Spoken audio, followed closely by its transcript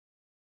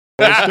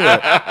Let's do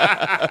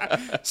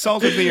it.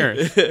 Salt of the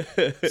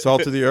earth.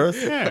 Salt of the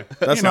earth? Yeah.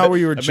 That's not what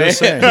you were just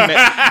saying.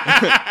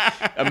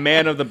 A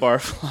man of the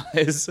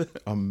barflies.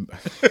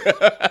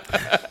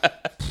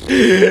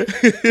 I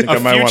think I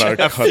might want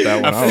to cut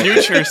that one A out.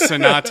 future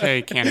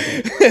Senate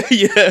candidate.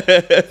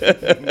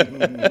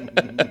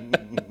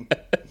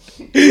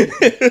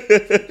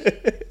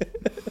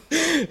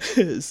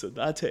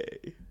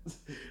 Sonate.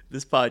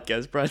 This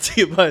podcast brought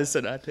to you by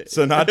Sonate.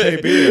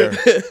 Sonate beer.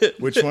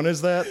 Which one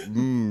is that?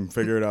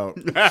 Figure it out.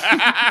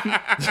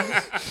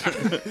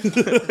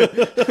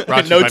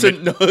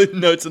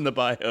 Notes in the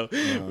bio.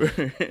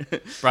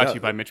 Brought to you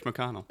by Mitch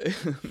McConnell.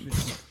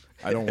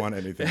 I don't want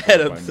anything. Head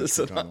by of the Mitch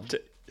McConnell. Sonate.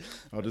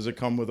 Oh, does it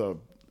come with a...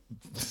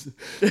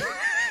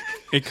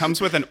 It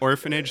comes with an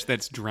orphanage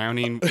that's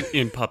drowning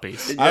in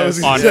puppies. I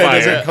was on going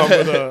to say, fire.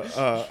 does it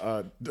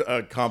come with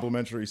a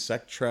complimentary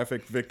sex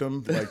traffic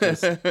victim? Like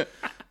this?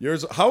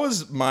 Yours? How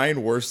is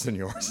mine worse than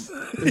yours?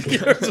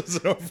 Yours was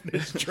an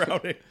orphanage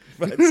drowning,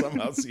 but it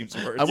somehow seems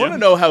worse. I want to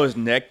know how his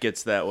neck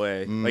gets that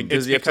way. Like,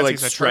 does It's he have to because like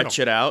he's a stretch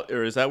turtle. it out,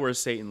 or is that where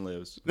Satan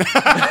lives? This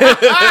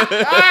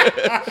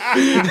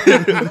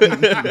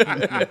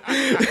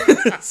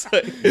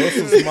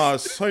is my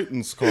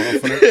Satan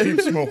scarf, and it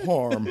keeps me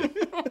warm.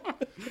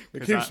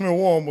 It keeps me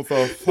warm with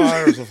the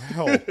fires of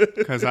hell.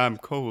 Because I'm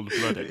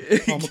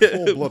cold-blooded. I'm a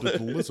cold-blooded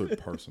lizard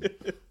person.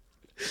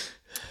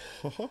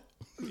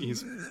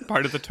 He's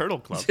part of the Turtle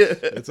Club.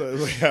 It's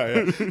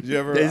yeah. Did you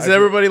ever? Is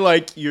everybody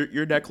like,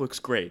 your neck looks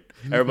great?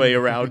 Everybody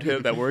around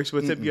him that works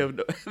with him, you have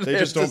no, They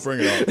just don't bring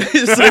it up.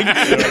 It's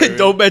like,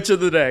 don't mention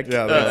the neck.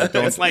 Yeah,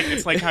 don't. It's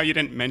like how you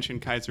didn't mention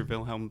Kaiser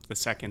Wilhelm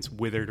II's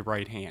withered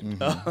right hand.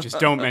 Just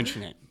don't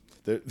mention it.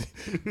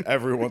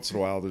 Every once in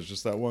a while, there's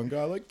just that one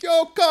guy like,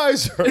 "Yo,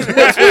 Kaiser,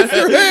 what's with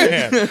your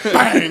hand?"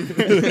 Bang!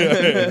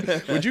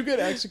 Would you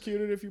get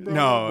executed if you broke?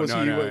 No, it?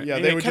 no. Yeah, Yeah,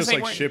 they would 'cause just they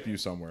like weren't- ship you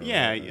somewhere.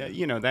 Yeah, right? yeah,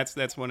 you know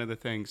that's one of the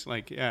things.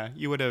 Like, yeah,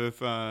 you would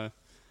have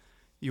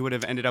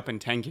ended up in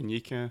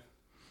Tanganyika.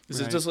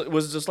 Was Right.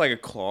 it just like a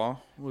claw?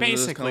 Was it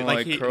just Basically, kinda,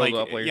 like he curled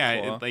up like a yeah,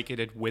 claw? it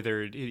had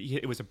withered.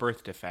 It was a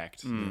birth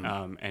defect,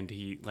 and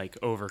he like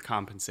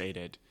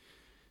overcompensated.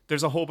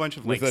 There's a whole bunch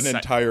of like With an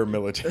entire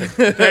military.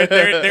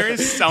 there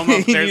is some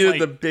of He there's needed like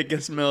the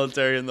biggest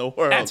military in the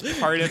world. that's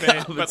part of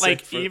it, but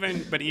like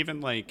Compensate even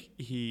like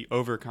he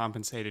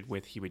overcompensated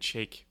with he would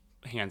shake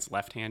hands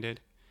left-handed,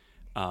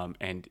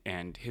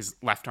 and his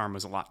left arm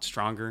was a lot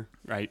stronger,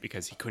 right?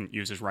 Because he couldn't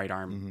use his right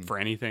arm for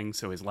anything,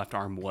 so his left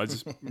arm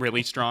was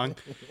really strong.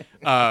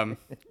 God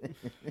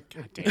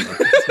damn it,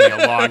 it's gonna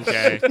be a long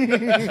day.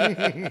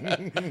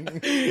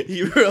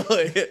 You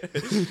really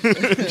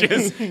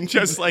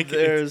just like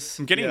there's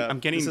I'm getting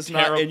this is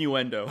not terrible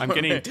innuendo. I'm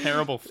getting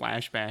terrible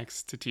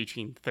flashbacks to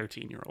teaching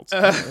 13-year-olds.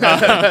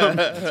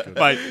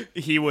 But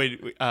he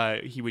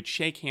would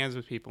shake hands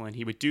with people, and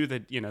he would do the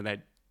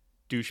that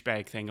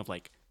douchebag thing of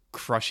like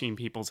crushing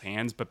people's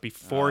hands. But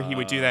before he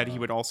would do that, he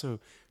would also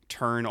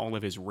turn all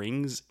of his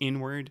rings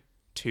inward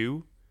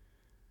too.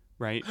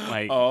 Right,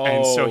 like,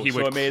 and so he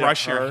would it made it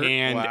crush your hurt?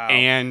 hand, Wow.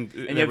 and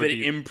And you have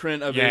the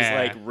imprint of his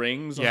like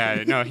rings.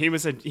 Yeah, no, he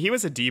was a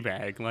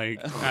d-bag.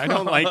 Like, I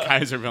don't like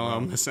Kaiser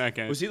Wilhelm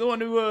II. Was he the one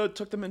who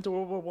took them into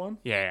World War One?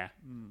 Yeah,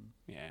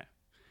 yeah,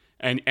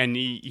 and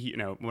he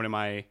one of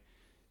my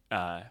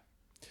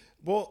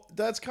Well,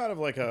 that's kind of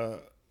like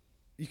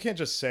you can't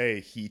just say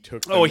he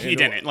took them he into-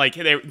 didn't like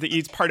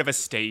he's part of a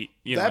state.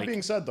 That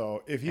being said,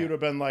 though, if he would have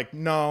been like,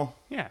 no,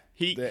 yeah,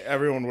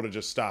 everyone would have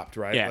just stopped,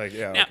 right? yeah. Like,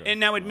 yeah. Now, okay. and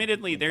now,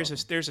 admittedly, there's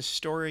a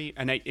story,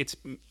 and it's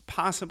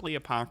possibly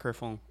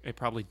apocryphal. It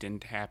probably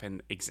didn't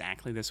happen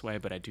exactly this way,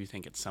 but I do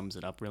think it sums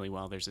it up really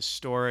well. There's a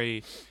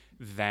story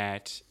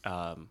that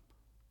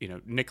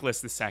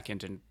Nicholas II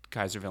and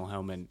Kaiser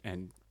Wilhelm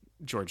and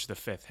George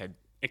V had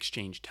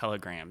exchanged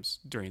telegrams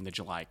during the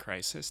July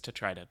crisis to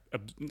try to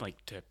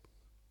to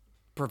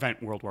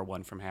prevent World War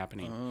I from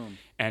happening.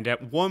 And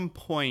at one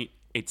point,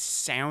 it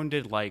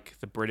sounded like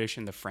the British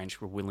and the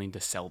French were willing to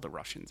sell the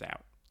Russians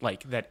out.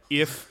 Like that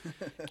if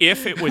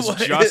it was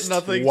just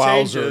nothing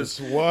Wowzers!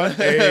 changes. What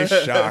a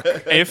shock!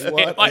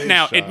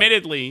 Now, shock.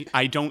 admittedly,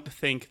 I don't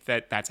think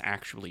that that's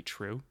actually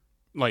true.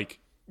 Like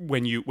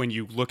when you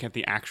look at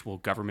the actual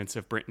governments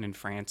of Britain and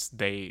France,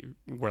 they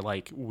were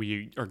like,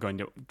 we are going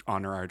to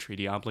honor our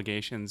treaty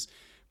obligations,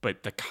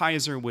 but the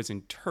Kaiser was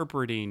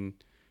interpreting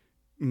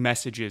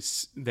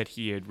messages that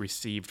he had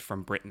received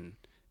from Britain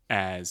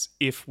as,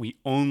 if we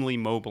only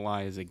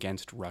mobilize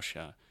against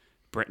Russia,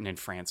 Britain and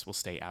France will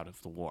stay out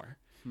of the war.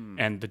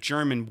 And the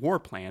German war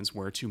plans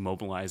were to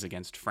mobilize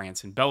against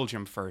France and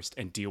Belgium first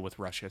and deal with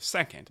Russia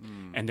second.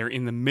 And they're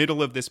in the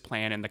middle of this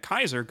plan, and the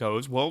Kaiser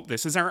goes, well,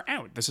 this is our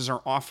out. This is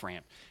our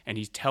off-ramp. And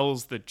he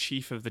tells the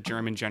chief of the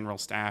German general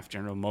staff,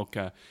 General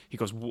Moltke, he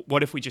goes,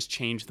 what if we just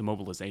change the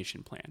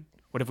mobilization plan?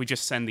 What if we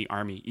just send the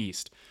army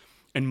east?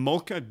 And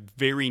Moltke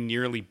very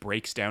nearly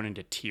breaks down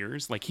into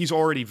tears. Like, he's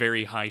already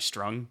very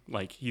high-strung.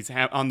 Like, he's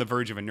on the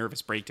verge of a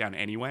nervous breakdown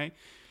anyway.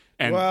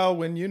 And well,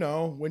 when you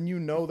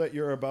know that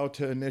you're about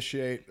to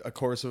initiate a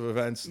course of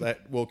events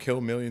that will kill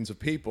millions of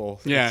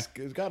people, it's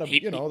got to,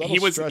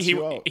 that'll stress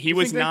you out. He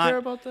was not. Care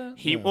about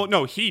that? Well,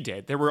 no, he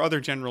did. There were other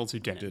generals who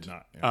didn't. Did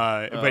not.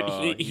 Yeah.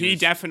 But he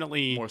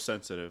definitely more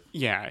sensitive.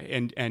 Yeah,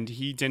 and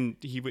he didn't.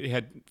 He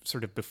had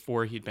sort of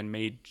before he'd been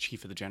made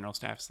chief of the general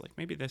staff. It's like,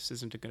 maybe this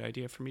isn't a good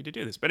idea for me to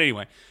do this. But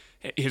anyway,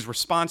 his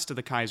response to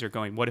the Kaiser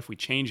going, "What if we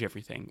change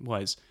everything?"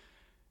 was,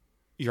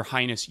 "Your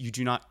Highness, you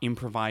do not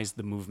improvise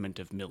the movement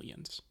of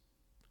millions."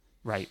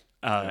 Right.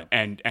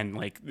 And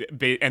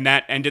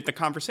that ended the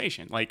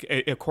conversation. Like,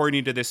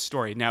 according to this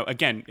story. Now,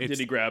 again, did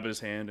he grab his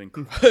hand and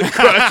crushed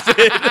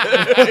it?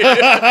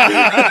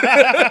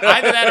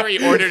 Either that or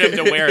he ordered him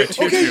to wear a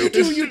tutu. Okay, you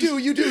do.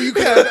 You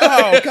can.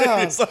 Oh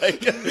God! It's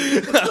like,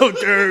 how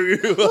dare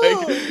you?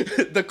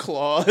 Like the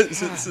claws.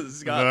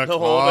 It's got the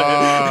whole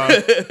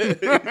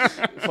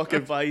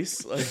fucking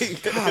vice.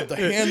 Like, God, the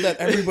hand that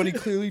everybody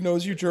clearly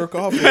knows you jerk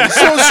off with is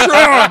so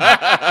strong.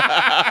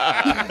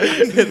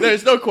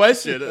 There's no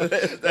question.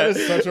 That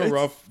is such a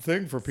rough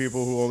thing for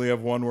people who only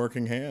have one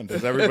working hand,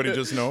 as everybody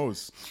just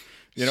knows.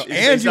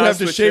 And you have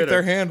to shake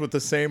their hand with the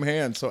same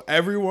hand, so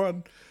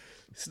everyone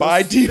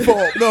by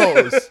default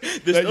knows.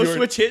 There's no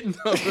switch hitting.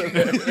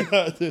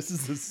 This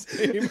is the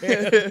same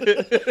hand.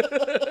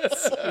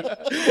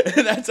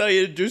 And that's how he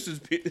introduces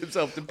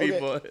himself to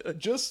people. Okay,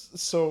 just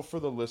so for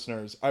the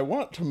listeners, I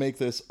want to make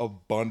this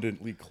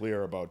abundantly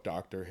clear about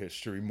Dr.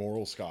 History,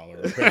 moral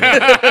scholar.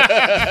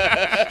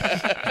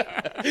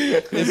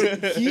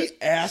 He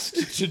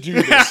asked to do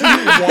this. He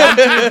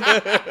wanted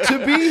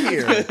to be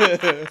here.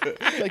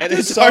 Like, and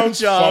it's our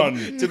job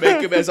to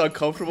make him as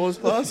uncomfortable as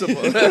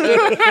possible.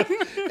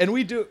 And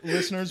we do,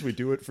 listeners, we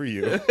do it for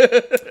you.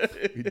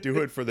 We do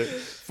it for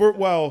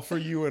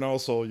you, and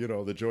also,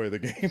 the joy of the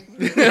game.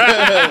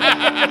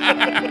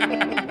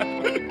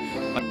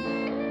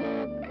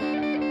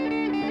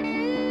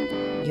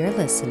 You're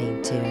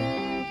listening to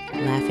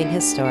Laughing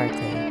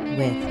Historically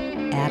with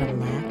Adam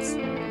Lax,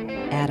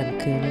 Adam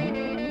Coonan,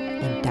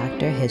 and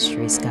Dr.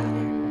 History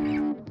Scholar.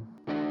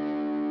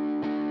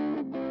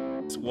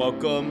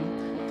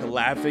 Welcome to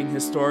Laughing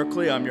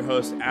Historically. I'm your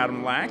host,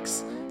 Adam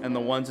Lax, and the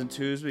ones and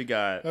twos we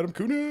got Adam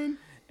Coonan.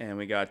 And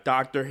we got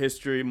Dr.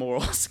 History,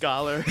 Moral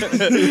Scholar.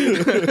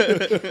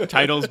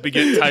 Titles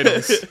beget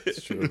titles.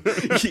 It's true.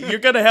 You're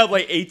going to have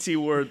like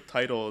 18-word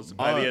titles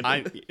by the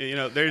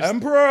end. There's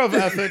Emperor of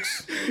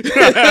Ethics.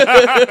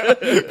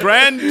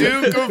 Grand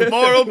Duke of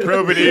Moral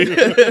Probity.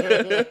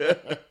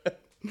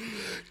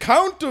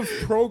 Count of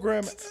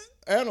Program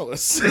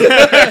Analysts.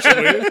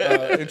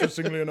 Actually,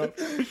 interestingly enough.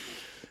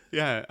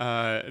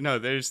 Yeah, no,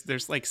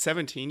 there's like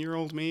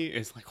 17-year-old me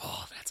is like,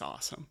 oh, that's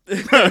awesome.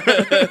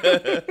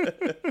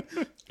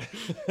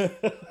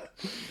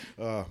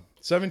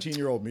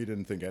 17-year-old me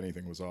didn't think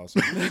anything was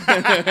awesome.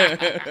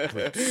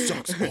 It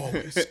sucks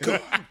always.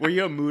 God. Were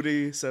you a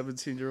moody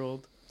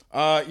 17-year-old?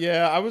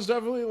 Yeah, I was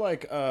definitely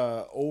like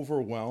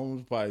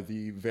overwhelmed by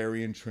the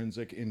very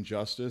intrinsic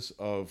injustice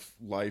of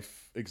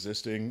life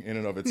existing in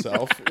and of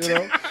itself.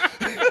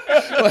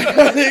 Like,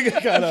 I think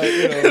kind of,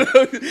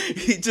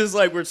 He just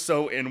like we're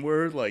so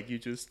inward, like you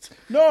just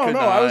No.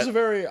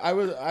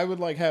 I would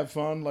like have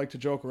fun, like to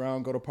joke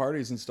around, go to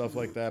parties and stuff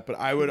like that. But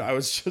I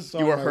was just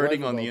you were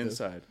hurting on the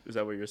inside. Is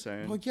that what you're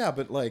saying? Well, yeah,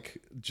 but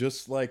like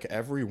just like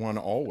everyone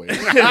always.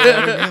 You know what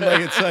I mean?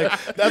 Like, it's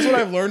like that's what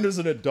I've learned as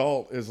an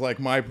adult is like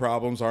my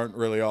problems aren't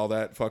really all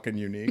that fucking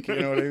unique. You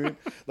know what I mean?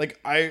 Like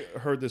I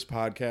heard this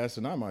podcast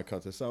and I might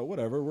cut this out.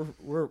 Whatever.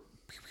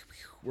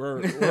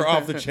 We're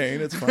off the chain.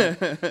 It's fine.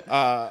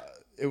 I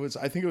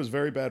think it was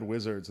Very Bad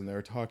Wizards, and they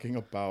were talking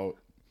about.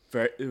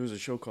 It was a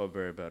show called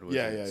Very Bad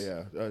Wizards.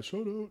 Yeah.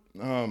 Shut up.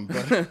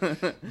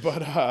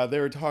 But they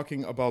were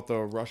talking about the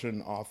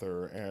Russian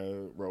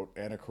author wrote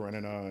Anna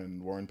Karenina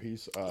and War and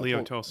Peace.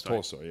 Leo Tolstoy.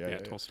 Tolstoy, yeah.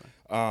 Tolstoy.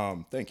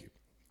 Thank you.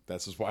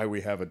 This is why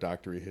we have a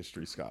doctorate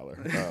history scholar,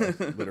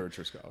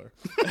 literature scholar.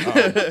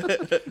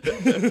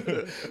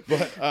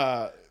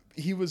 But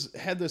he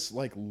had this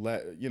like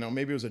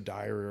maybe it was a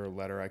diary or a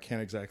letter, I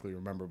can't exactly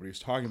remember, but he was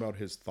talking about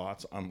his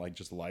thoughts on like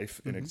just life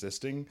and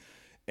existing,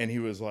 and he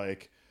was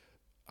like,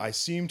 I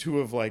seem to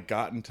have like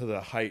gotten to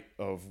the height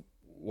of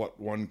what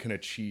one can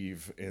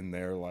achieve in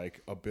their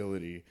like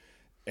ability,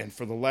 and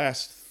for the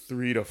last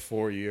 3 to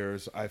 4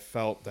 years I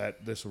felt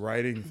that this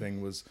writing thing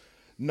was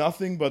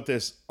nothing but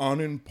this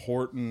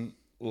unimportant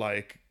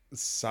like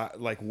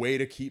way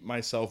to keep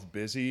myself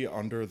busy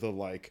under the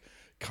like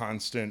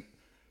constant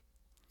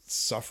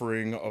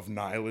suffering of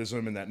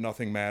nihilism and that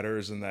nothing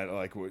matters and that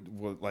like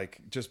like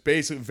just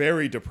basic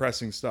very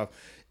depressing stuff.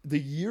 The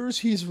years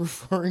he's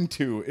referring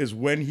to is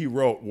when he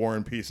wrote War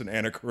and Peace and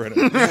Anna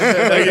Karenina.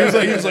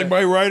 He was like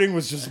my writing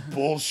was just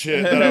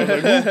bullshit. That I was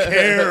like, who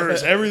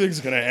cares?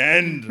 Everything's gonna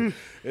end.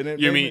 And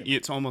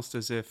it's almost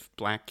as if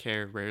black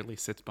hair rarely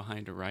sits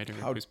behind a writer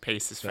whose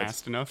pace is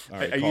fast enough.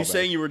 Right, are you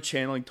saying you were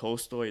channeling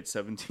Tolstoy at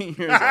 17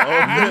 years old?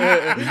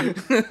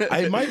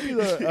 I might be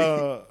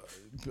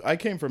I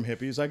came from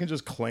hippies. I can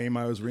just claim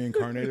I was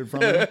reincarnated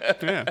from him.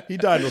 Yeah. He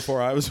died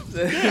before I was born.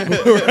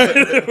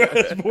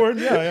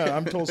 Yeah,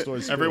 I'm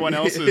Tolstoy's. Everyone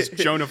else is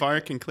Joan of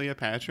Arc and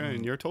Cleopatra,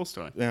 and you're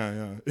Tolstoy.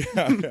 Yeah.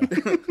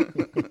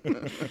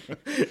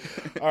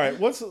 All right,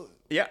 what's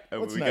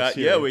next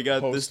here? We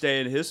got this day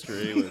in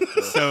history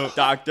with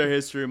Dr.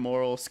 History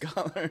Moral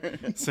Scholar.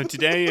 So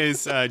today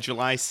is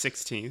July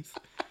 16th,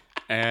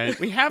 and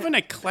we have an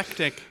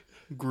eclectic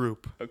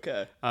group.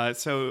 Okay.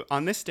 So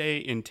on this day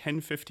in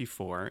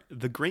 1054,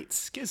 the Great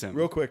Schism.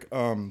 Real quick,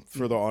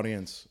 for the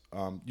audience,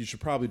 you should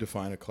probably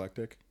define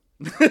eclectic.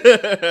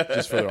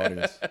 Just for the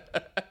audience.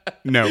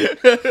 No.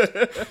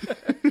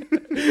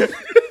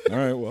 All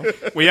right, well.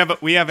 We have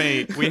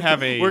a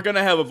We're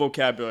gonna have a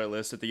vocabulary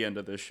list at the end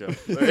of this show.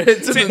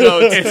 It's in the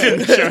notes. It's in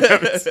the show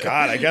notes.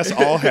 God, I guess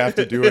I'll have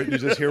to do it. You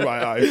just hear my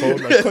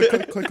iPhone like click,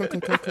 click, click, click,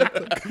 click, click,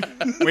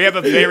 click. We have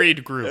a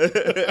varied group.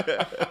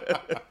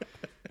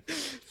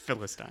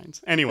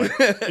 Philistines. Anyway,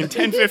 in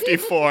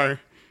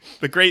 1054,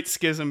 the Great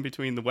Schism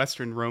between the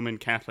Western Roman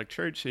Catholic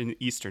Church and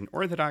Eastern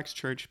Orthodox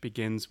Church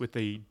begins with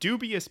a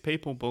dubious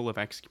papal bull of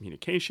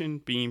excommunication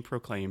being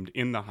proclaimed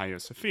in the Hagia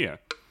Sophia.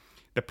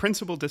 The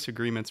principal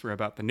disagreements were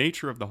about the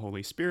nature of the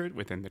Holy Spirit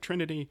within the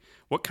Trinity,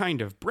 what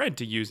kind of bread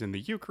to use in the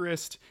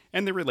Eucharist,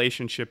 and the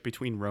relationship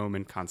between Rome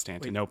and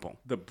Constantinople.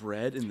 Wait, the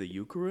bread in the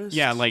Eucharist?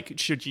 Yeah, like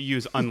should you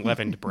use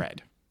unleavened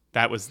bread?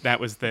 That was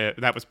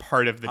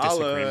part of the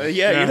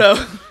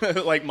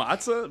disagreement. Like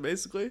matzah,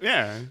 basically.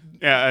 Yeah.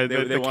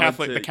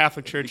 The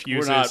Catholic Church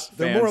uses.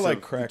 They're more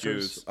like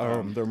crackers.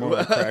 They're more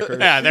like crackers.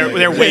 Yeah,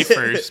 they're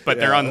wafers, but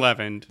they're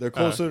unleavened. They're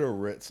closer to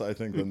Ritz, I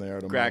think, than they are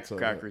to matzah.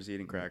 Crackers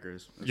eating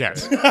crackers.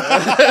 Yes.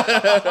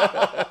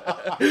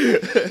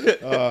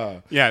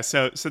 Yeah.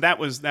 So that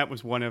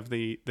was one of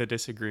the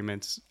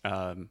disagreements,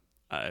 and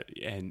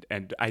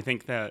I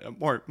think that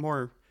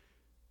more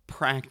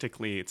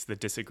practically, it's the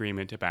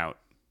disagreement about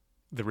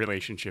the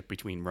relationship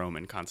between Rome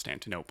and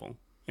Constantinople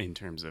in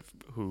terms of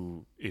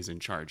who is in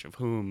charge of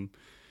whom.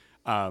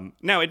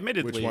 Now,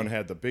 admittedly, which one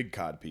had the big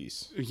cod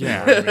piece?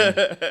 Yeah, You know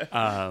what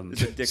I mean?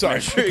 It's a dick Sorry.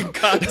 measuring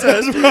contest.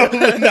 That's probably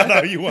not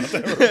how you want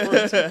that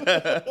referred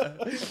to.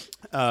 This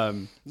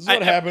is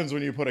what happens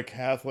when you put a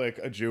Catholic,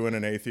 a Jew, and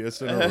an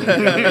atheist in a room.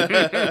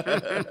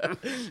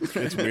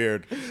 It's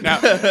weird. Now,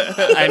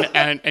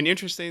 and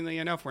interestingly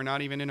enough, we're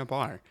not even in a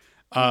bar.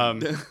 Now,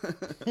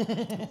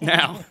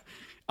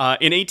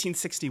 in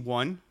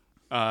 1861,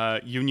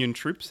 Union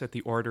troops at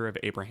the order of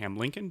Abraham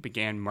Lincoln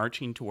began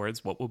marching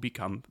towards what will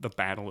become the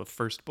Battle of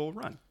First Bull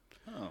Run.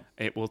 Oh.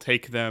 It will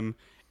take them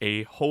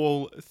a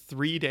whole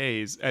 3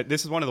 days.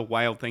 This is one of the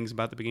wild things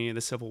about the beginning of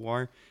the Civil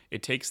War.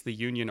 It takes the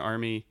Union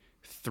Army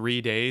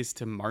 3 days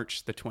to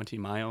march the 20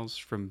 miles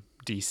from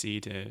D.C.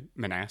 to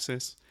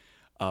Manassas.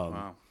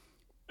 Wow.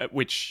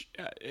 Which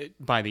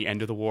by the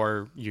end of the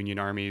war, Union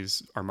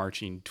armies are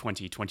marching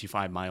 20,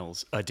 25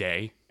 miles a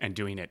day and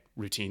doing it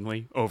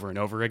routinely over and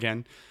over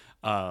again.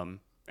 And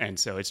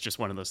so it's just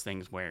one of those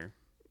things where,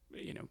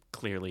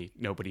 clearly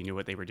nobody knew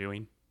what they were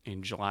doing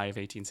in July of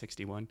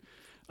 1861.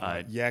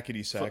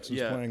 Yakety sax was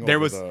playing. There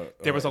was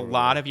a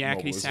lot of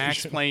yakety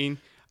sax playing.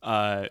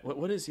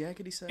 What is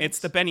yakety sax? It's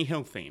the Benny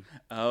Hill theme.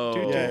 Oh,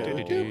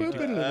 and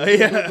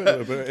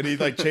he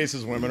like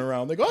chases women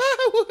around. They go,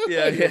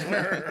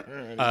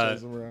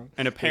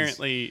 and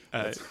apparently,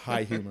 that's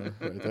high humor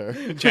right there.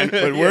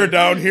 But we're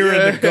down here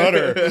in the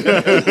gutter.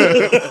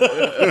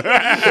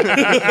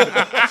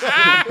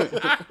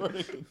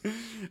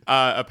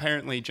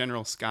 Apparently,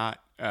 General Scott,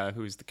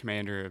 who's the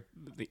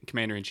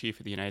commander-in-chief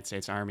of the United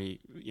States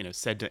Army,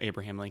 said to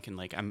Abraham Lincoln,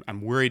 like,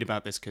 I'm worried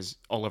about this because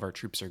all of our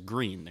troops are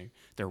green.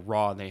 They're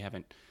raw. They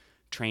haven't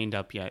trained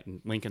up yet. And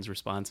Lincoln's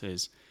response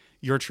is,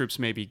 your troops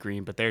may be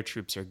green, but their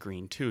troops are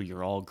green too.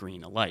 You're all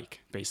green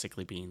alike.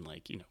 Basically being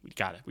like,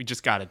 we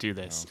just gotta do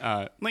this.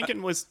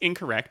 Lincoln was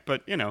incorrect,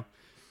 but it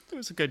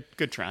was a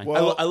good try.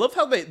 Well, I love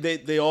how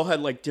they all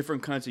had like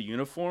different kinds of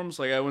uniforms.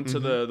 Like I went to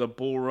the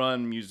Bull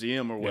Run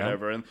Museum or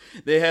whatever, and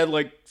they had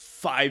like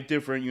 5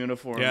 different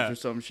uniforms or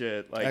some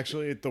shit. Like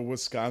actually, at the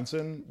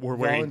Wisconsin, we're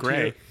wearing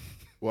gray.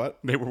 What?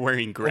 They were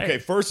wearing gray. Okay,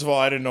 first of all,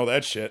 I didn't know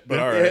that shit, but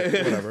all right,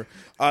 whatever.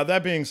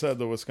 That being said,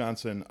 the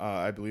Wisconsin,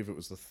 I believe it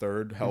was the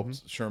 3rd,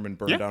 helped Sherman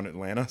burn down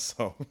Atlanta.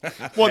 So,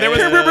 well, there was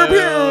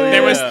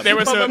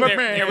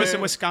a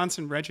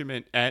Wisconsin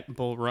regiment at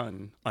Bull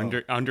Run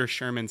under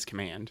Sherman's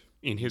command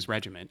in his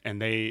regiment,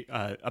 and they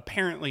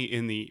apparently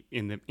in the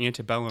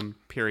antebellum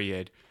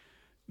period,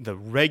 the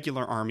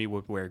regular army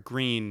would wear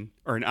green,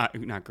 or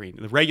not green.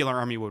 The regular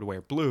army would wear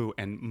blue,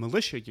 and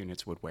militia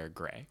units would wear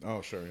gray.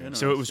 Oh, sure. Yeah.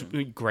 So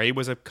gray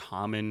was a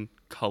common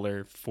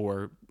color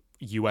for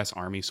U.S.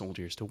 Army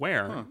soldiers to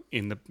wear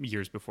in the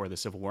years before the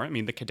Civil War. I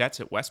mean, the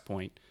cadets at West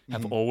Point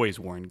have always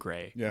worn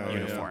gray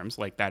uniforms.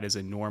 Like that is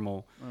a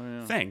normal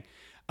thing.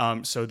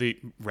 So the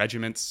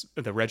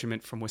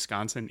regiment from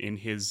Wisconsin in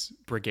his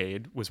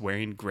brigade was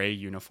wearing gray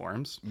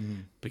uniforms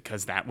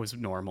because that was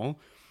normal.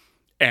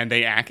 And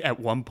they at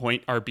one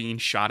point are being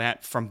shot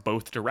at from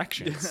both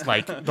directions.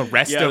 Like the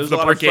rest of the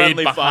brigade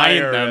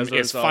behind them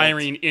is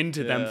firing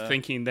into them,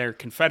 thinking they're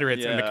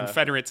Confederates, and the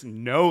Confederates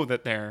know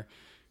that they're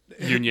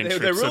Union They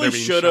troops. really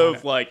should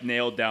have like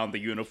nailed down the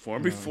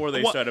uniform before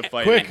they started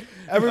fighting. Quick,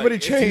 everybody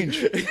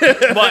change.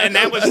 Well, and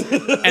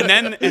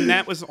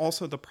that was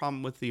also the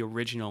problem with the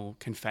original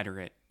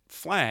Confederate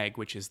flag,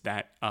 which is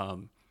that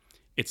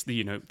it's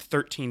the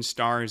 13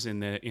 stars in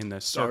the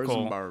circle. Stars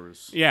and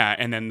bars. Yeah,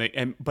 and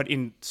then but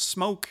in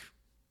smoke,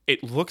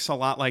 it looks a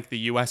lot like the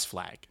U.S.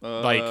 flag.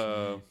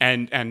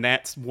 And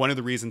that's one of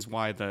the reasons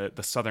why the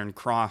Southern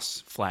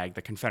Cross flag,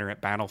 the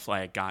Confederate battle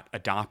flag, got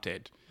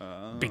adopted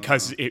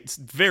because it's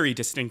very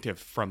distinctive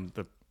from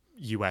the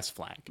U.S.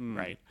 flag,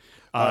 right?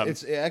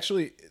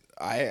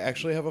 I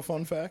actually have a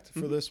fun fact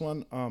for this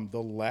one.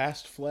 The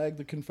last flag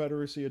the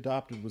Confederacy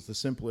adopted was the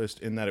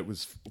simplest in that it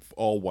was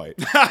all white.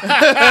 It's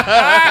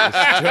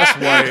just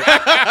white.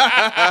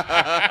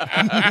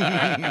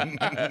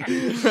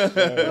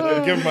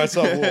 Giving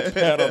myself a little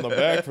pat on the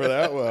back for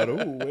that one.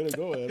 Ooh, way to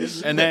go, Adam.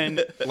 And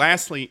then,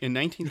 lastly, in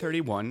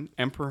 1931,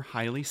 Emperor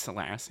Haile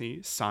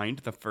Selassie signed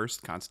the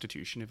first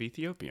constitution of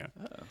Ethiopia.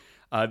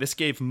 This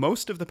gave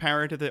most of the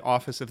power to the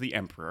office of the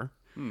emperor.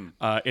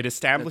 It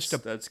established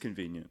that's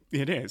convenient.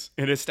 It is.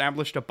 It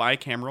established a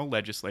bicameral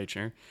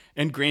legislature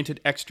and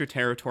granted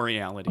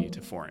extraterritoriality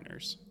to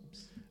foreigners.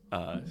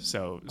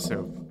 So.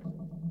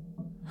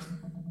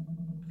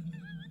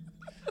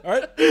 All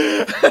right.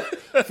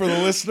 For the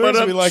listeners,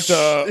 we like to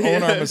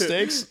own our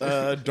mistakes.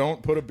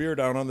 Don't put a beer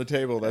down on the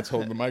table that's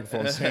holding the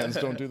microphone stands.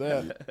 Don't do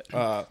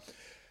that.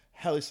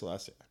 Haile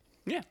Selassie.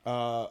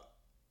 Yeah.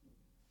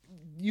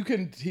 You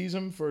can tease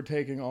him for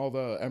taking all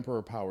the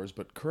emperor powers,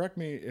 but correct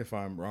me if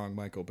I'm wrong,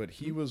 Michael, but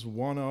he was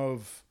one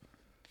of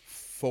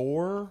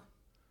 4,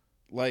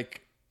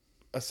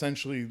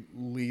 essentially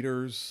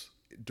leaders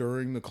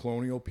during the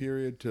colonial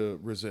period to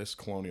resist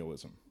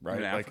colonialism, right?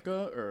 In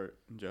Africa or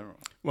in general?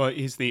 Well,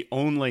 he's the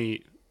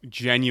only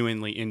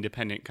genuinely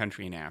independent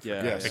country in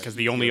Africa. Yes. Because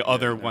the only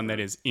other one that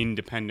is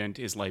independent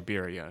is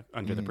Liberia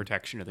under the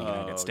protection of the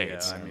United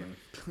States. Yeah,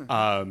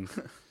 I mean...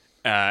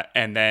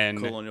 and then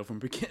colonial from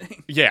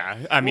beginning.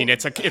 Yeah, I mean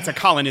it's a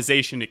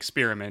colonization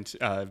experiment.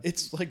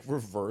 It's like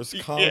reverse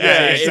colonization.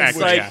 Yeah,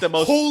 exactly. It's like the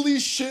most. Holy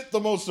shit, the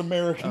most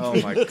American. Oh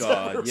my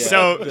god!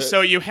 Yeah.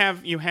 So you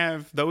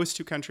have those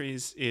 2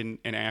 countries in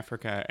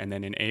Africa, and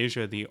then in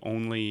Asia, the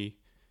only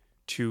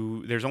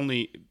 2. There's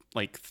only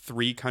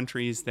 3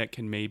 countries that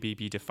can maybe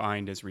be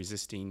defined as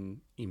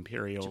resisting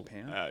imperial.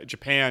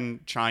 Japan,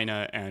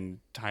 China, and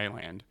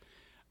Thailand.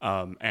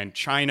 And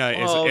China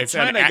is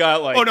China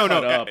got cut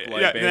up,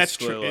 that's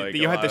true.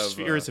 You had the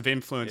spheres of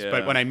influence,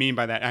 but what I mean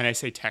by that, and I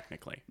say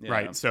technically,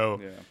 right? So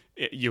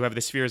you have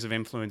the spheres of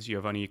influence, you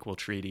have unequal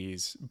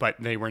treaties, but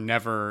they were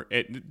never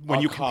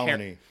when you compare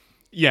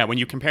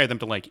them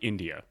to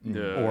India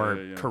or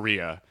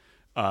Korea.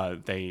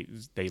 They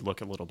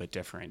look a little bit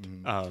different.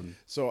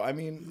 So I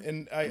mean,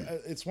 and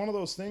it's one of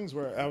those things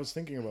where I was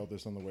thinking about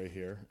this on the way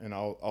here, and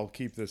I'll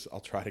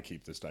try to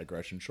keep this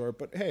digression short.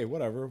 But hey,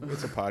 whatever,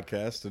 it's a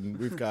podcast, and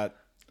we've got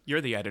you're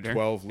the editor.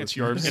 12 it's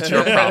listeners. It's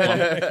your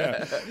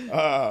problem.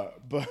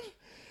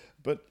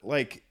 But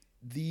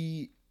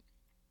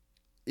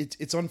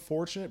it's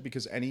unfortunate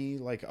because any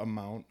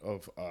amount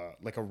of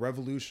a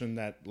revolution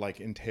that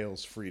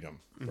entails freedom,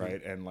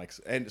 right,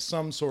 and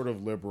some sort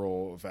of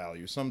liberal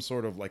value, some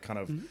sort of kind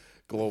of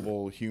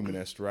global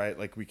humanist, right?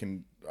 We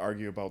can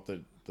argue about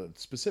the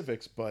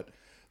specifics, but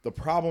the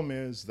problem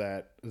is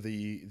that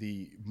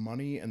the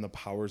money and the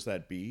powers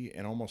that be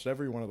in almost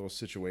every one of those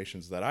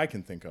situations that I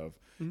can think of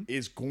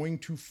is going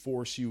to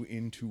force you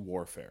into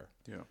warfare.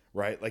 Yeah.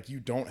 Right? You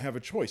don't have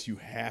a choice. You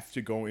have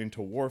to go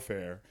into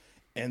warfare.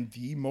 And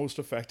the most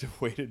effective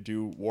way to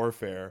do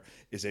warfare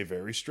is a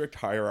very strict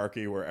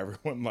hierarchy where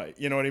everyone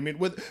you know what I mean?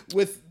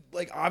 With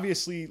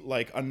obviously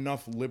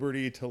enough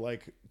liberty to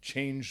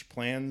change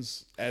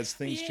plans as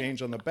things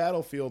change on the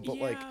battlefield,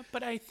 but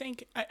but I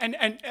think and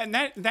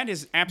that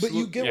is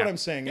absolutely. But you get what I'm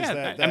saying is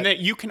that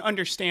you can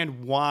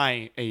understand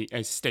why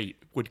a state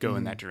would go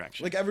in that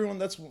direction. Everyone,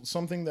 that's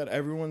something that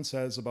everyone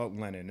says about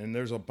Lenin, and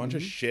there's a bunch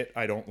of shit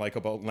I don't like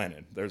about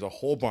Lenin. There's a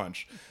whole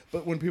bunch.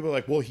 But when people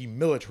are well, he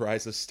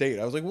militarized the state,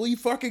 I was well, you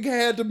fucking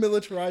had to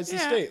militarize the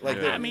state.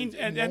 I mean,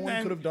 no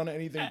one could have done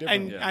anything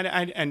different.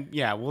 And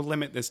we'll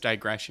limit this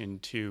digression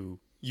to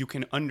you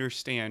can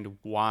understand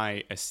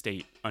why a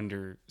state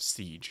under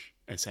siege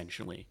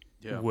essentially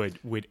would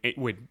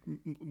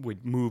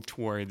move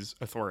towards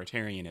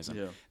authoritarianism.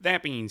 Yeah.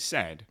 That being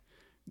said,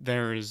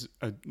 there's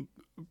a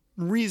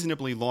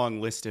reasonably long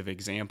list of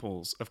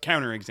examples, of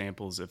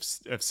counterexamples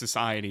of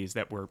societies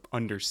that were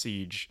under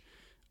siege,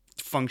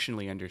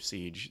 functionally under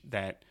siege,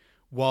 that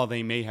while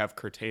they may have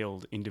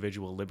curtailed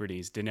individual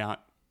liberties, did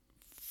not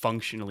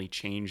functionally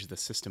change the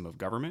system of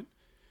government.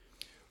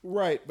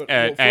 Right, but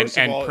first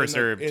of all,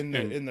 preserved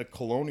in the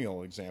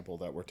colonial example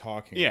that we're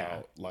talking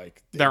about,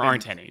 there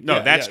aren't any.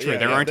 No, that's true.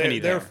 There aren't any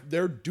there.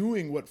 They're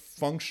doing what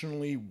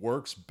functionally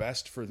works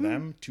best for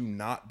them to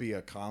not be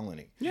a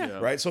colony. Yeah.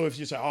 Right. So if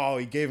you say, "Oh,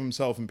 he gave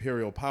himself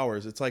imperial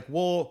powers," it's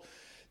well,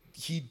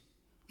 he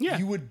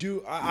you would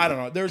do. I don't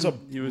know. There's a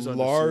was on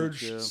the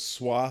large siege, yeah.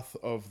 swath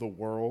of the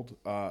world,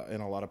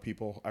 and a lot of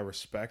people I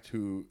respect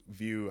who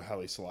view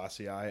Haile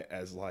Selassie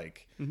as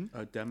like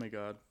A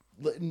demigod.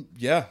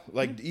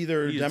 like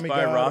either He's demigod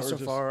by or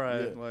just,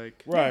 Rastafari,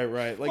 like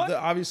right. Like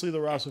obviously the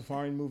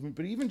Rastafarian movement,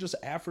 but even just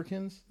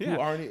Africans who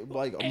aren't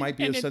might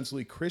be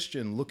essentially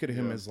Christian look at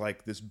him as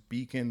like this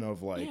beacon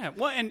of like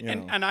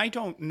and I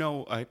don't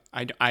know.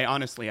 I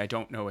honestly I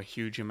don't know a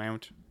huge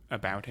amount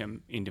about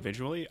him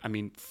individually. I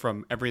mean,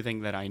 from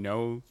everything that I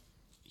know,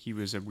 he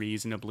was a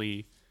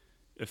reasonably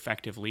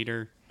effective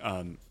leader,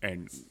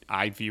 and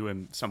I view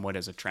him somewhat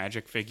as a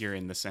tragic figure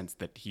in the sense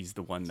that he's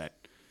the one that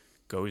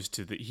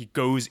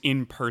goes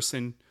in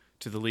person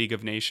to the League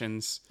of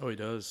Nations. Oh, he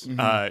does.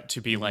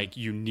 To be like,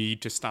 you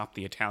need to stop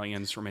the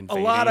Italians from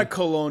invading. A lot of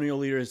colonial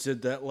leaders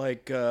did that,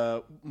 like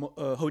Ho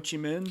Chi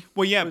Minh.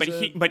 Well, yeah,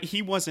 but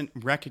he wasn't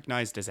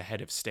recognized as a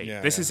head of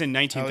state. This is in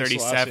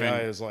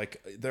 1937 is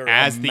like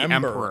as the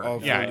emperor.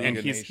 Of yeah, the and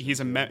League of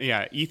he's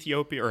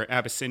Ethiopia or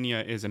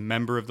Abyssinia is a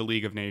member of the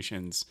League of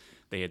Nations.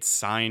 They had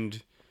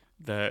signed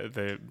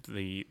the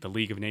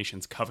League of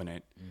Nations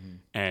covenant,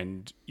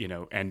 and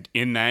and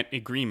in that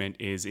agreement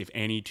is if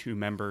any two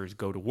members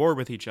go to war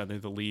with each other,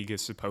 the League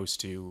is supposed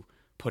to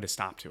put a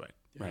stop to it,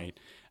 right?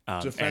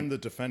 Defend the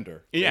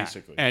defender, yeah,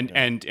 basically.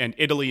 And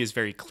Italy is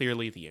very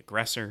clearly the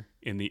aggressor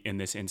in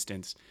this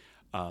instance,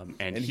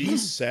 and he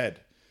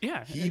said.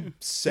 Yeah. He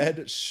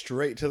said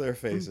straight to their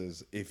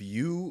faces, if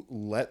you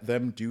let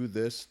them do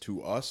this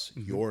to us,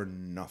 you're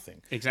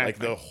nothing. Exactly. Like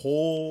the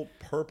whole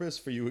purpose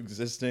for you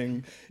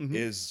existing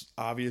is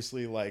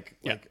obviously like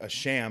a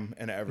sham,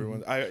 and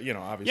everyone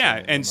obviously.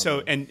 Yeah, and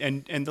so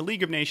and the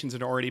League of Nations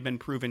had already been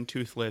proven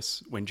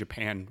toothless when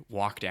Japan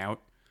walked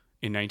out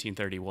in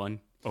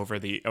 1931 over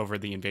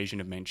the invasion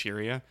of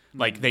Manchuria.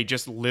 Like they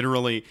just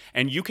literally,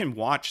 and you can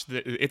watch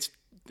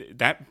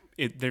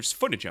there's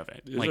footage of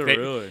it.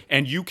 Really?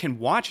 And you can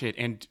watch it,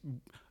 and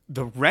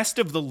the rest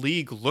of the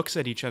league looks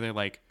at each other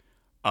like,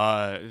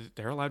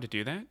 they're allowed to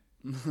do that?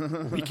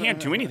 We can't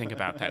do anything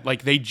about that.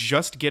 Like, they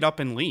just get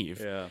up and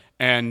leave. Yeah.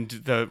 And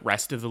the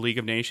rest of the League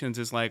of Nations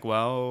is like,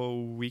 well,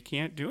 we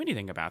can't do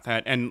anything about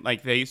that. And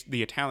like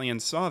the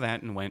Italians saw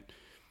that and went,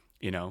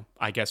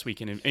 I guess we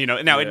can,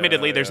 now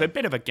admittedly there's a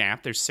bit of a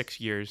gap. There's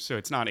 6 years, so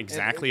it's not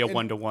exactly a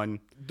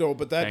one-to-one. No,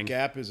 but that thing.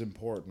 Gap is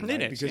important. It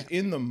right? is, because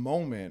in the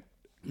moment,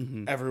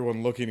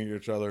 everyone looking at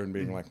each other and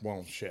being like,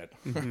 well, shit,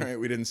 right?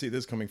 We didn't see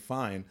this coming,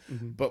 fine.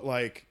 But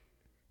like,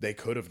 they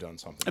could have done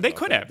something. They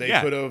could have. They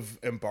could have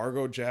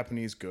embargoed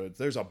Japanese goods.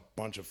 There's a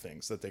bunch of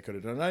things that they could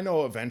have done. And I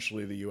know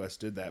eventually the U.S.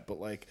 did that, but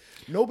like,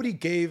 no one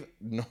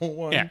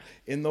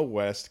in the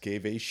West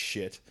gave a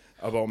shit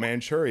about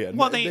Manchuria.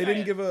 Well, they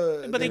didn't give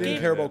a. But they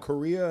didn't care about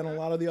Korea and a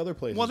lot of the other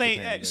places. Well,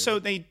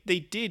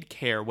 they did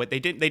care. What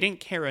they didn't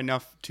care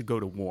enough to go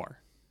to war.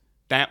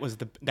 That was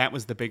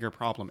the bigger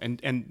problem.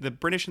 And the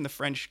British and the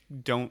French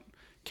don't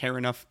care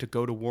enough to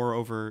go to war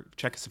over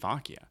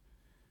Czechoslovakia.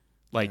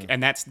 Like,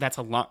 and that's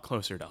a lot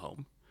closer to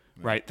home,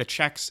 right? The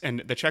Czechs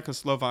and the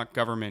Czechoslovak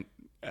government,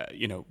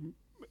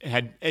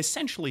 had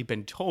essentially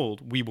been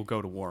told, we will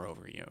go to war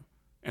over you.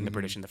 And the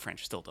British and the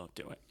French still don't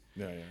do it.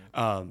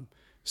 Yeah.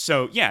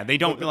 So yeah, they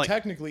don't. But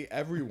technically,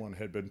 everyone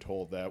had been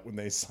told that when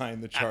they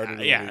signed the Charter of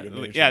the yeah, League of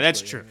Nations. yeah,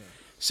 that's true.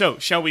 So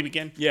shall we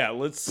begin? Yeah,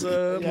 let's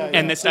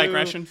end this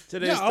digression.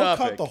 Today's I'll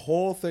topic. cut the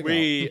whole thing out.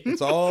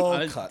 It's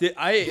all cut.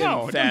 I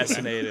am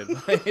fascinated.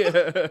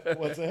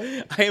 What's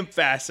that? I am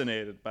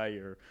fascinated by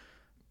your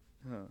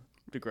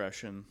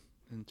digression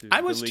into the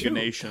League of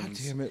Nations.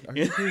 God damn it. Are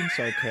you being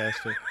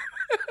sarcastic?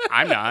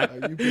 I'm not.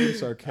 Are you being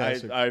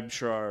sarcastic? I'm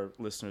sure our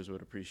listeners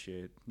would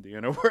appreciate the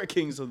inner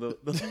workings of the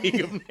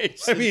League of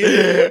Nations. I mean,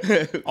 you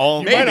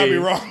might not be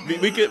wrong.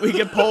 We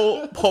could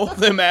poll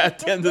them at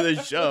the end of the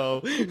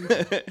show.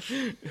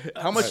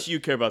 How much do you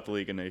care about the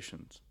League of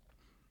Nations?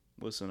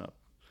 Listen up.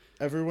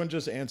 Everyone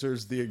just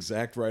answers the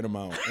exact right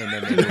amount.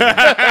 And then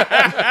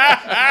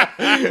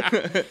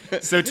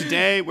So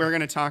today we're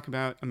going to talk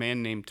about a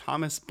man named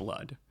Thomas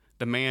Blood.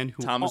 The man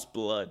who... Thomas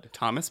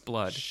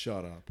Blood.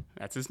 Shut up.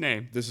 That's his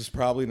name. This is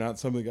probably not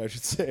something I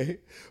should say,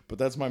 but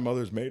that's my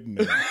mother's maiden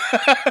name.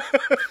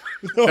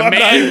 Blood?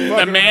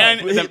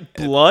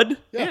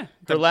 Yeah.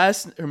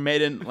 Her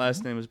maiden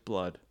last name is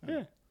Blood.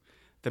 Yeah.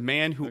 The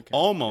man who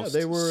almost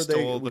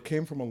stole they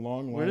came from a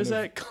long line. Where does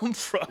that come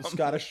from?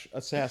 Scottish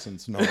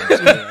assassins. No. I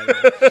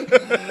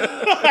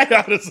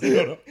honestly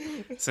don't know.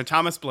 So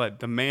Thomas Blood,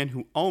 the man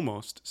who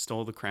almost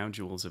stole the crown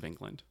jewels of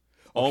England.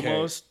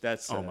 Almost?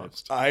 That's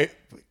almost.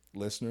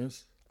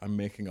 Listeners, I'm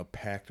making a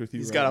pact with you.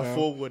 He's right got now. a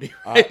full Woody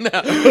right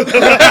now.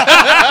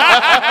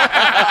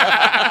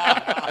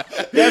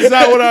 That's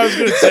not what I was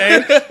going to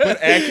say, but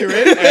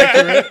accurate.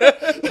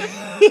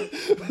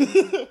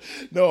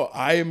 No,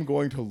 I am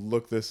going to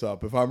look this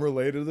up. If I'm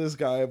related to this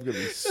guy, I'm going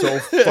to be so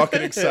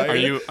fucking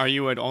excited. Are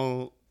you at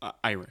all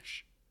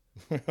Irish?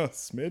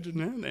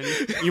 Smidgen.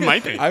 Then you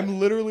might be. I'm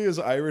literally as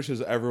Irish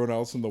as everyone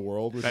else in the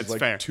world, which That's is like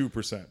fair.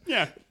 2%.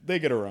 Yeah. They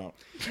get around.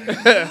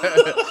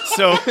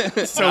 So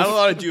Not a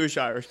lot of Jewish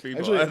Irish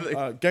people. I Actually,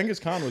 think. Genghis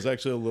Khan was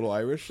actually a little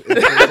Irish. It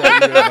turns out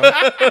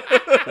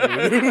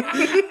you didn't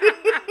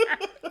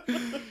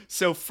know.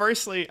 So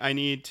firstly, I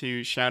need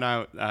to shout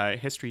out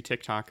history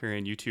TikToker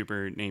and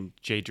YouTuber named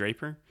Jay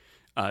Draper.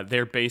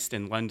 They're based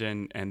in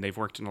London, and they've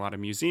worked in a lot of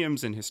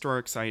museums and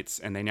historic sites,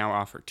 and they now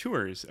offer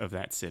tours of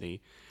that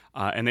city.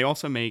 And they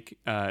also made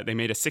a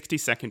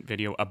 60-second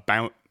video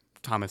about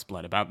Thomas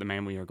Blood, about the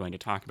man we are going to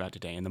talk about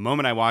today. And the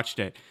moment I watched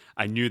it,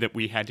 I knew that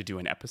we had to do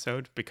an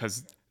episode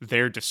because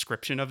their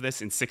description of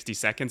this in 60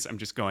 seconds, I'm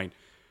just going,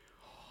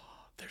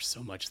 there's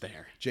so much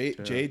there.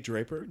 Jay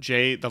Draper?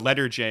 J, the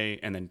letter J,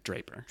 and then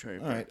Draper. All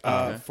right.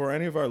 For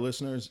any of our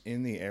listeners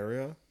in the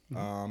area,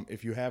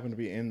 if you happen to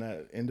be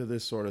into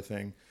this sort of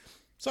thing,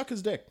 suck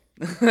his dick.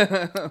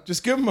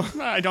 Just give him a...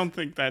 I don't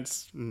think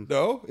that's...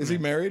 No? Is he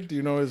married? Do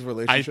you know his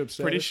relationship status?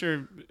 I'm pretty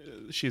sure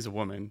she's a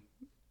woman.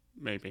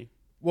 Maybe.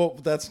 Well,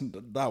 that's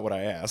not what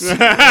I asked.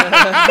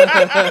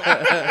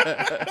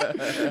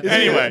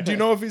 Anyway. Do you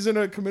know if he's in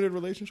a committed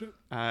relationship?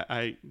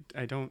 I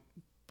don't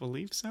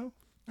believe so.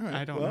 All right.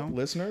 I don't know.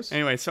 Listeners,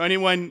 Anyway, so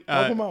anyone...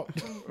 help him out.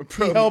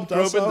 He helped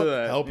us probe out. into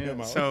that. Help Yeah.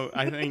 him out. So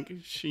I think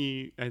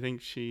she...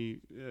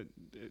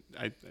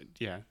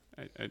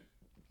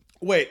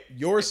 Wait,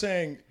 you're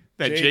saying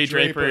that Jay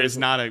Draper is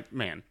not a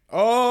man.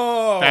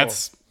 Oh,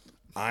 That's...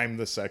 I'm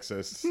the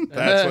sexist.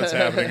 That's what's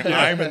happening.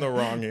 I'm in the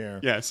wrong here.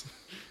 Yes.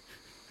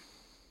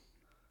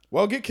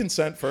 Well, get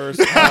consent first.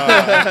 God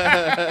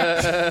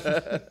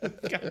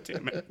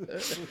damn it.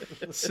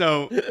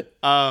 So,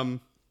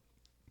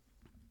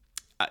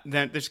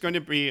 then there's going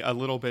to be a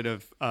little bit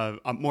of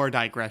more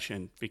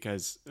digression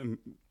because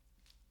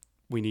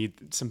we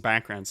need some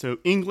background. So,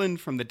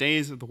 England, from the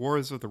days of the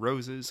Wars of the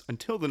Roses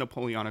until the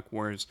Napoleonic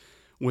Wars,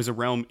 was a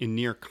realm in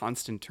near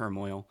constant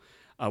turmoil.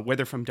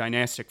 Whether from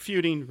dynastic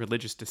feuding,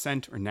 religious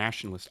dissent, or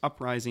nationalist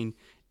uprising,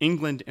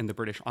 England and the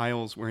British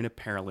Isles were in a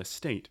perilous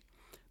state.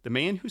 The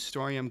man whose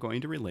story I'm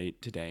going to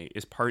relate today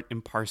is part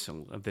and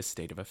parcel of this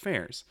state of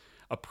affairs,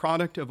 a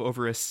product of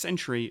over a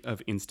century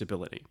of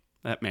instability.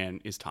 That man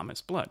is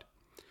Thomas Blood.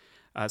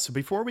 So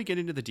before we get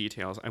into the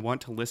details, I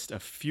want to list a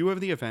few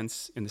of the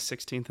events in the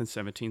 16th and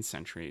 17th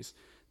centuries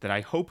that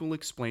I hope will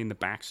explain the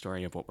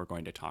backstory of what we're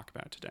going to talk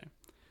about today.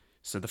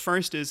 So the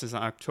first is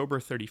on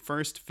October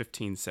 31st,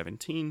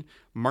 1517,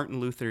 Martin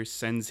Luther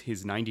sends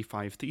his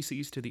 95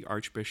 Theses to the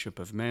Archbishop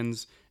of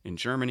Mainz in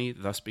Germany,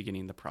 thus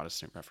beginning the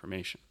Protestant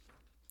Reformation.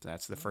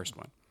 That's the first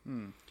one.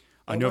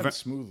 That went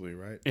smoothly,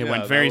 right? It Yeah,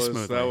 went very that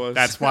smoothly. was-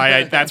 That's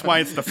why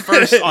it's the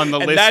first on the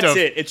And list that's of...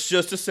 it. It's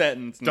just a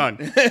sentence.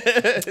 Done.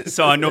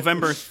 So on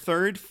November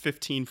 3rd,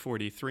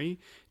 1543,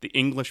 the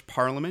English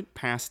Parliament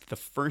passed the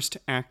First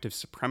Act of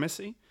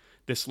Supremacy.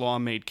 This law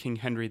made King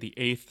Henry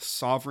VIII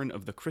sovereign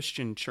of the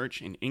Christian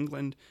Church in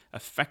England,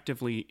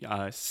 effectively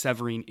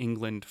severing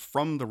England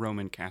from the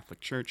Roman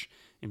Catholic Church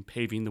and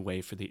paving the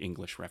way for the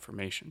English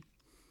Reformation.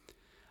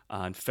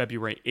 On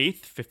February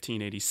 8th,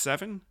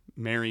 1587,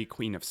 Mary,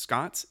 Queen of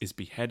Scots, is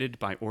beheaded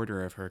by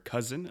order of her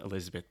cousin,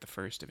 Elizabeth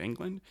I of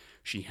England.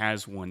 She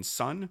has one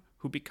son,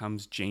 who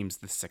becomes James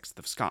VI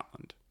of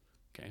Scotland.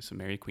 Okay, so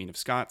Mary, Queen of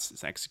Scots,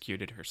 is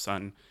executed. Her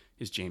son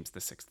is James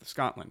VI of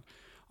Scotland.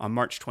 On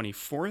March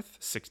 24th,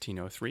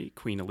 1603,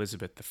 Queen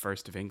Elizabeth I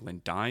of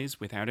England dies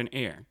without an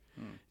heir.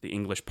 The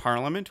English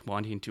Parliament,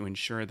 wanting to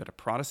ensure that a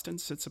Protestant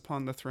sits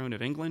upon the throne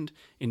of England,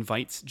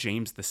 invites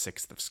James VI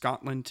of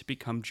Scotland to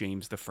become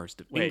James I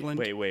of England.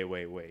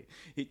 Wait.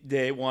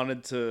 They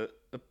wanted to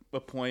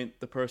appoint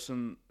the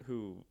person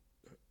who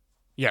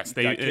Yes,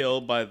 they got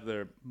killed by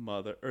their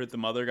mother, or the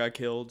mother got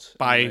killed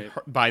by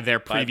their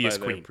previous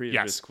by their queen. previous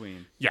Yes.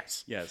 queen.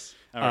 Yes. Yes.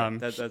 All right.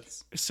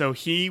 That's So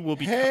he will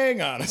be.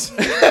 Hang on a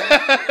second.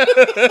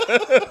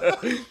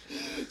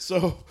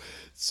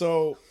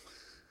 So,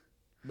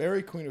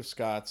 Mary, Queen of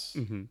Scots,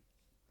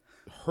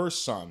 her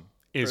son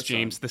is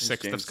James VI of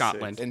James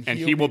Scotland, VI. and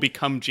he will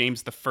become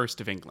James I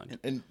of England.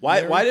 and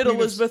why Mary, did Queen of-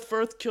 Elizabeth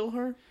Firth kill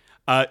her?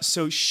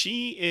 So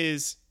she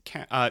is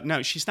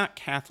no, she's not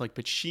Catholic,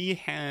 but she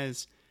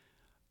has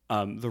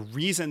the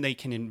reason they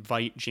can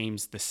invite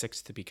James VI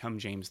to become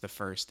James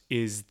I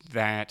is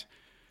that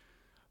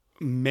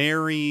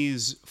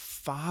Mary's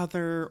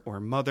father or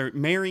mother,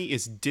 Mary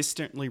is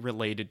distantly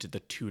related to the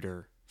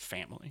Tudor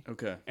family.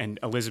 Okay. And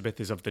Elizabeth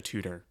is of the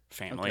Tudor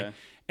family. Okay.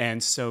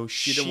 And so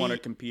She didn't want her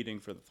competing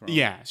for the throne.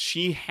 Yeah,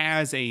 she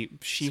has a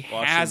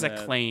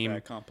claim.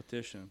 That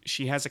competition.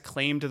 She has a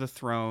claim to the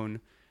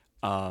throne,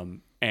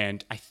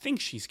 and I think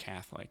she's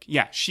Catholic.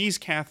 Yeah, she's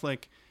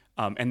Catholic,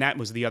 and that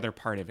was the other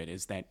part of it,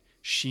 is that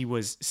she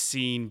was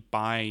seen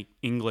by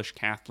English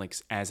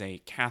Catholics as a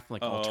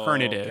Catholic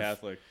alternative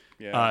Catholic.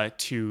 Yeah.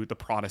 to the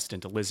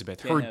Protestant Elizabeth.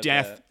 Can't Her have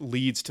death that.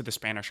 leads to the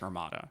Spanish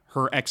Armada.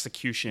 Her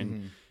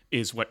execution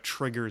is what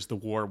triggers the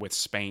war with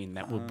Spain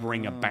that will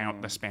bring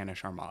about the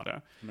Spanish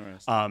Armada.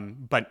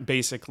 But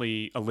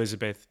basically,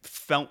 Elizabeth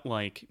felt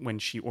like when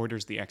she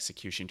orders the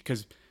execution,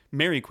 because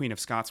Mary, Queen of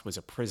Scots, was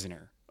a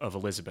prisoner of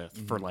Elizabeth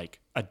for like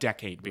a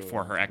decade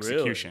before her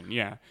execution. Really?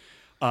 Yeah.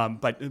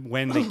 But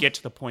when they get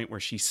to the point where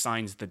she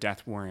signs the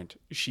death warrant,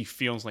 she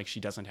feels like she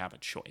doesn't have a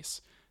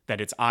choice. That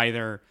it's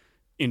either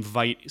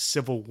invite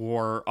civil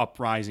war,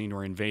 uprising,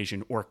 or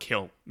invasion, or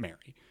kill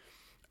Mary.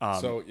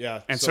 So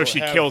she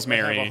kills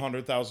Mary. Have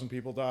 100,000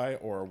 people die,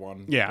 or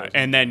one. Yeah, person.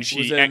 And then she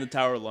was it in the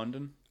Tower of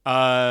London.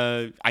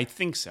 I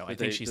think so. I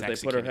think she's executed. Did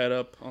they put her head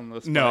up on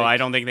the spike? No, I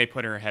don't think they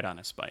put her head on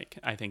a spike.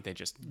 I think they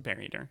just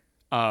buried her.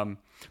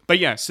 But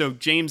yeah, so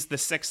James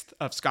VI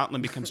of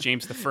Scotland becomes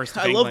James I of England.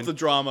 I love the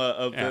drama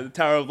of the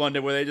Tower of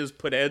London where they just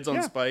put heads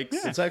on spikes.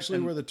 Yeah. It's actually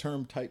where the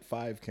term Type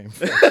 5 came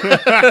from.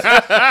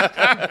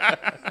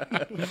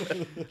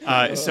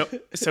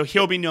 So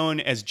he'll be known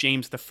as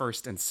James I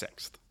and VI.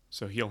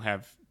 So he'll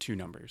have two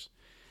numbers.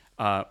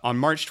 On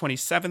March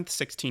 27th,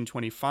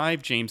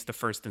 1625, James I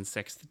and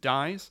VI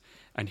dies,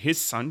 and his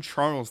son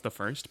Charles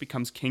I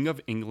becomes King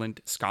of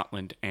England,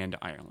 Scotland, and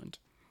Ireland.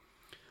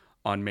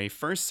 On May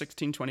 1st,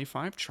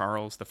 1625,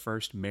 Charles I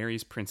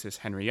marries Princess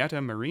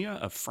Henrietta Maria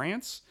of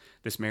France.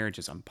 This marriage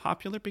is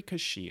unpopular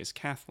because she is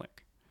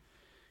Catholic.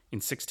 In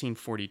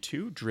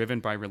 1642, driven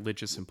by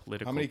religious and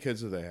political... How many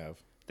kids do they have?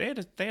 They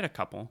had a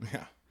couple.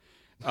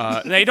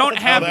 Yeah. They don't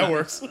have... How that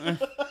works.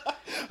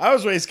 I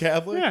was raised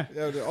Catholic.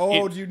 Yeah.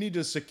 Do you need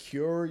to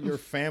secure your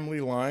family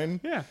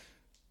line? Yeah.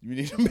 You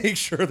need to make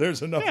sure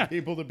there's enough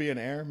people to be an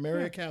heir.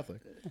 Marry a Catholic.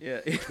 Yeah.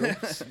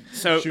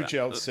 So shoot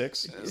you out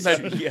 6.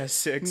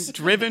 6.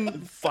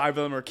 Driven. 5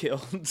 of them are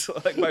killed,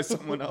 like by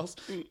someone else.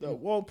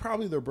 Well,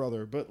 probably their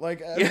brother, but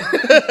like.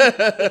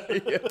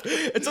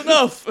 It's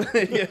enough.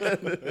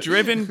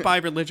 Driven by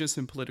religious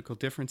and political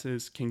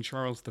differences, King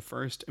Charles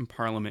I and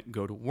Parliament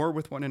go to war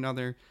with one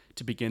another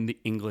to begin the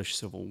English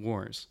Civil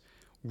Wars.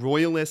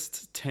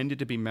 Royalists tended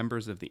to be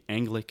members of the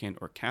Anglican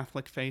or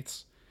Catholic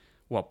faiths,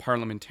 while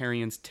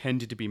parliamentarians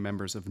tended to be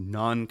members of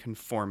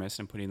nonconformist,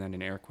 I'm putting that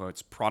in air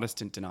quotes,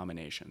 Protestant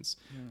denominations.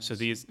 Yes. So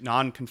these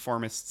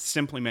nonconformists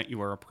simply meant you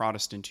were a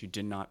Protestant who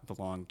did not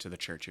belong to the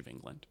Church of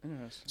England.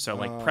 Yes. So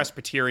like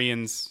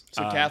Presbyterians...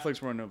 So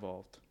Catholics weren't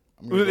involved.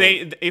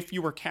 If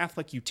you were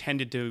Catholic, you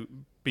tended to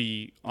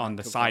be on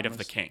the side of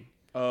the king.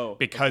 Oh,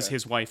 because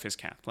his wife is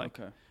Catholic.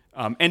 Okay.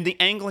 And the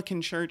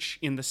Anglican Church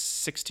in the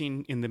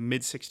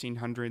mid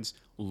 1600s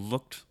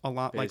looked a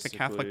lot like the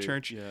Catholic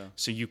Church,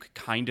 so you could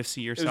kind of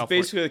see yourself. It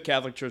was basically the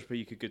Catholic Church, but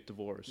you could get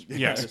divorced.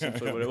 Yes, that's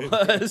essentially what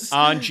it was.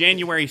 On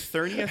January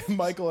 30th,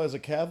 Michael, as a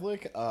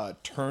Catholic,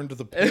 turned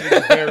the page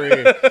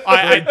very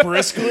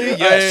briskly.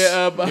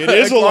 Yes, it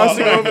is a lot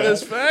over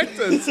this fact.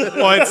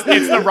 Well,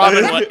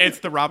 it's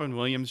the Robin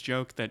Williams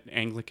joke that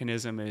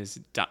Anglicanism is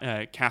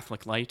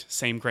Catholic light,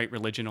 same great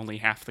religion, only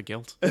half the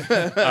guilt.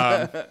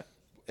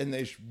 And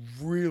they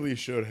really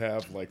should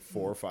have like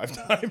 4 or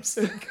 5 times.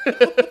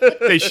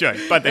 They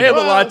should, but they have a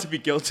lot to be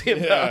guilty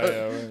about.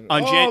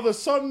 Right. The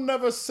sun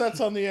never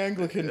sets on the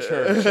Anglican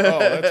Church. Oh,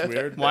 that's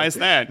weird. Why is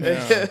that?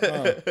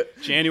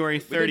 January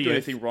 30th. We didn't do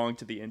anything wrong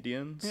to the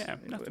Indians. Yeah,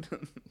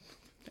 nothing.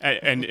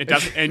 And it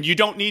doesn't. And you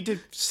don't need to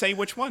say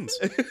which ones.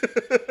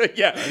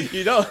 Yeah,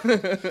 you don't.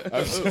 I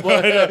was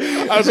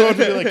about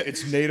to be like,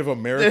 it's Native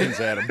Americans,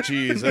 Adam.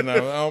 Jeez, and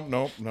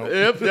nope.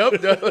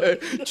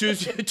 Yep.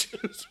 Choose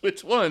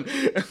which one.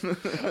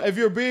 If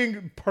you're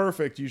being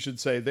perfect, you should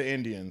say the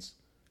Indians.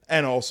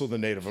 And also the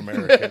Native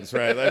Americans,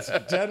 right? That's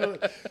and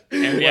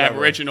the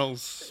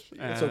Aboriginals.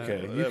 It's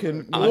okay. You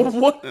can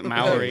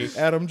Maori.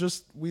 Adam,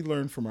 we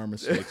learn from our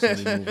mistakes and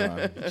we move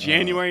on.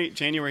 January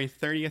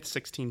 30th,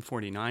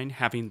 1649.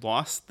 Having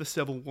lost the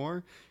Civil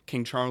War,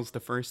 King Charles I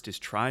is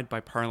tried by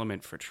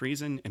Parliament for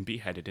treason and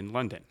beheaded in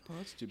London. Oh,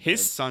 that's too bad.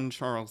 His son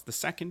Charles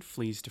II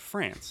flees to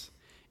France.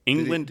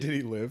 England. Did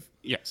he live?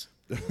 Yes.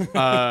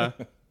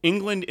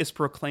 England is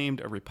proclaimed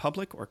a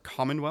republic or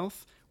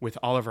commonwealth, with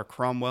Oliver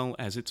Cromwell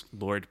as its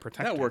Lord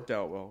Protector. That worked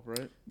out well,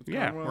 right?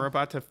 Yeah, we're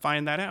about to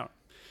find that out.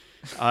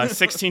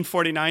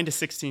 1649 to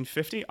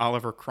 1650,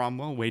 Oliver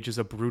Cromwell wages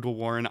a brutal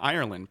war in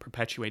Ireland,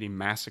 perpetuating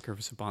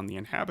massacres upon the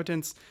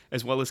inhabitants,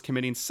 as well as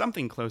committing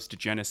something close to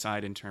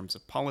genocide in terms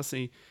of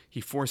policy.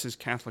 He forces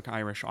Catholic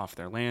Irish off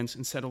their lands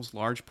and settles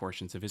large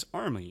portions of his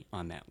army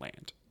on that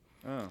land.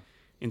 Oh.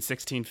 In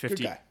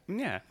 1650... Good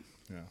guy.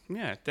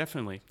 Yeah,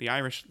 definitely. The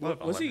Irish love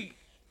Oliver.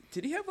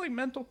 Did he have like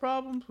mental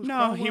problems?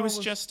 No, he was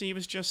just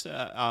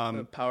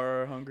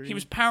power hungry. He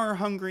was power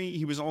hungry.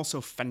 He was also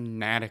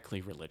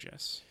fanatically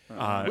religious,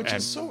 which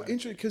is so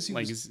interesting because he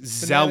was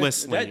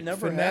zealously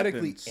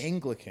fanatically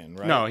Anglican,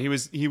 right? No, he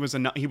was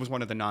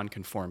one of the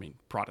non-conforming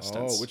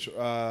Protestants. Oh, which he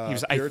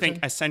was, I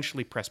think,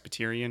 essentially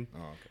Presbyterian.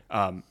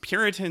 Oh, okay.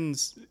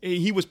 Puritans.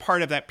 He was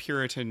part of that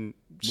Puritan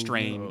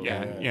strain. Oh,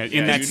 yeah.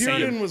 In that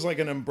Puritan was like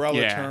an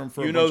umbrella term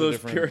for those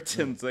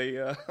Puritans.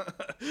 They're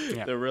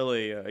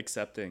really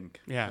accepting.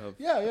 Yeah.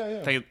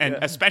 And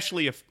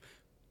especially if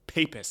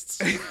Papists.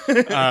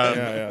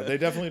 They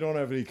definitely don't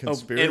have any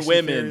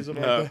conspiracy theories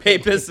about that.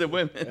 Papists and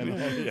women. In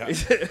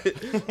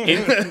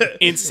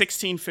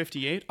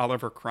 1658,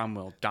 Oliver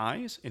Cromwell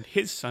dies, and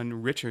his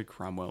son Richard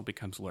Cromwell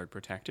becomes Lord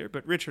Protector.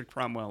 But Richard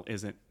Cromwell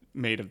isn't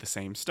made of the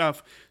same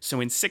stuff. So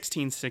in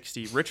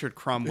 1660, Richard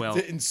Cromwell.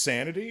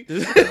 Insanity?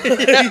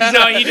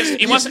 No, he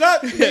He's wasn't.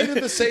 not made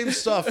of the same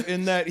stuff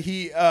in that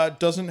he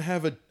doesn't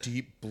have a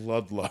deep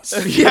bloodlust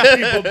for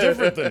people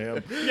different than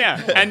him.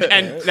 Yeah, and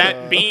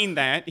that being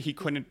that he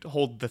couldn't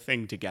hold the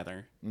thing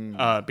together,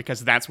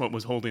 because that's what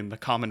was holding the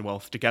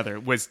Commonwealth together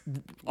was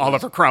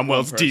Oliver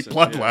Cromwell's deep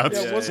bloodlust.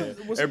 Yeah, wasn't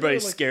Everybody's there,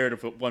 like, scared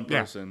of one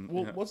person.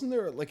 Well, wasn't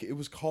there like it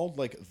was called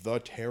like the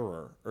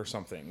Terror or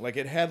something? Like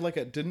it had like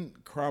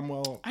didn't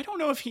Cromwell? I don't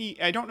know if he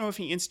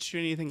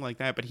instituted anything like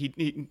that, but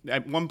he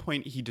at one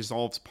point he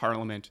dissolves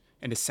Parliament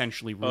and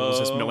essentially rules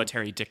as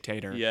military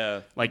dictator.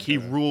 Yeah, like he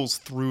rules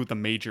through the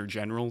major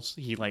generals.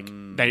 He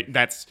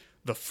that's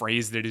the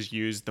phrase that is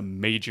used. The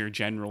major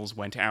generals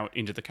went out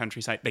into the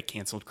countryside. They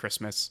canceled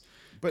Christmas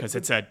because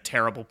it's a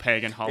terrible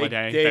pagan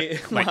holiday.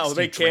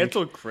 They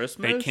canceled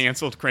Christmas. They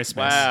canceled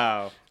Christmas.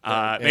 Wow.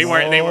 They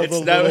weren't. They were. The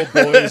little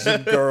boys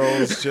and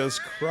girls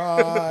just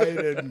cried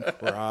and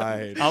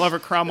cried. Oliver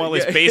Cromwell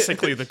is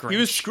basically the Grinch. He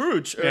was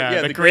Scrooge.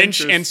 The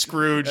Grinch and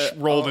Scrooge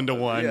rolled into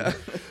one. Yeah.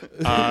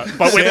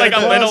 But with like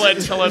a little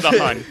Attila the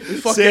Hun.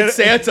 Fucking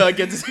Santa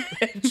gets his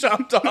head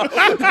chopped off.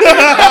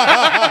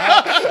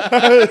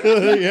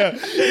 Yeah.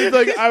 It's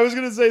like I was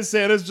gonna say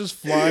Santa's just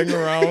flying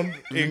around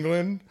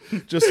England,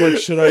 just like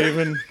should I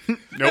even?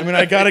 Nope. I mean,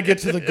 I gotta get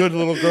to the good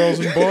little girls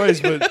and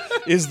boys, but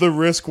is the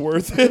risk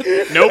worth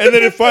it? Nope. And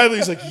then finally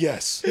he's like,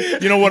 yes.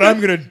 You know what? I'm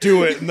gonna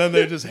do it. And then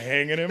they're just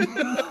hanging him.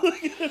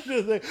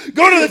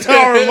 Go to the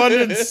Tower of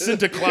London,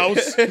 Santa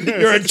Claus.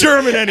 You're a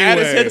German anyway. Add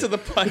his head to the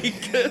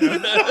pike.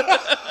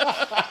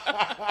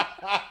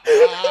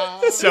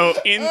 So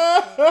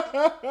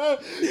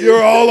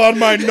you're all on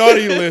my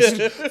naughty list.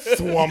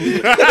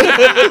 Thwump.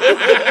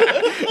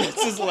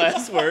 That's his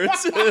last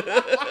words.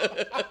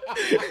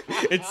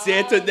 And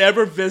Santa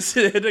never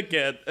visited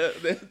again.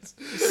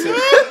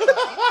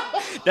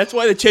 That's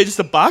why they changed it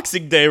to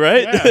Boxing Day,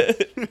 right? Yeah.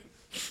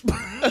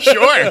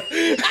 Sure.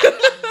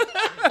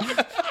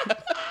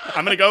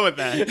 I'm gonna go with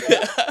that.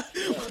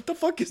 What the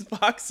fuck is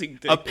Boxing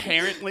Day?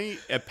 Apparently,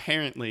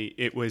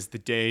 it was the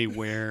day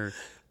where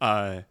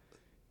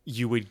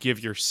you would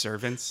give your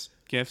servants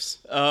gifts.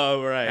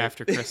 Oh, right.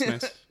 After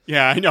Christmas.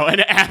 Yeah, I know.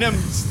 And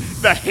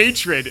the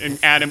hatred in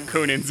Adam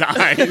Coonan's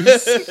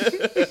eyes.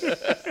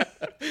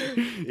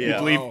 You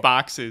leave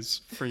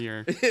boxes for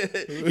your.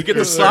 You get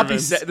the sloppy.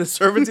 The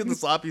servants get the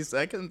sloppy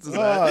seconds.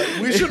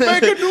 We should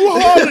make a new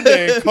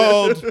holiday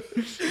called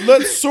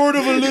 "Let's sort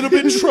of a little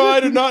bit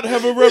try to not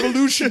have a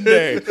Revolution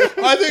Day."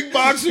 I think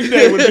Boxing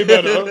Day would be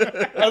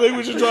better. I think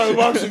we should try the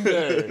Boxing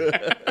Day.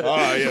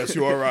 Yes,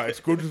 you are right.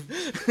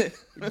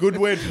 Good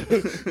way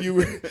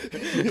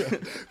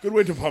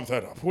to pump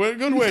that up.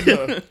 Good way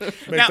to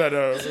make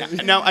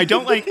that. Now, I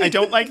don't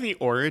like the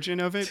origin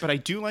of it, but I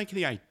do like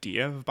the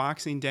idea of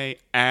Boxing Day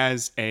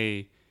as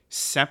a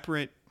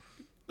separate,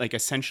 like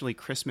essentially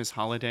Christmas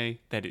holiday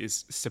that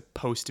is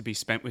supposed to be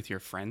spent with your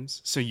friends.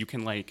 So you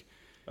can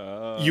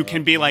you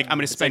can be like, I'm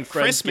going to spend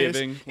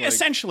Christmas,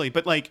 essentially,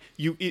 but like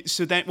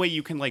so that way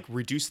you can like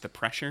reduce the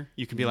pressure.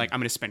 You can be like, I'm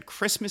going to spend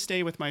Christmas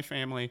Day with my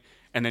family,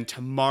 and then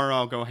tomorrow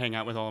I'll go hang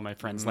out with all of my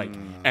friends. Like,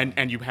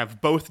 and you have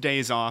both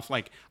days off.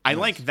 Like, I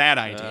like that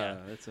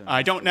idea.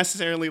 I don't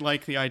necessarily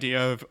like the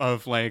idea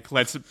of like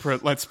let's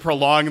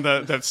prolong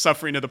the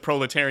suffering of the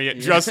proletariat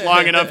just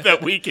long enough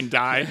that we can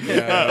die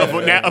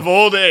of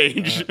old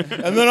age.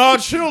 And then our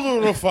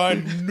children will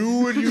find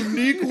new and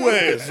unique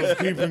ways of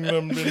keeping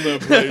them in their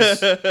place.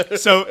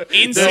 So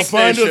they'll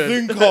find a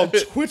thing called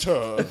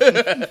Twitter,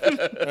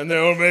 and they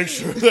will make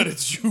sure that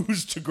it's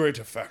used to great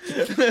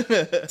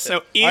effect.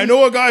 So I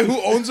know a guy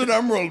who owns an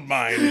emerald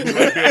mine who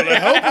might be able to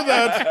help with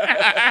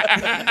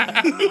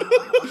that.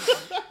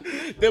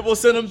 Then we'll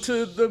send them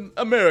to the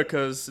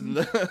Americas.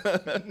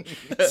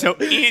 So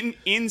in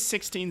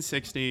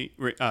 1660,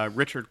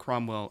 Richard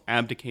Cromwell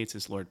abdicates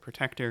as Lord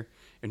Protector,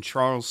 and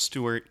Charles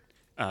Stuart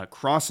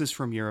crosses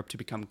from Europe to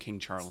become King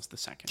Charles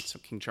II. So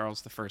King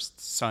Charles I's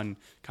son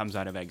comes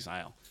out of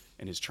exile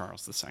and is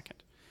Charles II.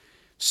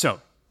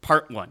 So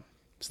part one.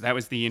 So that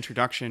was the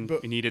introduction.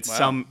 We needed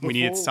some.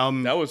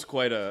 That was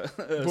quite a.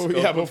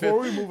 Before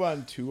we move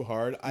on too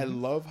hard, I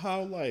love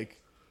how like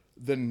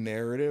the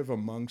narrative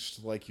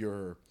amongst like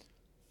your,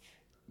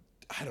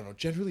 I don't know,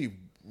 generally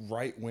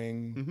right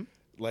wing,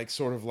 like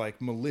sort of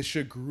like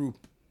militia group,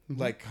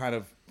 like kind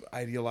of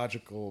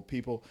ideological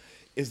people.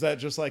 Is that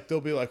just like they'll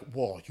be like,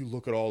 well, you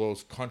look at all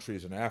those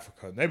countries in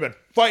Africa and they've been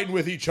fighting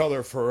with each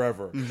other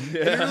forever. And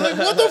you're like,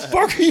 what the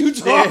fuck are you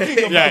talking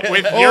about?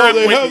 Yeah,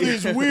 they have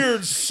these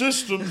weird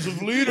systems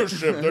of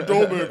leadership that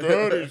don't make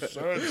any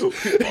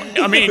sense.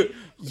 I mean,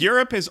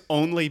 Europe has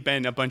only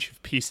been a bunch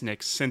of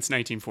peaceniks since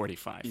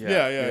 1945.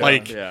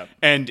 Yeah.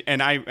 And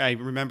I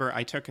remember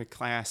I took a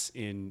class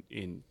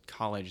in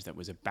college that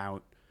was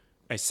about,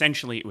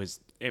 essentially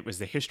it was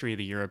the history of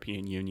the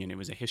European Union. It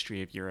was a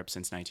history of Europe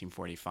since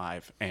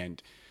 1945.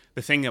 And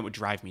the thing that would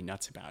drive me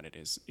nuts about it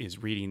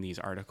is reading these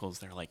articles.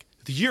 They're like,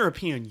 the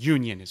European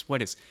Union is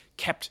what has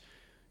kept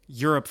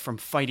Europe from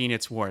fighting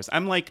its wars.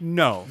 I'm like,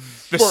 no.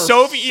 The For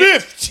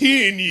Soviet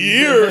 15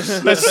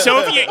 years. the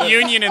Soviet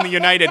Union and the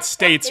United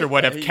States are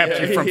what have kept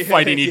you from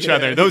fighting each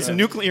other. Those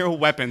nuclear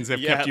weapons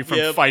have kept you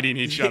from fighting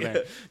each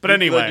other. But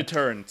anyway,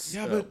 deterrence.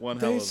 Yeah, but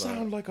they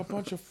sound like a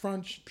bunch of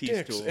French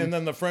dicks. tool. And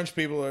then the French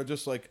people are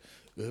just like,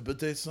 but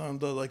they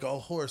sound like a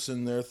horse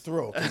in their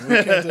throat. And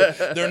we can't,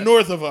 they're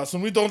north of us,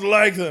 and we don't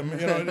like them.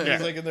 You know,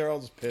 it's like, and they're all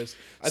just pissed.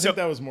 I think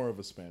that was more of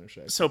a Spanish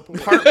accent. So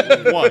part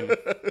one,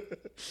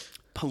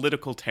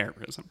 political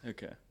terrorism.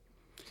 Okay.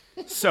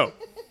 So.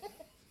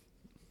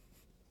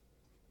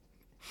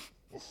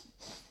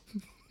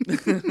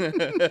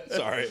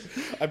 Sorry,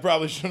 I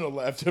probably shouldn't have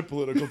laughed at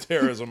political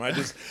terrorism.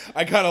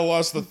 I kind of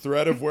lost the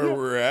thread of where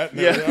we're at.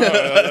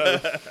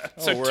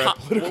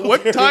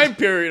 What time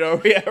period are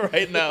we at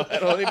right now? I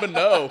don't even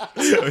know.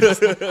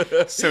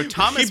 So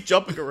Thomas Keep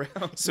jumping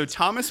around. So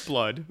Thomas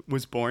Blood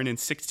was born in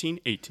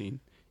 1618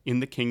 in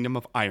the Kingdom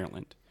of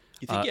Ireland.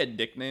 You think he had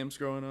nicknames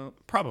growing up?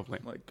 Probably.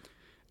 Like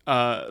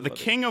the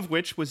king of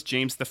which was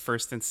James I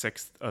and VI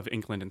of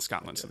England and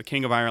Scotland. So the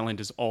King of Ireland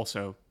is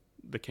also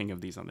the king of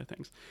these other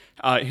things.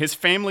 His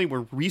family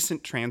were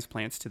recent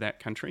transplants to that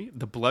country.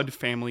 The Blood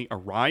family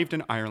arrived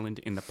in Ireland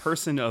in the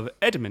person of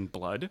Edmund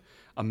Blood,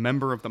 a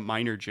member of the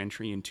minor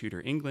gentry in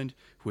Tudor England,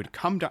 who had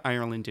come to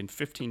Ireland in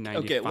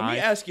 1595. Okay, let me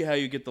ask you how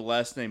you get the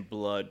last name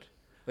Blood.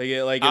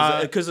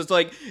 Because it's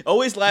like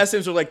always last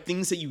names are like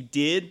things that you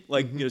did,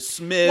 like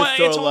Smith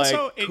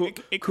or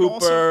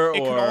Cooper.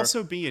 It could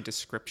also be a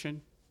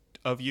description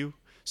of you.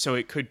 So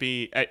it could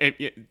be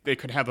it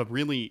could have a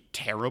really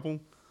terrible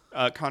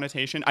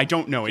connotation. I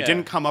don't know. It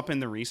didn't come up in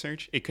the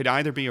research. It could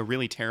either be a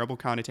really terrible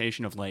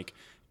connotation of like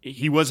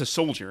he was a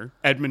soldier.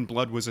 Edmund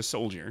Blood was a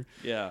soldier.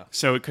 Yeah.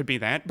 So it could be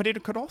that, but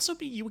it could also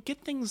be you would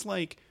get things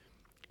like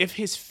if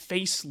his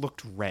face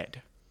looked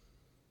red.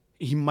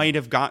 He might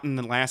have gotten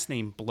the last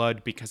name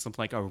Blood because of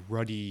like a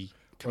ruddy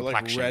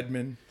complexion. Or like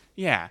Redman.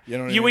 Yeah, you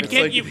know what you I would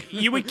mean?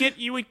 get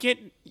you would get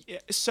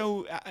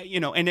so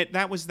and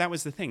that was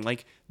the thing.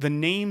 Like the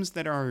names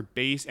that are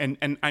based, and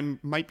I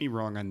might be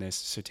wrong on this,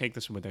 so take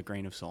this with a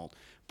grain of salt.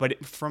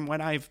 But from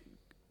what I've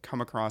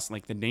come across,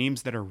 like the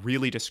names that are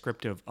really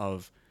descriptive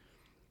of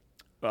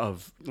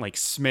like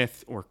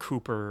Smith or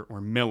Cooper or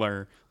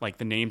Miller, like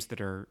the names that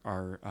are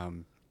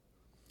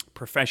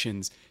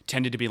professions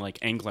tended to be like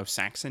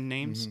Anglo-Saxon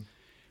names,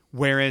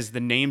 whereas the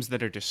names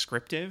that are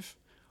descriptive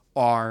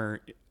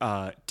are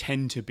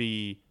tend to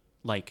be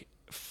like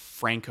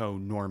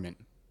Franco-Norman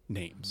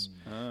names.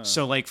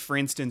 So like for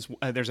instance,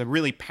 there's a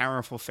really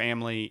powerful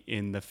family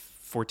in the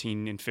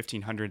 14 and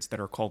 1500s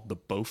that are called the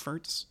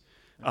Beauforts.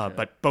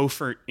 But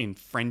Beaufort in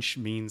French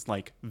means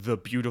like the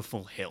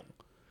beautiful hill.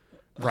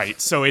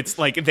 Right. So it's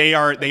like they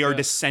are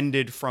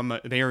descended from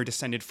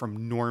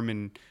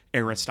Norman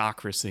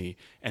aristocracy,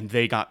 and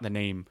they got the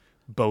name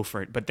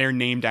Beaufort, but they're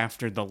named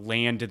after the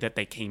land that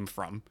they came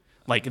from.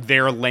 Like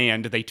their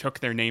land, they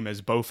took their name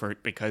as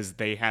Beaufort because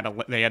they had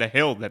a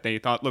hill that they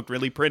thought looked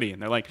really pretty,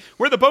 and they're like,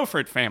 we're the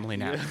Beaufort family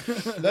now.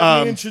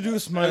 Let me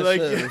introduce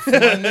myself.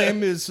 My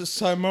name is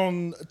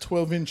Simon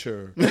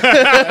 12-incher.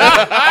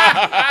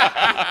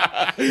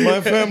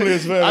 My family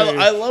is very.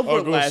 I love where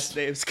August. last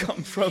names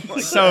come from.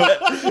 Like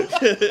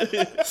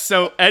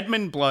So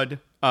Edmund Blood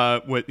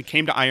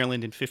came to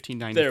Ireland in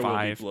 1595 there will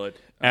be blood.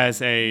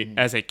 as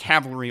a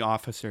cavalry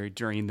officer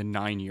during the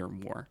 9-Year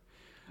War.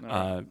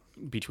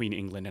 Between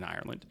England and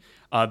Ireland.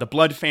 The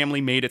Blood family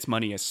made its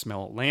money as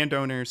small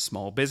landowners,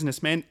 small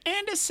businessmen,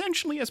 and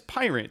essentially as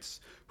pirates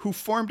who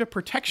formed a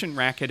protection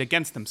racket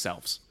against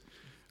themselves.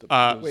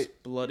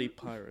 Bloody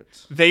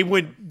pirates. They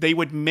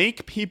would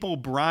make people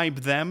bribe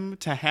them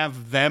to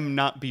have them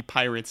not be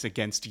pirates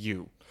against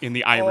you in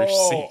the Irish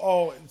Sea.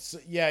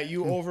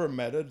 You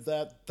over-meted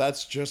that.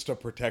 That's just a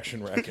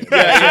protection racket.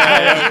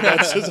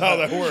 That's just how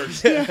that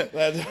works.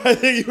 I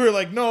think you were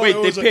like, no. Wait,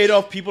 they paid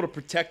off people to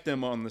protect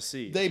them on the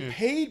sea. They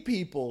paid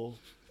people,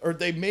 or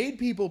they made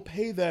people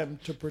pay them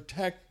to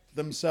protect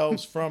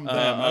themselves from them.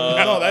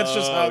 No, that's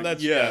just how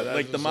that's that's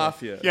like the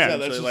mafia. Yeah,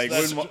 that's just, like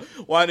that's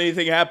wouldn't want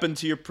anything happen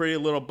to your pretty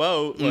little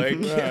boat. Like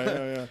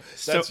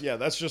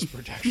That's just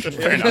protection.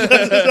 Fair enough.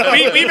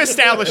 We've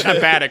established I'm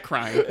bad at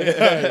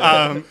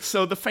crime.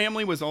 So the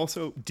family was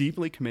also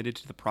deeply committed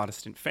to the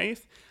Protestant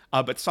faith,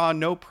 but saw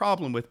no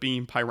problem with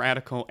being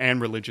piratical and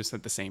religious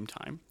at the same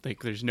time.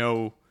 Like there's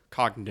no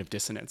cognitive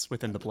dissonance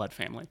within the Blood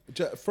family.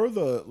 For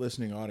the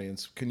listening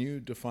audience, can you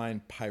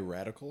define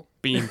piratical?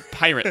 Being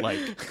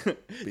pirate-like.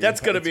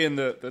 that's going to be in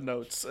the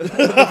notes. The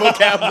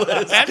vocab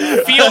list.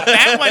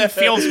 That one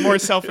feels more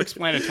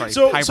self-explanatory.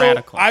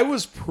 Piratical. So I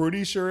was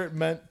pretty sure it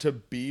meant to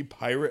be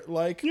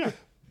pirate-like. Yeah.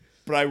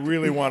 But I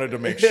really wanted to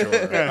make sure.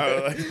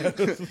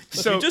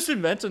 So you just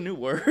invent a new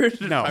word.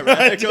 No.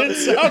 It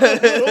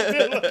sounded a little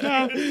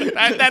bit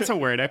like That's a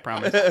word, I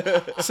promise.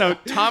 So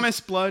Thomas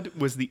Blood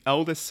was the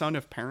eldest son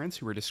of parents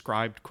who were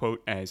described,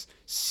 quote, as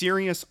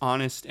serious,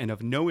 honest, and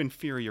of no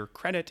inferior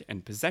credit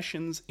and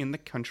possessions in the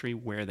country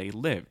where they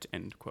lived,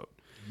 end quote.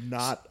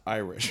 not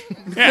Irish.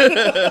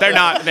 They're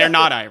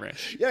not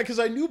Irish. Yeah, because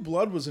I knew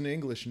Blood was an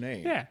English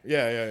name.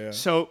 Yeah.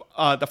 So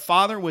the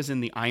father was in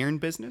the iron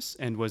business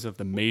and was of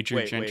the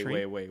major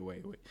gentry.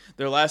 Wait.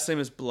 Their last name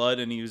is Blood,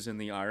 and he was in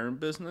the iron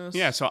business.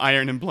 Yeah, so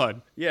iron and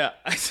blood. Yeah.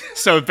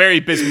 So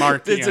very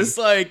Bismarckian. It's just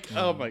like,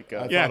 oh my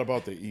god. I thought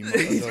about the emo.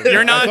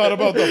 You're not. I thought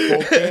about the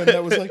folk band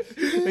that was like.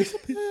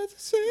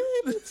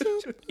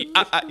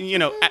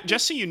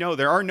 Just so you know,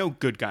 there are no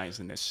good guys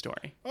in this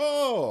story.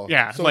 Oh.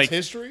 Yeah, So like it's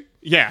history.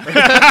 Yeah.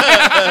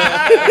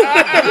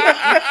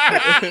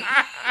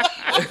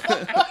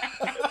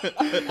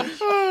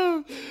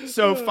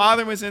 So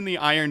father was in the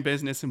iron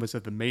business and was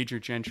of the major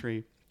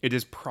gentry. It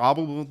is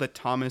probable that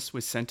Thomas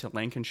was sent to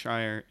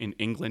Lancashire in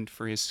England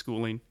for his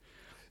schooling.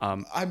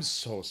 I'm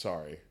so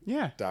sorry.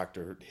 Yeah.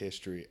 Dr.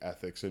 History,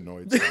 Ethics,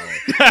 Annoyed Scholar.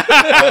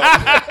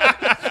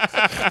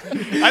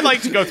 I'd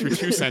like to go through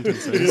 2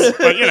 sentences,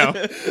 but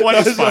one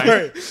is fine.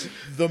 Sorry.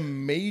 The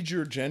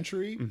major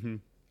gentry. Mm-hmm.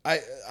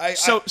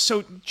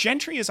 So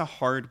gentry is a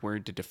hard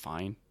word to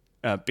define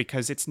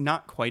because it's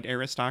not quite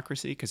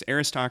aristocracy. Because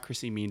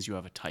aristocracy means you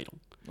have a title.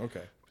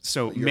 Okay.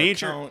 So you're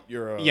major, a count,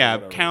 you're a whatever.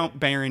 Whatever. Count,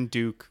 baron,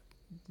 duke,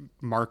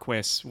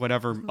 marquis,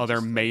 whatever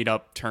other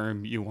made-up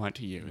term you want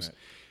to use. Right.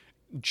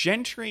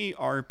 Gentry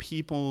are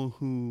people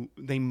who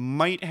they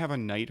might have a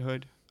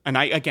knighthood, and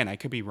I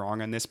could be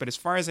wrong on this, but as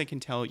far as I can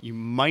tell, you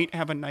might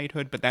have a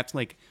knighthood, but that's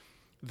like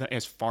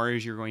as far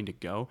as you're going to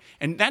go.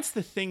 And that's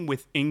the thing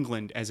with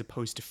England as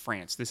opposed to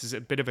France. This is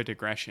a bit of a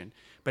digression,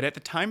 but at the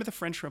time of the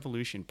French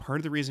Revolution, part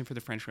of the reason for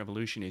the French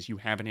Revolution is you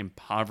have an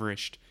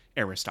impoverished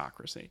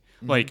aristocracy.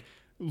 Mm-hmm. Like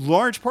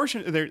large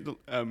portion of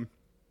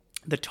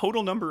the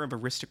total number of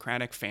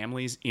aristocratic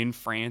families in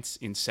France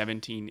in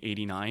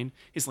 1789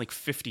 is like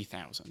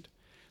 50,000.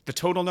 The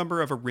total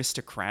number of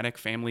aristocratic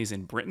families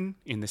in Britain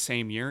in the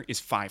same year is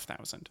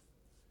 5,000.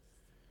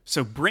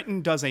 So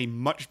Britain does a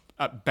much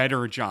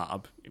better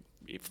job,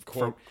 a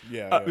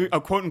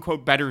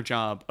quote-unquote better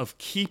job of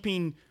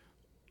keeping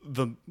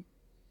the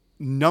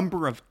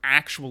number of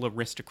actual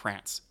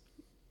aristocrats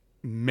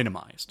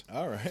minimized.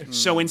 All right.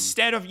 So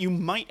instead of, you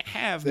might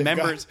have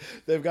members...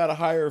 They've got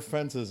higher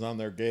fences on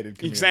their gated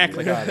community.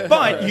 Exactly.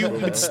 But you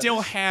would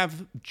still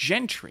have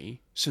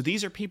gentry. So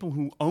these are people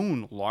who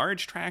own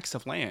large tracts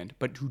of land,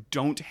 but who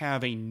don't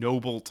have a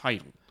noble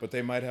title. But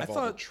they might have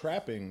all the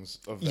trappings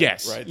of that,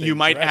 yes, right? You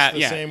might have,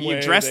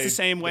 you dress the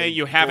same way,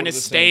 you have an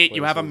estate,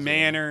 you have a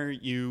manor,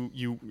 you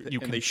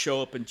and they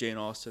show up in Jane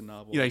Austen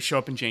novels. Yeah, they show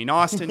up in Jane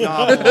Austen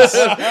novels.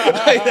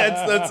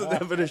 That's the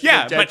definition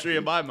of gentry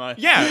in my mind.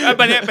 Yeah,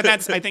 but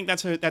I think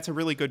that's a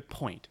really good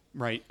point,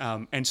 right?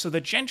 And so the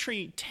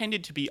gentry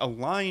tended to be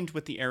aligned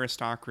with the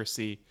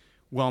aristocracy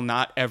while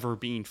not ever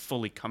being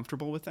fully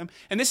comfortable with them.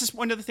 And this is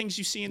one of the things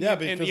you see in the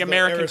American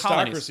colonies. The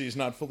aristocracy is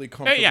not fully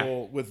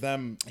comfortable with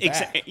them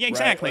back,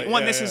 exactly. Right?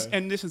 Well,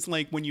 this is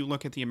like when you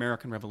look at the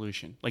American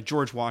Revolution, like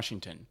George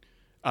Washington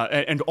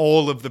and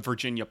all of the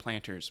Virginia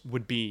planters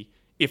would be,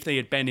 if they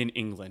had been in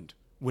England,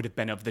 would have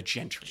been of the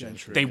gentry.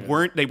 They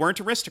weren't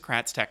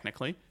aristocrats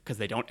technically because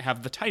they don't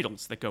have the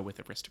titles that go with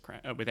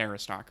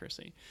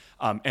aristocracy.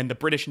 And the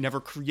British never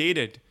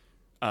created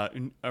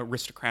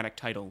aristocratic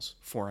titles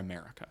for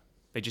America.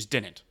 They just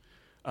didn't.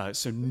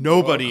 So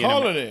nobody... a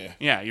colony.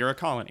 You're a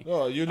colony.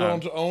 Oh, you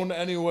don't own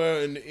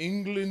anywhere in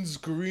England's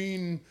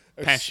green,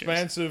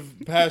 expansive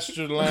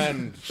pasture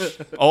land.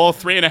 All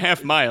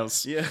 3.5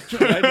 miles. Yeah.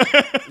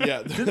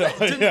 Yeah.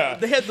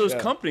 They had those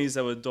companies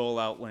that would dole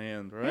out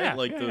land, right?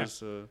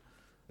 Those...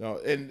 No,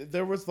 and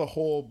there was the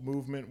whole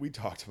movement. We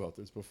talked about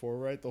this before,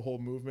 right? The whole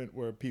movement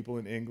where people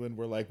in England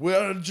were like,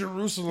 "We're in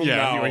Jerusalem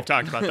now." Yeah, we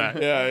talked about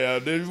that. Yeah.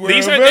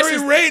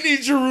 We're rainy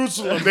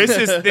Jerusalem.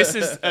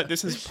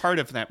 This is part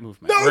of that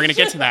movement. We're going to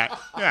get to that.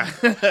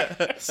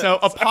 Yeah. So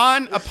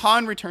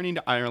upon returning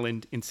to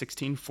Ireland in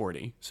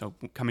 1640, so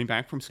coming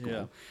back from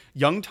school,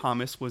 young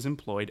Thomas was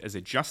employed as a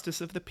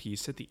justice of the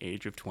peace at the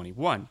age of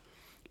 21.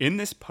 In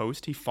this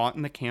post, he fought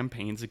in the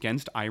campaigns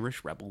against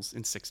Irish rebels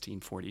in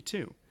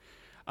 1642.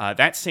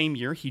 That same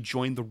year, he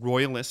joined the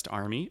Royalist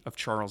army of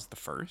Charles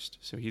I,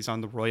 so he's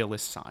on the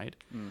Royalist side.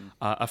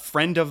 A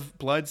friend of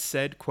Blood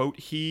said, quote,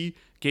 "He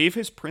gave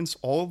his prince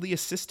all the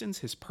assistance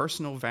his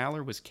personal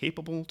valor was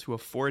capable to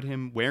afford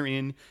him,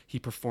 wherein he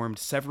performed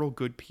several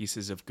good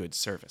pieces of good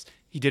service."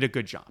 He did a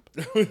good job.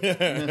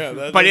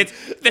 But it's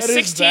the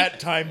 16 that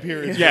time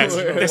period. Yes,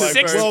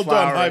 well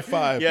done, high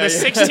five. The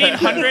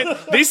 1600.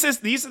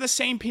 These are the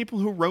same people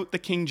who wrote the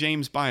King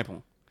James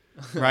Bible,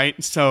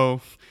 right?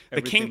 So.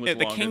 The king,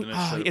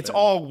 it's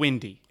all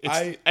windy.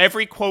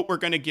 Every quote we're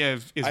going to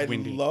give is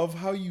windy. I love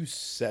how you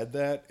said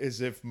that as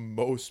if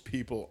most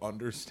people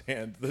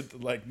understand the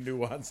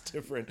nuanced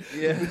difference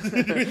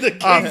between the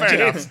King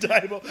James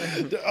Bible.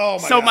 Oh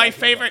my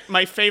God.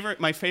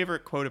 My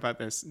favorite quote about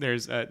this. There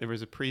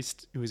was a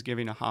priest who was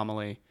giving a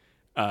homily,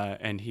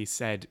 and he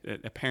said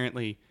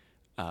apparently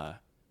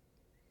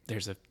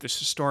there's a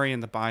story in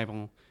the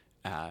Bible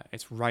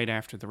It's right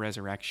after the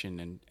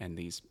resurrection, and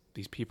these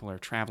people are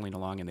traveling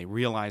along, and they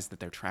realize that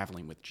they're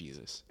traveling with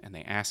Jesus, and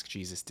they ask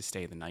Jesus to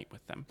stay the night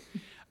with them.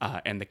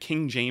 And the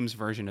King James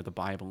version of the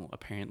Bible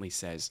apparently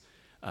says,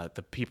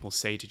 the people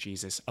say to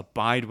Jesus,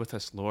 "Abide with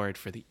us, Lord,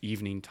 for the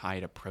evening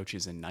tide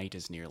approaches and night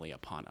is nearly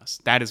upon us."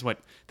 That is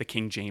what the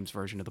King James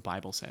version of the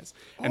Bible says.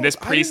 And this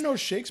I priest, didn't know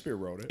Shakespeare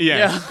wrote it.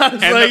 yeah,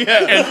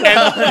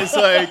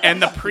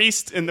 and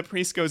the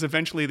priest goes,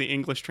 eventually the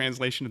English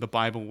translation of the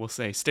Bible will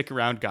say, "Stick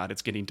around, God,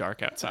 it's getting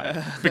dark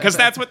outside," because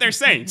that's what they're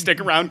saying. Stick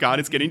around,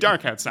 God, it's getting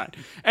dark outside.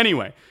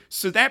 Anyway,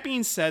 so that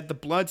being said, the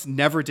Bloods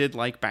never did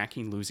like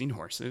backing losing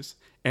horses,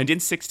 and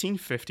in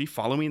 1650,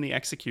 following the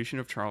execution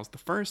of Charles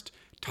I,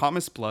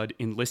 Thomas Blood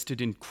enlisted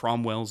in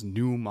Cromwell's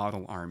New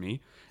Model Army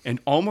and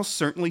almost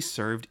certainly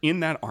served in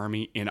that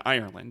army in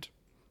Ireland.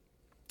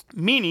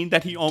 Meaning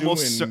that he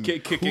almost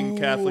kicking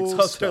Catholics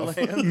off their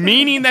land.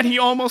 Meaning that he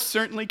almost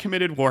certainly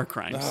committed war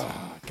crimes.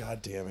 Ah,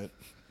 God damn it.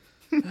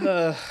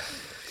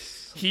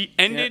 He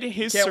ended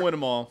his Can't win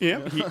them all.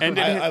 Yeah, he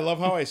ended. I love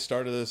how I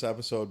started this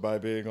episode by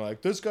being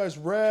like, "This guy's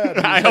rad."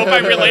 I hope I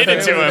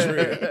related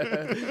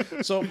to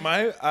him. So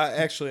my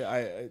actually,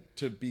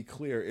 to be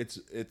clear, it's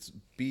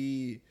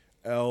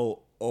BLOOAD.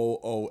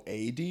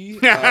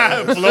 Blood.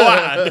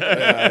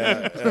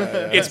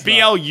 It's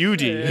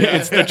BLUD.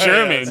 It's the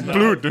German.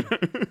 Blut.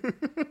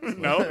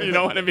 No, you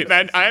don't want to be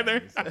that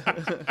either.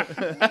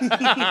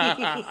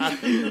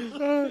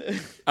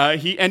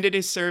 He ended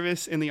his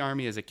service in the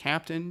army as a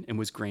captain and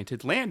was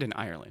granted land in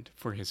Ireland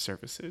for his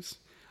services.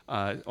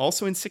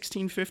 Also in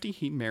 1650,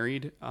 he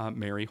married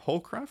Mary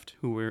Holcroft,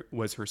 who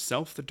was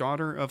herself the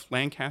daughter of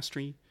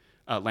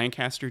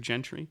Lancaster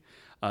gentry.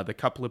 The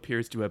couple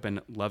appears to have been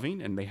loving,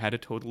 and they had a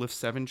total of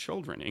 7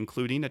 children,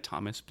 including a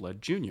Thomas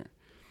Blood Jr.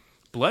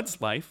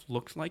 Blood's life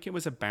looked like it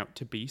was about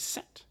to be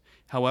set.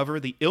 However,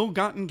 the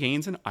ill-gotten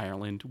gains in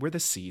Ireland were the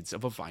seeds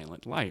of a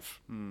violent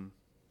life.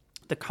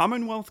 The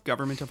Commonwealth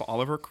government of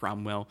Oliver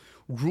Cromwell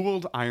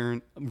ruled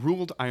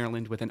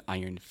Ireland with an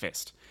iron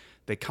fist.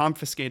 They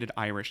confiscated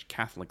Irish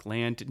Catholic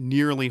land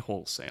nearly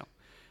wholesale.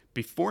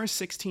 Before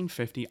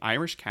 1650,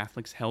 Irish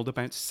Catholics held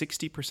about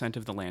 60%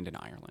 of the land in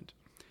Ireland.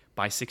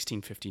 By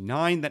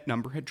 1659, that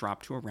number had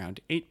dropped to around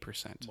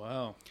 8%.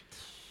 Wow.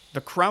 The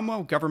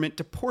Cromwell government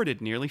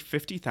deported nearly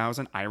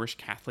 50,000 Irish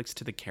Catholics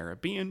to the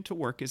Caribbean to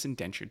work as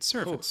indentured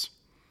servants.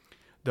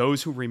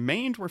 Those who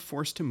remained were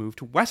forced to move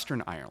to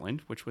Western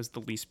Ireland, which was the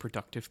least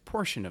productive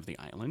portion of the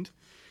island.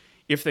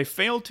 If they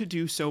failed to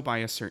do so by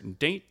a certain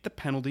date, the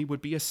penalty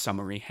would be a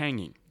summary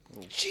hanging.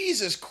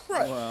 Jesus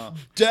Christ! Wow.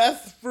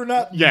 Death for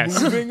not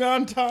moving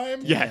on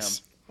time?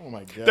 Yes. Oh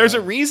my God. There's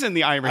a reason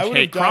the Irish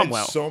hate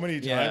Cromwell. So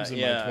many times in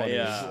my 20s.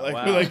 Yeah. Like,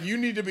 like, you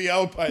need to be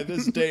out by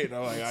this date. And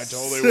I'm like, I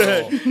totally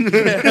will.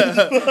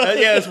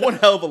 It's one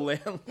hell of a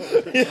landlord.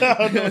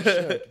 No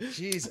shit.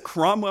 Jesus.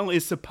 Cromwell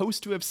is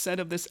supposed to have said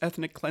of this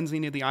ethnic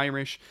cleansing of the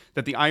Irish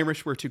that the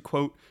Irish were to,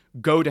 quote,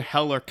 "go to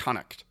hell or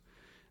Connacht,"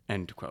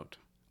 end quote.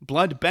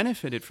 Blood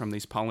benefited from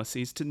these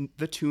policies to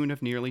the tune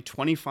of nearly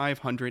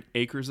 2,500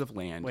 acres of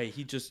land. Wait,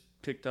 he just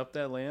picked up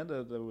that land?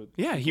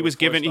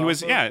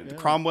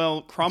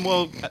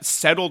 Cromwell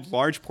settled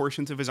large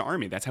portions of his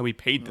army. That's how he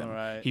paid them.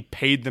 Right. He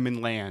paid them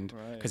in land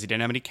because he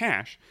didn't have any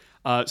cash.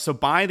 So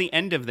by the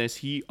end of this,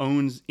 he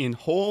owns in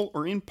whole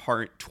or in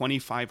part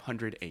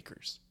 2,500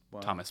 acres.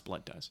 Wow. Thomas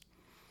Blood does.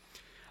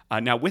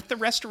 Now, with the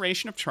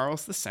restoration of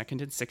Charles II in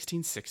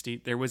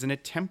 1660, there was an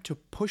attempt to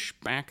push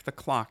back the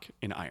clock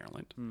in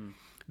Ireland.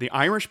 The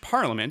Irish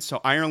Parliament,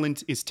 so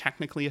Ireland is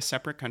technically a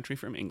separate country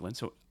from England,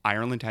 so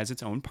Ireland has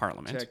its own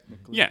parliament.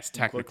 Technically. Yes,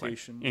 technically.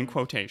 In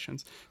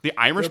quotations. The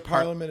Irish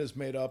Parliament is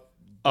made up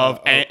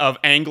of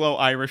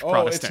Anglo-Irish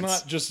Protestants.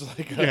 It's not just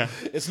like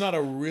it's not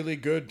a really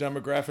good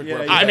demographic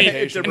I mean,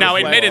 representation. now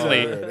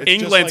admittedly,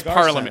 England's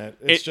parliament.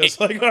 It's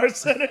just like our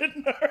Senate.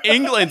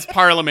 England's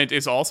parliament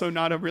is also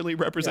not a really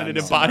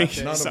representative body.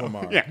 None of them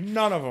are. Yeah.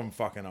 None of them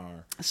fucking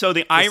are. So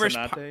the Irish...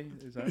 Senate,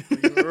 is that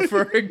what you're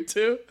referring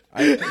to?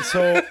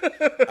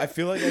 I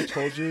feel like I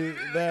told you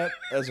that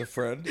as a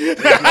friend.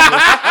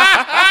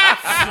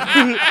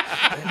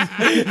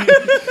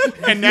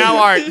 And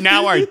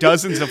now our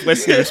dozens of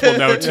listeners will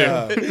know too.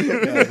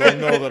 Yeah, they'll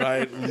know that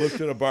I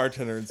looked at a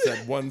bartender and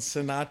said, "One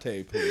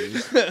Senate,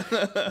 please,"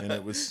 and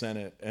it was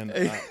Senate. And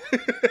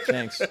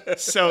thanks.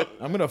 So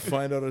I'm gonna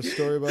find out a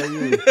story about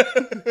you.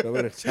 I'm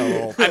gonna tell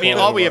all. I mean,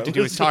 all we have to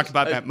do is talk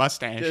about that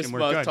mustache, and we're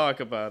good. Talk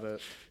about it.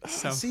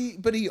 So. See,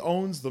 but he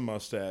owns the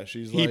mustache.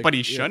 But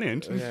he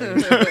shouldn't.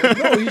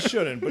 No, he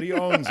shouldn't. But he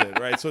owns it,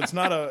 right? So it's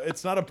not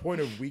a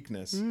point of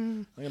weakness.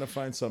 I'm gonna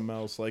find something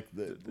else. Like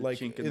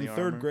in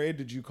third grade,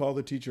 did you call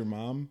the teacher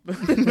mom?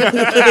 Something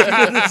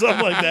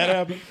like that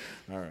happened.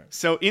 All right.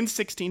 So in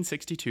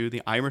 1662,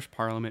 the Irish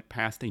Parliament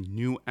passed a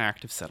new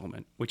Act of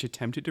Settlement, which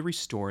attempted to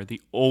restore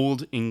the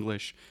Old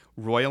English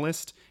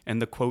royalist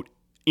and the quote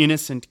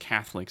innocent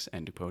Catholics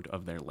end quote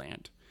of their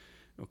land.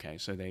 Okay,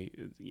 so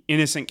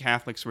innocent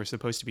Catholics were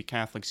supposed to be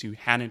Catholics who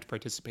hadn't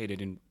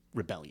participated in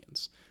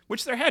rebellions,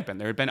 which there had been.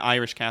 There had been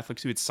Irish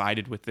Catholics who had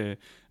sided with the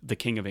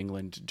King of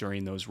England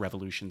during those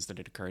revolutions that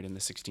had occurred in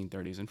the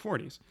 1630s and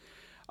 40s.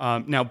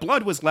 Now,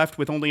 Blood was left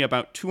with only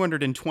about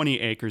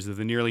 220 acres of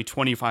the nearly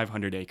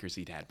 2,500 acres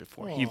he'd had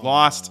before. He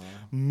lost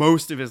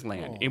most of his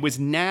land. It was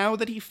now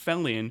that he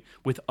fell in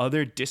with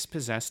other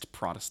dispossessed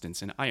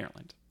Protestants in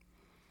Ireland.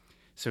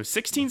 So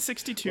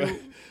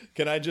 1662...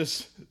 Can I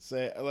just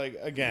say, like,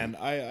 again,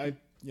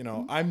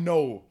 I'm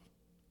no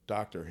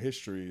Dr.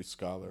 History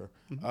scholar,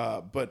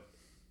 but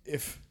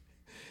if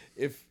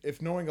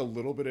knowing a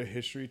little bit of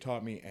history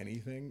taught me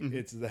anything,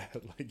 it's that,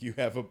 like, you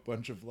have a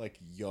bunch of, like,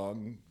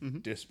 young,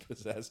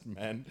 dispossessed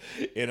men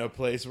in a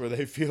place where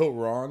they feel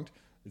wronged.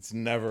 This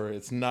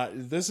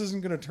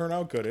isn't going to turn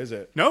out good, is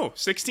it? No,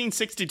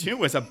 1662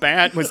 was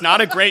not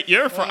a great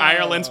year for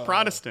Ireland's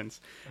Protestants.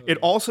 It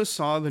also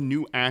saw the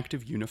new Act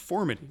of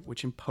Uniformity,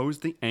 which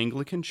imposed the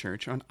Anglican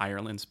Church on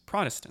Ireland's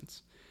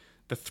Protestants.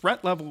 The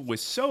threat level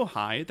was so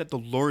high that the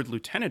Lord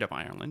Lieutenant of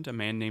Ireland, a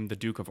man named the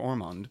Duke of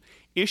Ormond,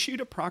 issued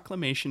a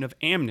proclamation of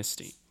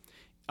amnesty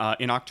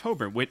in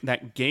October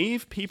that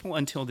gave people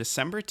until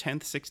December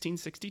 10th,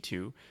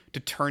 1662 to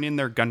turn in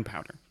their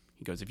gunpowder.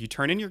 He goes, if you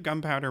turn in your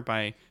gunpowder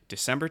by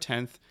December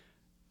 10th,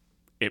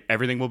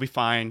 everything will be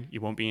fine. You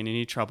won't be in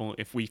any trouble.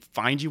 If we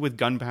find you with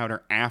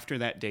gunpowder after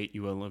that date,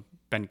 you will have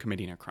been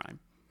committing a crime.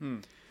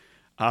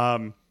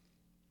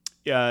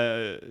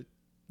 The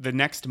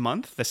next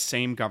month, the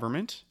same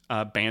government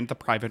banned the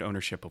private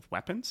ownership of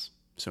weapons.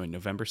 So in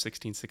November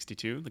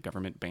 1662, the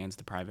government bans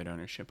the private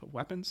ownership of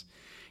weapons.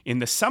 In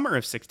the summer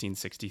of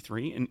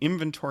 1663, an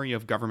inventory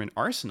of government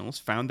arsenals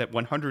found that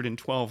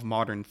 112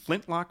 modern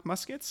flintlock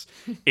muskets,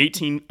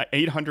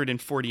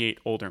 848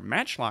 older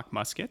matchlock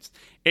muskets,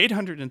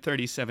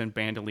 837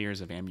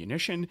 bandoliers of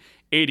ammunition,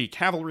 80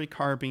 cavalry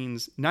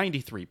carbines,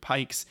 93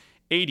 pikes,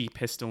 80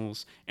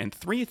 pistols, and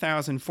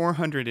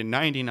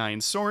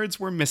 3,499 swords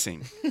were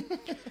missing.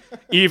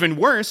 Even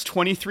worse,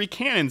 23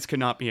 cannons could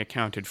not be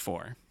accounted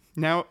for.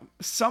 Now,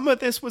 some of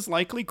this was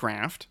likely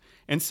graft,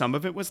 and some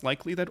of it was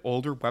likely that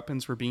older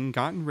weapons were being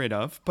gotten rid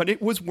of, but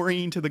it was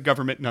worrying to the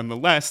government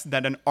nonetheless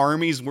that an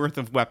army's worth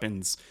of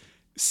weapons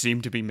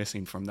seemed to be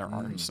missing from their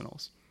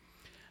arsenals.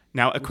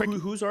 Now,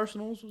 whose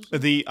arsenals was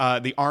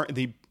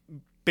it?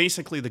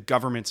 Basically the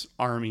government's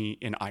army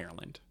in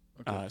Ireland.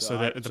 Okay, so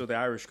the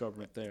Irish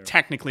government there.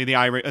 Technically, the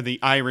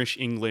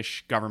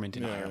Irish-English government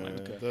in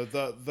Ireland. Okay.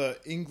 The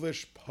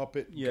English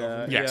puppet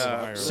government yes. of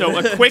Ireland. So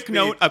a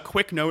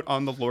quick note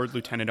on the Lord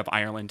Lieutenant of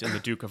Ireland and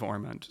the Duke of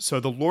Ormond. So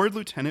the Lord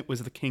Lieutenant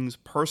was the king's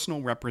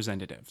personal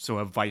representative, so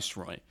a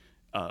viceroy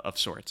of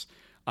sorts.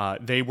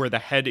 They were the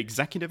head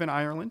executive in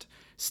Ireland,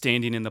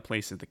 standing in the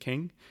place of the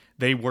king.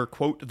 They were,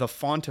 quote, the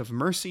font of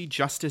mercy,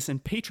 justice,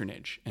 and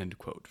patronage, end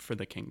quote, for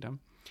the kingdom.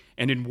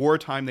 And in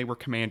wartime, they were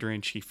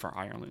commander-in-chief for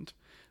Ireland.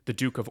 The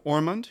Duke of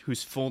Ormond,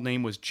 whose full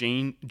name was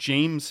James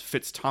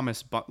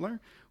Fitzthomas Butler,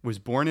 was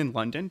born in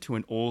London to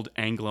an old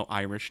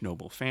Anglo-Irish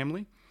noble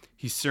family.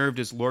 He served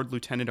as Lord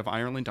Lieutenant of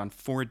Ireland on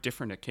 4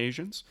 different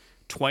occasions,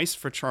 twice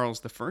for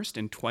Charles I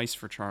and twice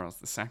for Charles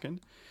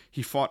II.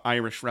 He fought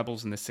Irish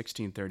rebels in the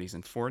 1630s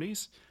and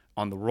 40s.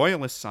 On the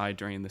Royalist side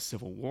during the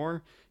Civil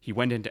War, he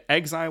went into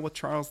exile with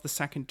Charles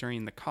II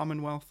during the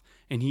Commonwealth,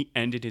 and he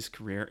ended his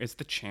career as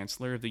the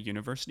Chancellor of the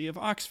University of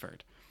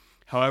Oxford.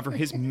 However,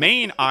 his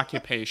main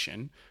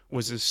occupation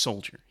was as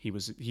soldier. He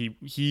was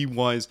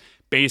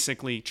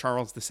basically,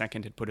 Charles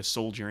II had put a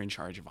soldier in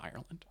charge of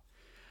Ireland.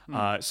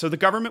 So the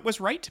government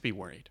was right to be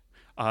worried.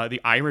 The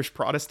Irish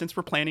Protestants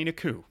were planning a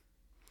coup.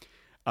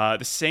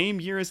 The same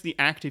year as the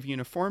Act of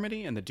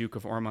Uniformity and the Duke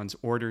of Ormond's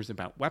orders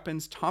about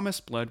weapons, Thomas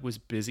Blood was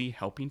busy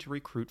helping to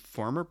recruit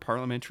former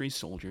parliamentary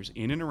soldiers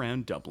in and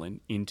around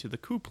Dublin into the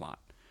coup plot.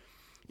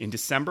 In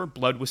December,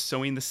 Blood was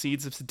sowing the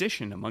seeds of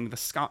sedition among the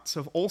Scots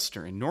of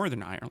Ulster in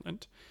Northern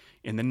Ireland.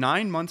 In the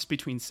 9 months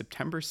between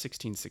September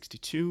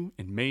 1662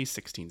 and May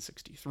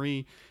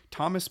 1663,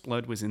 Thomas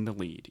Blood was in the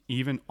lead,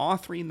 even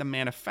authoring the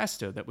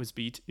manifesto that was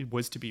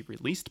to be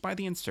released by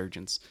the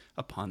insurgents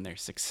upon their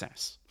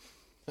success.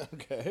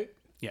 Okay.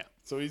 Yeah.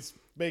 So he's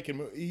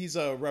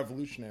a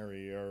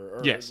revolutionary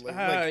or yes.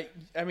 I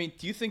mean,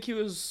 do you think he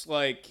was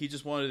like, he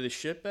just wanted his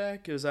shit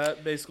back? Is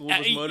that basically what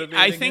was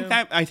motivating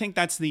him? I think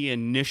that's the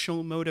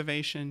initial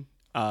motivation.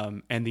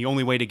 And the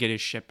only way to get his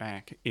shit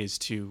back is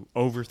to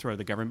overthrow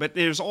the government. But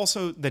there's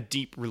also the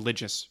deep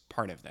religious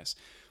part of this.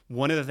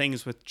 One of the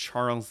things with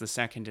Charles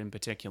II in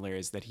particular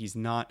is that he's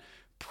not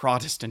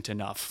Protestant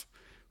enough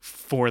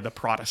for the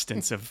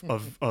Protestants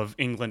of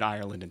England,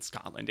 Ireland, and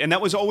Scotland. And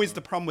that was always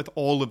the problem with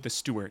all of the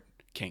Stuart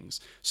kings.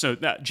 So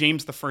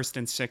James I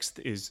and VI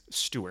is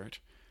Stuart.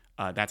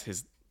 That's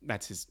his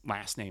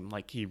last name.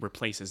 Like, he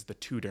replaces the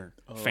Tudor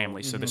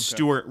family. So the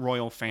Stuart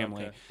royal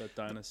family. Okay, that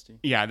dynasty.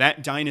 Yeah,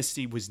 that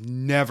dynasty was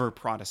never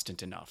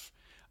Protestant enough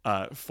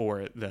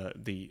for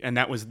the and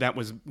that was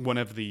one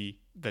of the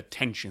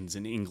tensions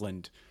in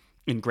England,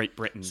 in Great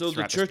Britain. So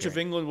the Church of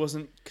England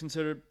wasn't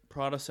considered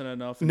Protestant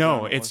enough?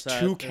 No, it's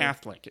too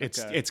Catholic.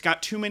 It's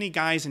got too many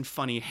guys in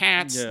funny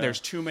hats. Yeah.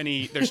 There's too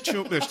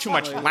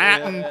much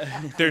Latin.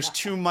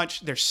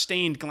 There's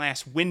stained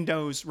glass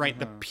windows, right?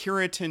 The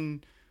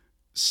Puritan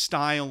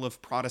style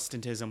of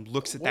Protestantism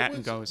looks at that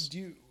and goes,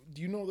 do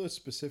you know the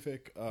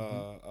specific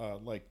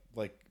like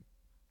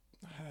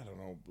I don't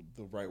know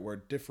the right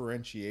word,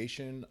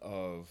 differentiation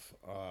of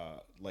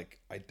like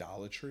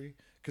idolatry,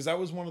 because that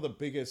was one of the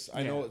biggest.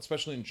 I know,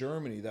 especially in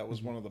Germany, that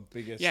was one of the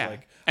biggest. Yeah.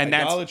 Like And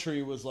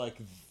idolatry was like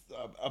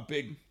a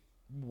big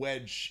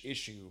wedge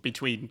issue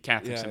between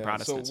Catholics and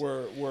Protestants.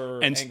 So were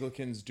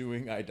Anglicans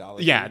doing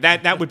idolatry? Yeah,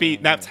 that would be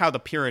that's how the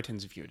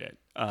Puritans viewed it.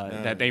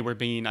 That they were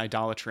being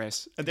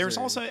idolatrous. There's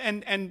also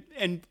and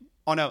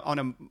on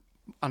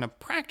a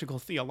practical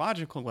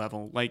theological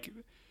level, like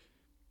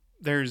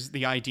there's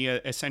the idea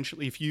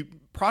essentially if you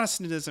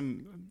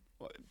Protestantism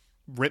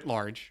writ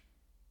large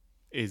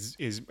is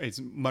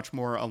much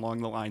more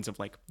along the lines of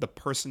like the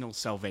personal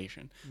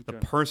salvation, the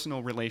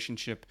personal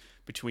relationship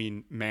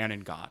between man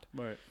and God.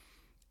 Right.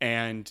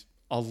 And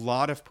a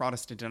lot of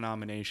Protestant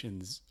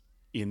denominations,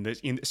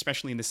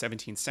 especially in the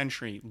 17th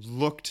century,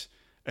 looked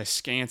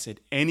askance at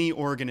any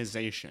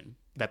organization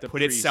that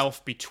put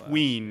itself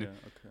between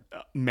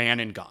man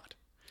and God.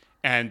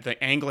 And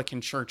the Anglican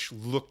Church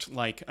looked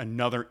like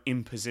another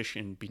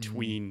imposition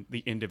between the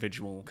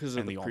indivial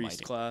and the Almighty.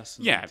 Priest class.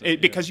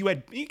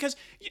 Because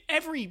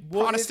every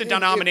Protestant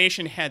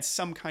denomination had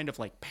some kind of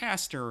like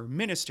pastor or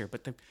minister,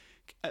 but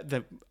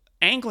the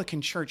Anglican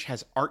Church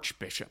has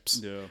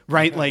archbishops,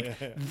 right? Like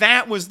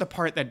that was the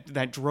part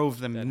that drove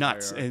them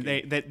nuts.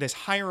 This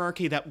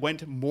hierarchy that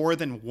went more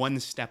than one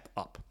step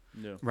up,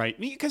 right?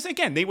 Because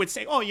again, they would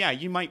say, "Oh yeah,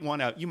 you might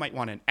want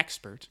an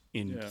expert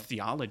in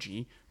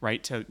theology,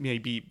 right, to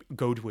maybe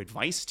go to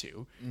advice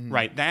to,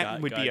 right?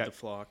 That would be the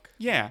flock."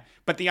 Yeah,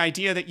 but the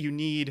idea that you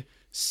need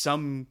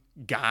some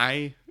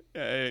guy,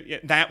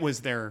 that was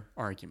their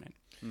argument.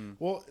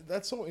 Well,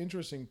 that's so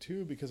interesting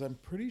too, because I'm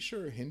pretty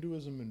sure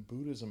Hinduism and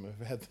Buddhism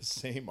have had the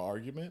same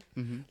argument.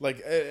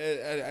 Like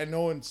I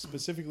know, and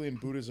specifically in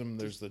Buddhism,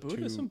 there's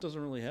Buddhism doesn't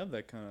really have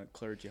that kind of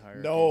clergy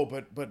hierarchy. No,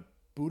 but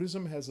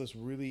Buddhism has this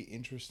really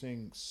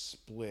interesting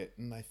split,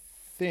 and I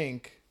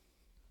think,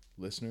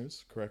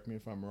 listeners, correct me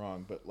if I'm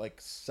wrong, but like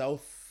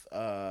South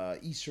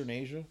Eastern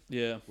Asia,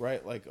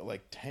 right,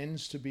 like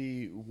tends to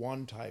be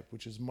one type,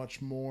 which is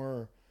much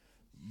more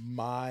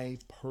my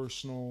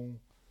personal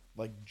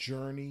like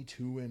journey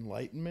to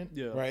enlightenment,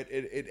 right?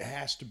 It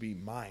has to be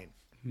mine,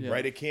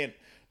 right? It can't.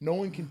 No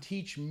one can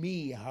teach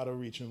me how to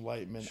reach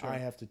enlightenment. I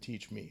have to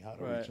teach me how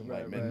to reach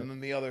enlightenment. Right. And then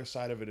the other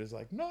side of it is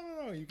like, no.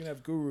 You can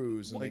have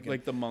gurus, and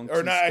like the monks,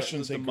 or not. I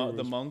shouldn't say gurus.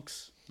 The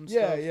monks.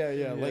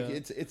 Yeah. Like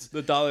it's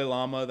the Dalai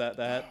Lama.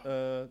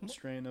 That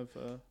strain of.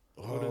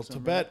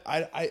 Tibet.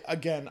 Right?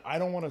 I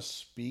don't want to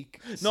speak.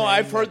 No,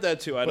 I've heard that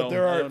too.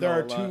 There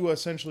are two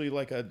essentially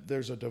like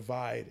there's a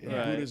divide in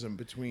Buddhism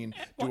between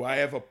do I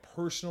have a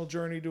personal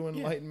journey to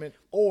enlightenment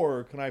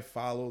or can I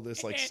follow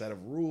this like set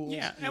of rules?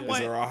 Yeah. Is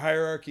there a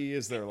hierarchy?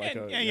 Is there like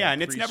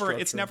and it's never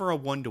a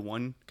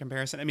 1-to-1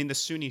 comparison. I mean, the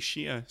Sunni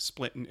Shia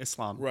split in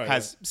Islam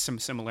has some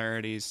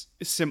similarities.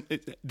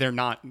 They're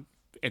not.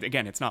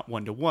 Again, it's not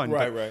 1-to-1,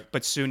 right.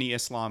 But Sunni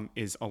Islam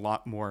is a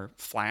lot more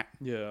flat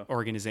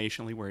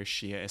organizationally, whereas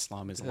Shia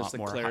Islam is a lot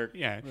more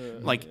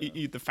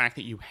the fact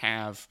that you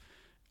have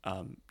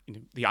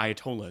the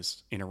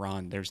Ayatollahs in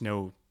Iran, there's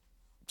no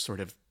sort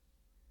of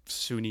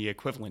Sunni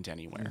equivalent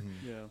anywhere.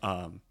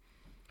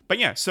 But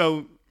yeah,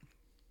 so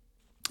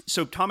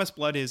Thomas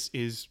Blood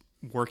is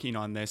working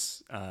on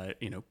this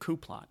coup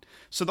plot.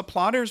 So the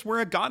plotters were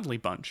a godly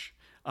bunch.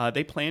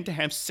 They planned to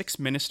have 6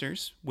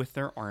 ministers with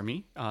their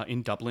army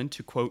in Dublin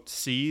to, quote,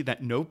 see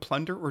that no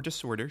plunder or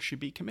disorder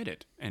should be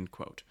committed, end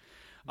quote.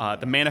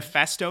 The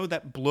manifesto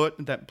that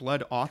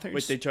Blood authors...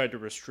 Wait, they tried to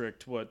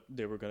restrict what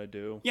they were going to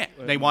do? Yeah,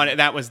 they wanted...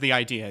 That was the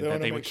idea,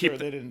 that they would keep...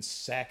 They didn't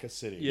sack a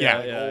city.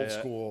 Old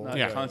school.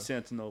 Not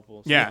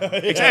Constantinople. Yeah,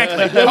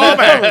 exactly. Keep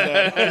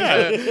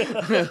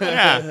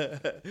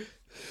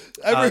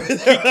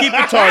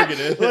it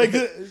targeted. Like...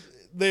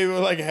 They were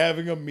like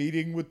having a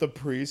meeting with the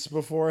priests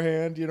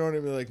beforehand. You know what I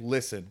mean? Like,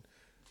 listen,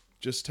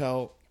 just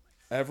tell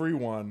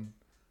everyone,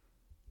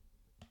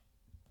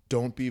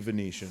 don't be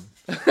Venetian.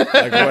 Like,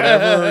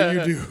 whatever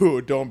you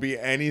do, don't be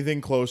anything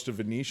close to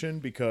Venetian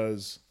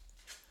because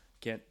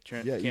you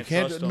can't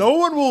trust them. No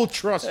one will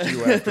trust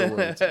you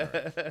afterwards.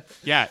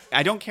 Yeah,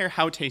 I don't care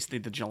how tasty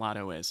the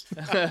gelato is.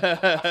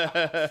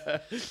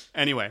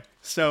 Anyway,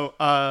 so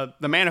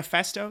the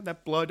manifesto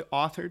that Blood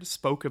authored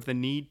spoke of the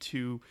need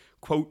to,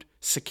 quote,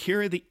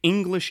 secure the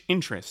English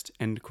interest,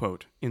 end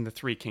quote, in the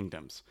 3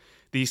 kingdoms.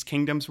 These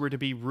kingdoms were to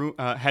be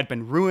had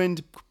been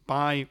ruined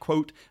by,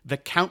 quote, the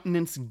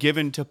countenance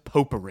given to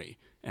popery,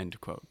 end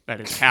quote.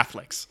 That is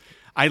Catholics.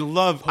 I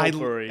love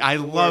popery. I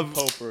love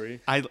popery.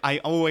 I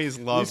always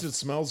love. At least it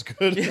smells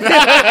good.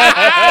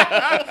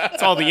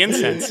 It's all the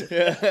incense. That's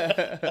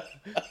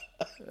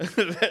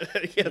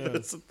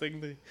the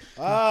thing.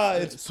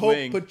 It's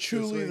Pope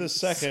Patchouli II.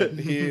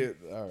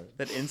 All right.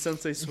 That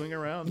incense they swing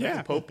around. Yeah,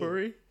 that's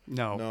potpourri.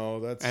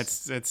 No,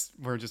 that's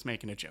we're just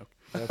making a joke.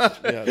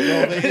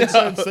 The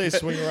incense they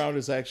swing around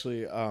is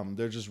actually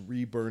they're just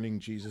re-burning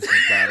Jesus'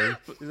 body.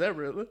 Is that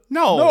really?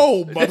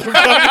 No, motherfucker.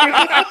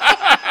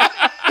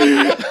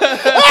 Adam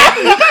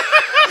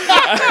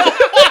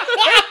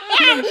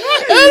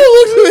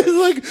looks at me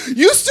like,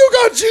 you still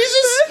got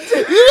Jesus?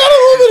 You got a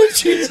little bit of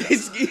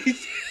Jesus.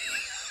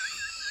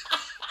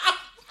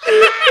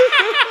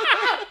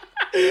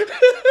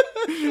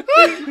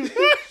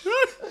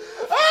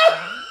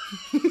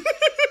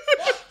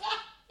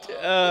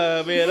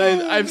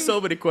 have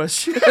so many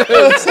questions.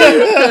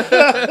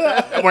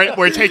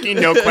 We're taking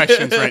no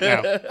questions right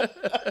now.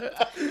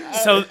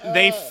 So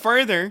they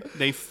further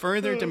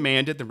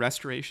demanded the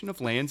restoration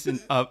of lands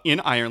in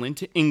Ireland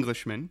to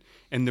Englishmen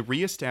and the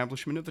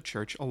reestablishment of the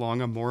church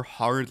along a more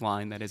hard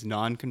line, that is,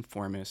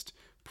 nonconformist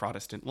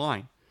Protestant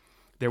line.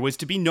 There was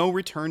to be no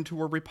return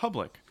to a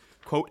republic.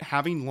 Quote,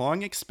 having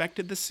long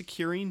expected the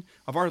securing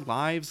of our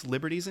lives,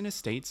 liberties, and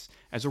estates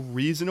as a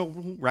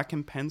reasonable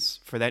recompense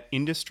for that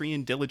industry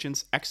and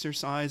diligence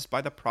exercised by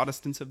the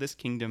Protestants of this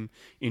kingdom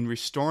in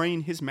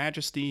restoring his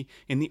majesty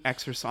in the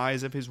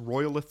exercise of his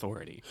royal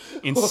authority.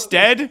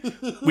 Instead,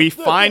 we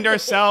find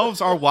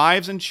ourselves, our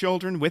wives and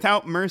children,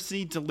 without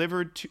mercy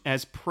delivered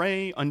as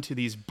prey unto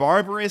these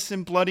barbarous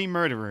and bloody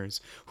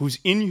murderers, whose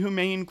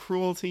inhumane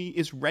cruelty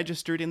is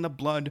registered in the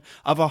blood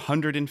of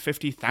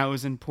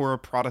 150,000 poor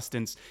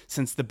Protestants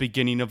since the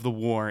beginning of the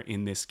war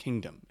in this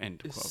kingdom.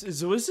 End quote.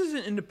 So this is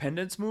an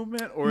independence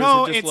movement, or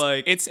No, is it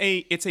just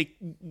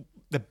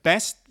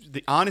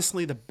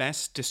honestly the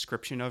best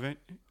description of it,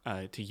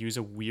 to use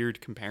a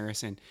weird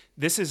comparison,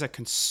 this is a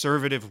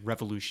conservative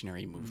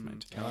revolutionary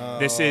movement.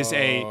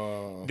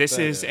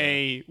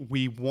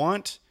 We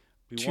want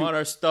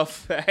our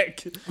stuff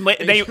back.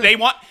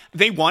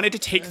 They wanted to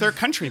take their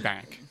country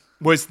back.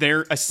 Was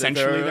there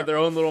essentially their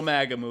own little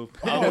MAGA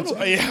movement? I was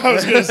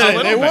gonna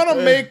say they want to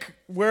make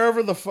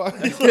wherever the fuck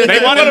they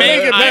want to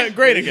make it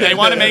great again. They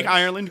want to make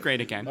Ireland great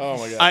again. Oh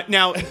my god!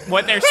 Now,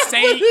 what they're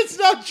saying, it's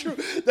not true.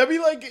 That'd be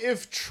like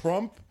if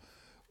Trump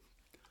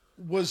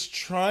was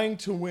trying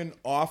to win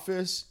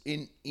office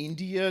in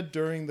India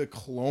during the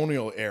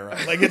colonial era.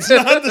 Like, it's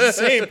not the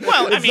same.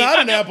 Well, it's not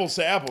an apples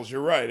to apples.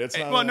 You're right. It's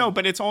not. Well, no,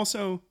 but it's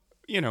also,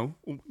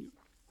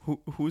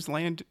 whose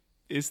land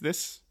is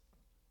this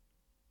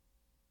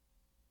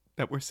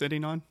that we're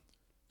sitting on?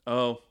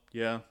 Oh,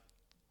 yeah.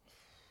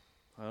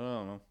 I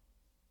don't know.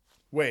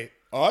 Wait,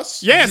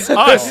 us? Yes,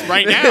 us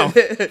right now.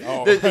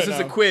 This is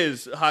a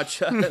quiz, hot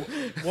shot.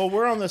 Well,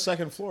 we're on the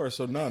second floor,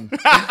 so none.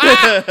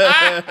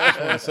 I just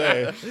want to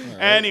say. Right.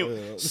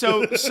 Anyway,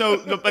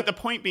 but the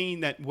point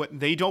being that what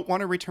they don't want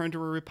to return to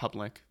a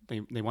republic.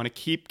 They want to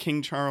keep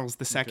King Charles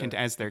II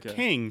as their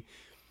king,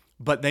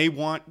 but they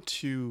want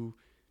to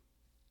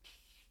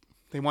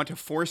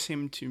force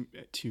him to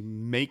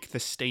make the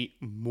state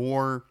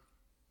more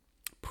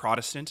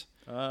Protestant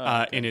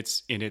in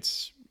its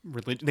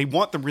religion. They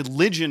want the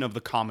religion of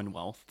the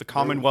Commonwealth. The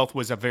Commonwealth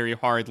was a very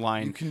hard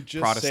line. You can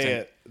just Protestant. say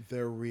it.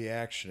 They're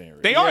reactionary.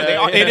 They are. They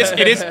are. It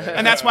is,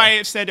 and that's why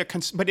I said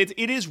but it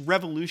is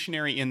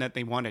revolutionary in that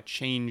they want to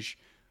change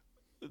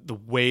the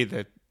way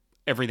that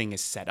everything is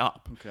set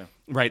up. Okay.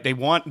 Right. They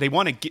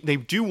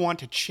do want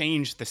to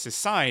change the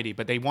society,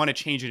 but they want to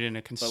change it in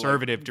a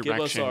conservative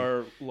direction. Give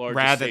us our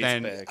rather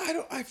than back.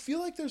 I feel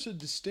like there's a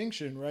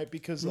distinction, right?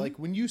 Because like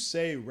when you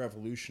say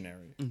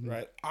revolutionary,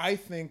 right? I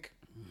think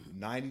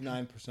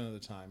 99% of the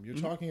time you're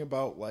talking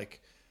about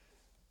like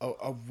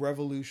a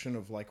revolution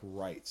of like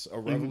rights, a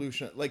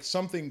revolution like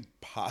something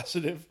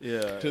positive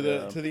to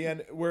the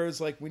end. Whereas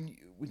like when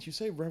you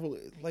say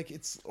like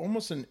it's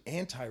almost an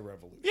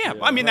anti-revolution. Yeah,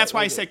 I mean that's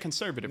why I say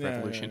conservative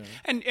revolution.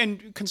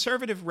 And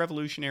conservative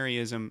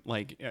revolutionaryism,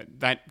 like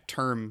that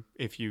term,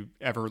 if you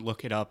ever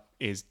look it up,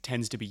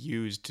 tends to be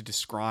used to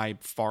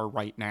describe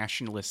far-right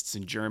nationalists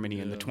in Germany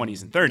in the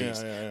 20s and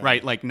 30s,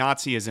 right? Like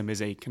Nazism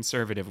is a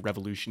conservative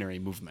revolutionary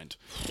movement.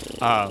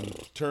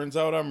 Turns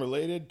out I'm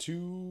related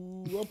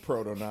to a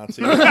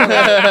proto-Nazi.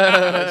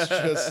 Let's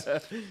just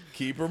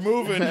keep her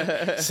moving.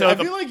 So I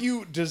feel like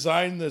you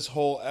designed this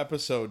whole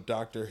episode,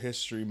 Dr.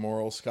 History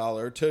Moral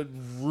Scholar, to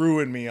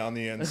ruin me on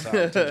the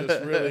inside. To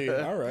just really,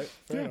 all right,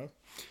 fair enough.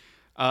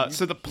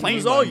 So the plane It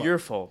was all your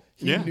fault.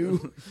 He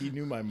knew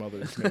my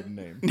mother's maiden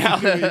name.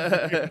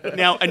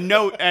 Now a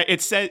note.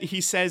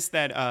 He says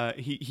that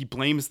he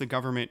blames the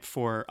government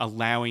for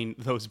allowing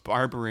those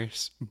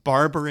barbarous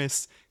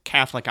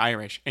Catholic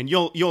Irish, and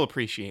you'll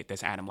appreciate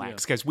this, Adam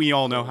Lax, because we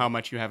all know how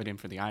much you have it in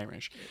for the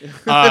Irish.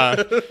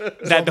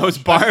 That those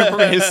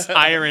barbarous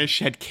Irish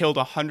had killed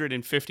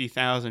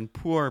 150,000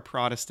 poor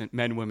Protestant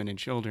men, women, and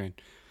children.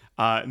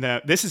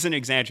 This is an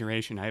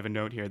exaggeration. I have a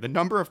note here. The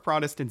number of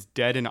Protestants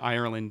dead in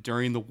Ireland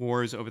during the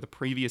wars over the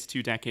previous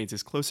 2 decades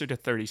is closer to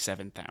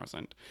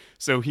 37,000.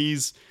 So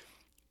he's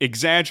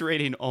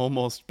exaggerating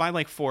almost by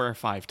like 4 or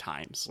 5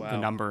 times the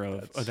number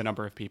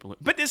of people.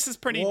 But this is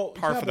pretty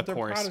par for the they're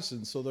course.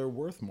 Protestants, so they're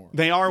worth more.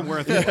 They are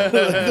worth more.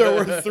 They're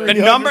worth the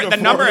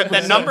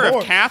number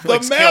of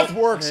Catholics the math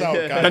killed, works out.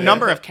 The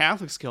number of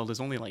Catholics killed is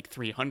only like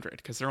 300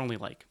 because they're only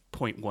like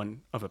 0.1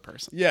 of a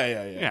person.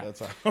 Yeah.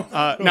 That's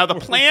how. Now the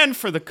plan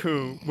for the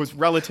coup was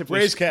relatively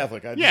raised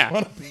Catholic. I just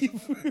want to be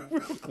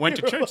went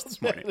to church this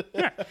morning.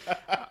 Yeah.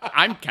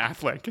 I'm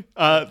Catholic.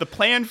 The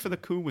plan for the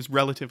coup was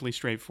relatively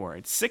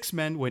straightforward. 6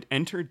 men would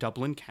enter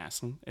Dublin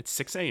Castle at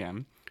 6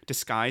 a.m.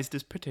 disguised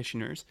as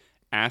petitioners,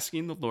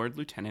 asking the Lord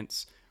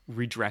Lieutenant's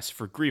redress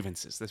for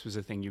grievances. This was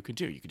a thing you could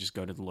do. You could just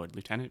go to the Lord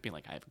Lieutenant and be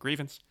like, I have a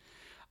grievance.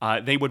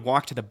 They would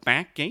walk to the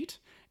back gate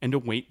and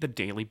await the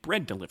daily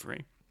bread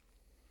delivery.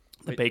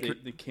 They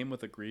came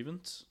with a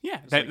grievance?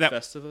 Yeah. Like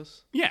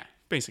Festivus? Yeah.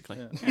 basically.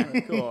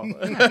 Cool.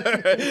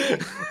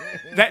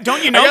 That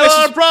don't you know? I got This a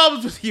lot is, of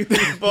problems with you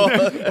people.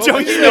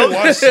 don't you know?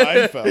 Watch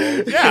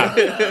Seinfeld. Yeah.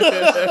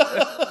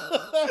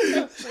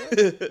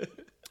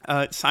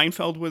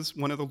 Seinfeld was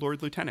one of the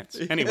Lord Lieutenants.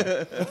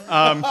 Anyway,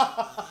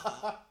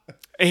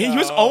 he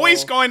was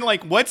always going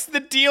like, "What's the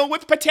deal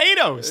with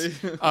potatoes?"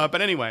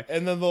 But anyway,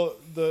 And then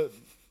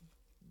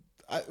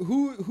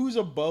who's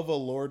above a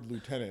Lord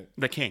Lieutenant?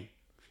 the king.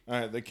 All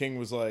right, the king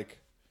was like,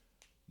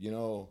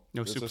 No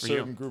there's soup a for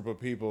certain you. group of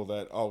people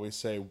that always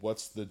say,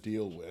 "What's the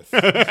deal with?"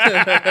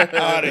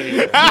 Out of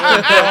here.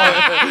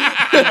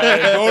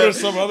 Go to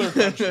some other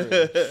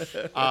country.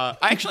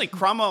 Actually,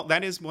 Cromwell.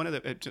 That is one of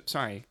the.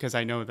 Sorry, because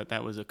I know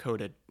that was a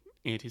coded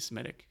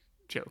anti-Semitic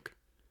joke.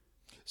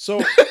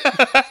 So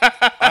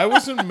I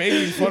wasn't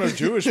making fun of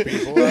Jewish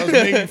people. I was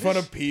making fun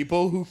of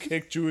people who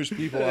kick Jewish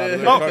people out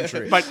of their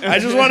country. but- I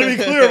just want to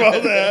be clear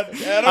about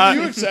that.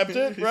 Adam, you accept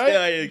it, right? Yeah,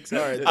 I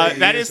accept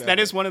it. That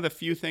is one of the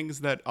few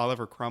things that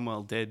Oliver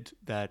Cromwell did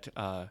that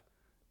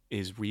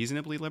is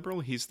reasonably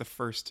liberal. He's the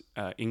first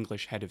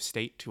English head of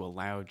state to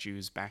allow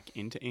Jews back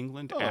into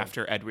England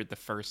after Edward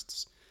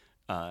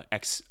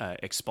I's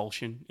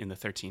expulsion in the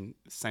 13th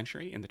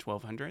century, in the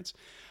 1200s.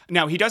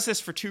 Now, he does this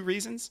for two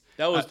reasons.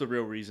 That was the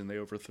real reason they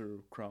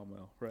overthrew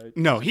Cromwell, right?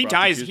 No, Because he brought the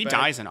dies. Jews He back?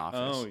 dies in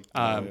office.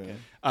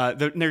 Oh,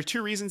 There are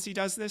two reasons he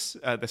does this: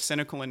 the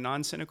cynical and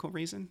non-cynical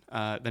reason.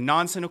 The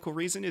non-cynical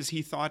reason is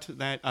he thought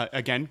that,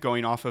 again,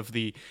 going off of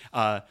the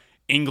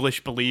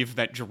English believe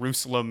that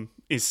Jerusalem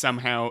is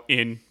somehow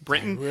in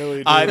Britain, really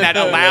do. that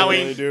allowing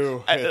really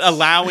do.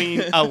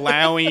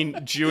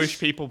 allowing Jewish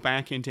people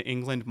back into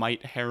England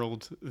might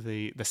herald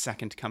the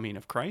second coming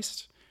of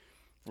Christ.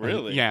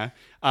 Really? Yeah.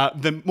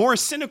 The more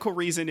cynical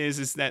reason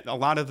is that a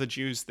lot of the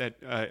Jews that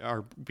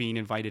are being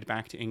invited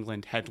back to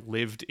England had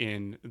lived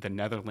in the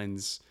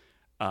Netherlands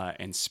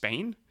and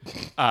Spain,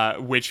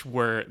 which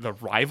were the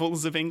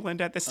rivals of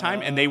England at this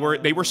time, and they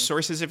were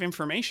sources of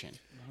information.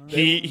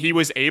 He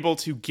was able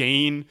to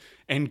gain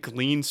and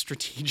glean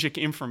strategic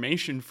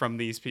information from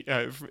these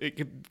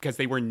because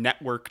they were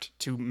networked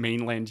to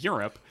mainland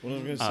Europe. Well, I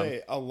was going to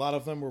say, a lot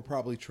of them were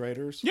probably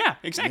traders. Yeah,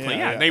 exactly.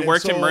 Yeah, Yeah, they And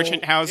worked in so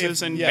merchant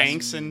houses if- and yes.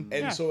 banks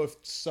and So if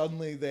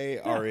suddenly they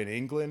are in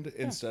England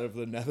instead of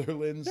the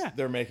Netherlands,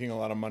 they're making a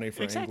lot of money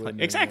for England.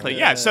 Exactly. And,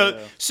 Yeah.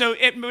 So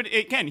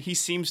again, he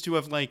seems to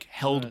have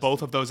held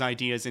both of those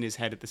ideas in his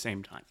head at the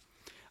same time.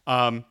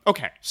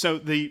 Okay. So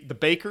the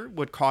baker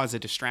would cause a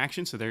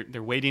distraction. So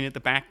they're waiting at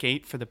the back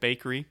gate for the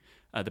bakery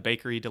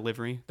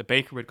delivery. The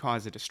baker would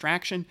cause a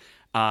distraction.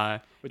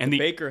 But the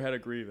baker had a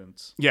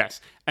grievance.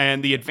 Yes.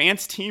 And the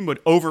advance team would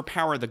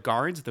overpower the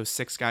guards. Those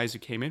 6 guys who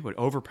came in would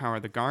overpower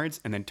the guards.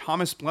 And then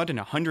Thomas Blood and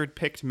 100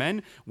 picked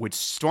men would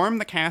storm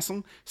the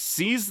castle,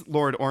 seize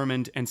Lord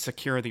Ormond, and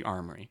secure the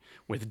armory.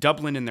 With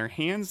Dublin in their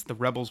hands, the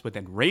rebels would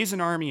then raise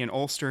an army in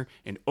Ulster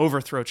and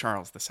overthrow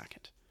Charles II.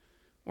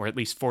 Or at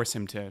least force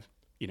him to,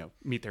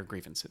 meet their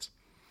grievances.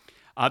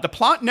 The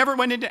plot never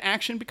went into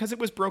action because it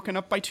was broken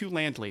up by 2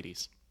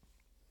 landladies.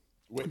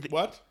 Wait,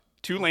 what?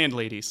 2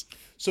 landladies.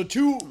 So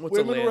 2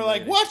 women were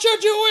like, landlady? "What you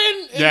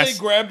doing?" And Yes. they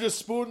grabbed a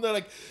spoon. And they're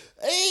like,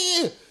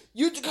 "Hey,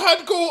 you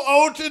can't go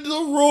out in the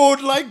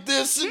road like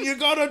this, and you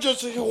gotta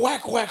just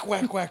whack, whack,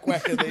 whack, whack,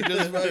 whack." And they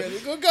just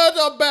you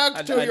gotta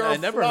back to your I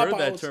never heard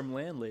that house. term,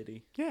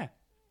 landlady. Yeah.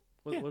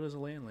 What is a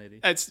landlady?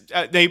 It's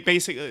they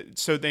basically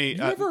they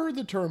You ever heard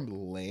the term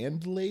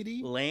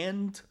landlady?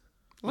 Land?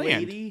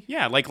 land. Lady?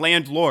 Yeah, like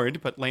landlord,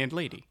 but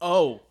landlady.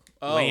 Oh,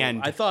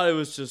 Land. I thought it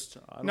was just.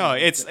 I don't No,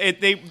 know.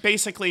 they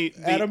basically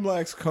Adam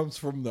Lax comes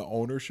from the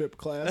ownership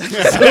class.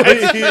 So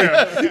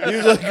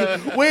he's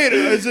like, "Wait,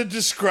 is it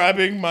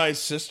describing my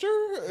sister?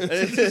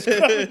 Is it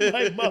describing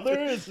my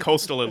mother?"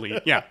 coastal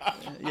elite. Yeah.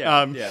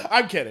 Yeah.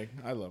 I'm kidding.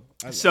 I love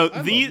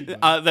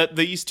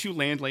These 2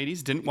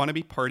 landladies didn't want to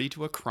be party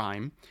to a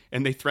crime,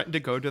 and they threatened to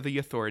go to the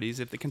authorities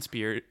if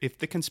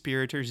the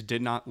conspirators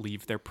did not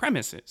leave their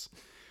premises.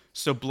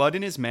 So Blood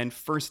and his men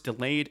first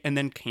delayed and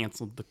then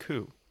canceled the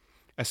coup.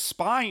 A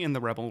spy in the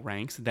rebel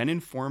ranks then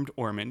informed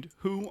Ormond,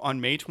 who, on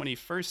May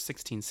 21st,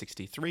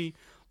 1663,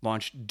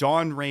 launched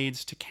dawn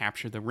raids to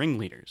capture the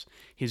ringleaders.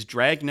 His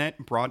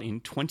dragnet brought in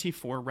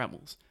 24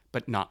 rebels,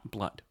 but not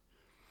Blood.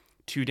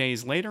 2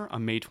 days later,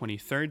 on May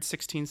 23rd,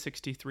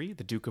 1663,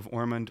 the Duke of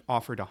Ormond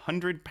offered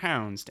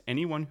 £100 to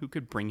anyone who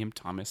could bring him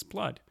Thomas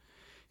Blood.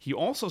 He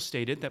also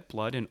stated that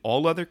Blood and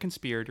all other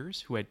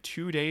conspirators who had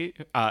 2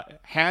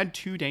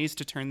 days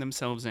to turn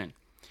themselves in.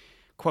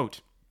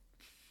 Quote,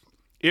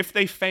 "If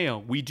they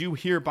fail, we do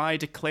hereby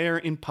declare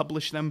and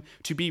publish them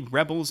to be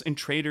rebels and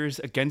traitors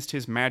against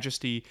his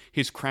majesty,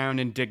 his crown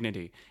and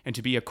dignity, and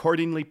to be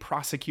accordingly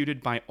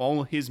prosecuted by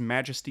all his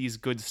majesty's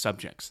good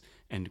subjects."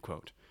 End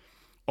quote.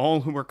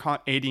 All who were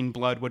caught aiding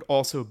Blood would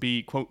also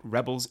be, quote,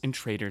 "rebels and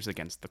traitors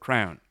against the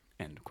crown,"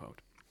 end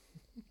quote.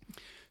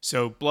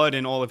 So Blood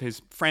and all of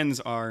his friends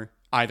are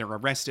either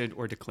arrested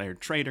or declared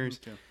traitors.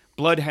 Okay.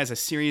 Blood has a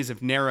series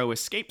of narrow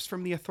escapes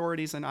from the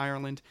authorities in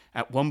Ireland.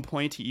 At one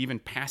point, he even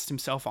passed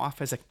himself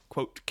off as a,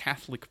 quote,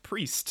 Catholic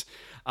priest.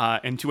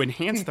 And to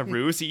enhance the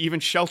ruse, he even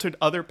sheltered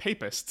other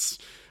papists.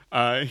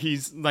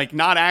 He's like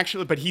not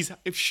actually, but he's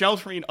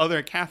sheltering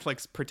other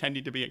Catholics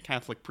pretending to be a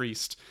Catholic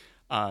priest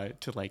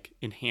to like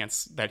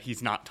enhance that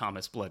he's not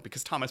Thomas Blood,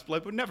 because Thomas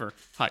Blood would never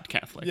hide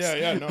Catholics. No,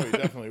 he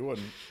definitely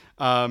wouldn't.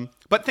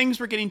 But things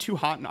were getting too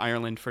hot in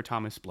Ireland for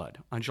Thomas Blood.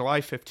 On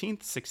July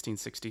 15th,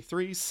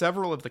 1663,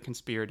 several of the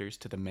conspirators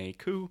to the May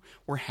coup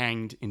were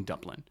hanged in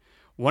Dublin.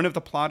 One of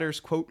the plotters,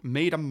 quote,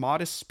 made a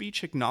modest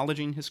speech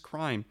acknowledging his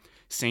crime,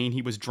 saying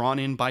he was drawn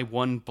in by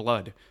one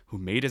Blood, who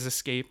made his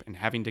escape, and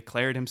having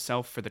declared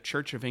himself for the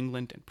Church of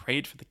England and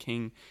prayed for the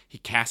king, he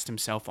cast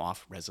himself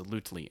off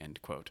resolutely,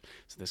 end quote.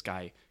 So this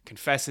guy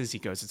confesses, he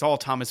goes, it's all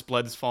Thomas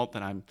Blood's fault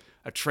that I'm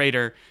a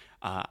traitor,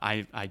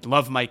 I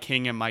love my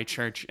king and my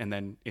church, and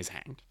then is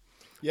hanged.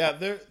 Yeah,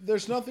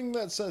 there's nothing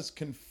that says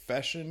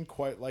confession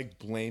quite like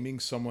blaming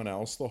someone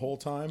else the whole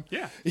time.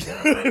 Yeah. You know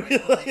what I mean?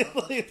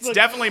 It's like,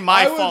 definitely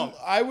my fault.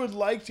 I would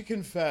like to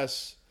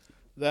confess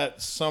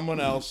that someone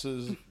else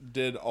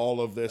did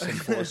all of this and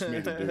forced me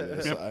to do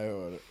this. Yep. I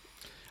would.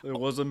 It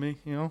wasn't me,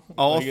 you know.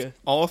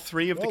 All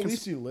three of the Well, at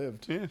least you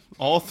lived. yeah,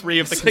 all three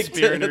of the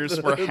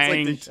conspirators were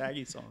hanged. It's like the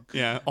Shaggy song.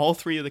 Yeah, all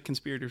three of the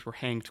conspirators were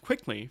hanged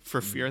quickly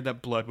for fear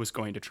that Blood was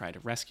going to try to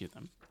rescue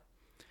them.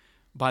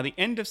 By the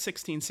end of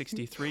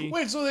 1663...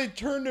 Wait, so they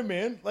turned him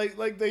in?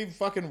 Like they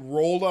fucking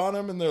rolled on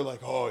him and they're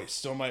like, oh, he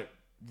still might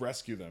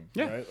rescue them,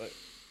 Yeah. right? Like,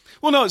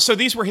 Well, no, so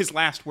these were his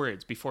last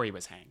words before he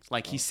was hanged.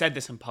 Like, he said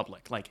this in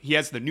public. Like, he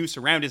has the noose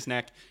around his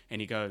neck,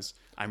 and he goes,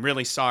 I'm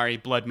really sorry,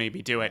 Blood made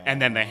me do it,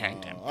 and then they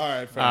hanged him. all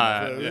right, fair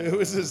enough. yeah. It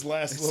was his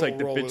last It's little like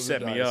the roll bitch of the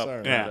set me dice. up. All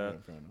right, Yeah.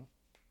 fair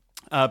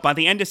enough. By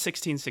the end of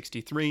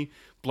 1663,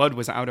 Blood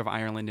was out of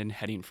Ireland and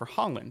heading for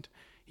Holland.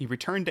 He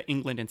returned to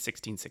England in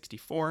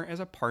 1664 as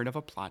a part of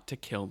a plot to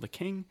kill the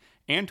king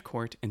and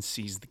court and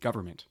seize the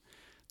government.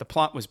 The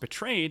plot was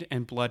betrayed,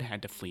 and Blood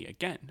had to flee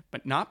again,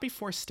 but not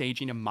before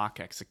staging a mock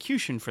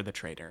execution for the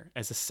traitor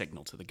as a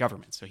signal to the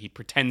government. So he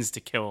pretends to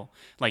kill,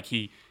 like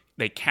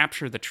they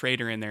capture the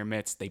traitor in their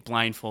midst, they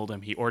blindfold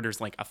him, he orders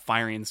like a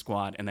firing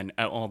squad, and then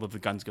all of the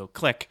guns go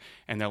click,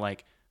 and they're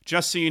like,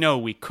 just so you know,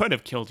 we could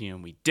have killed you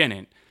and we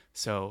didn't,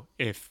 so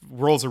if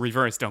roles are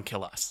reversed, don't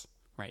kill us,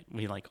 right?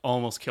 We like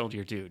almost killed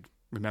your dude.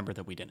 Remember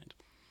that we didn't.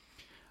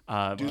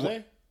 Do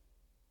they?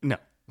 No.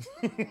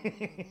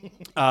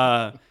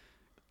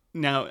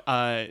 Now,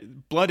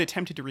 Blood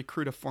attempted to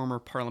recruit a former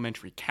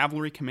parliamentary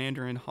cavalry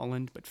commander in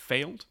Holland, but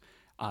failed.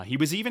 He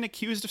was even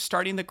accused of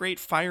starting the Great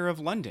Fire of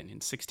London in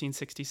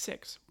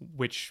 1666,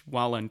 which,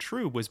 while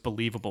untrue, was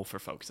believable for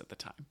folks at the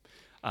time.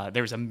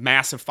 There was a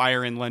massive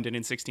fire in London in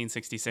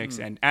 1666,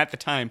 and at the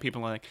time,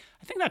 people were like,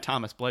 I think that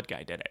Thomas Blood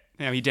guy did it.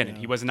 No, he didn't.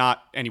 Yeah. He was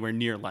not anywhere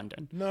near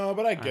London. No,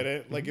 but I get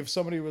it. Like, if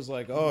somebody was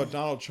like, oh,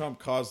 Donald Trump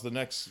caused the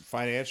next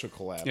financial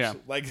collapse. Yeah.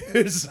 Like,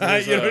 it's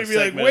not, you know what I mean?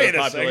 Like, wait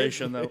a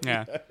second. Though.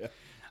 Yeah.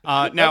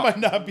 Now, that might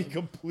not be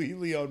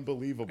completely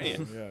unbelievable.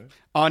 Yeah.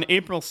 On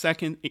April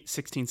 2nd,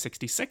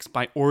 1666,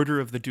 by order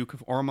of the Duke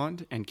of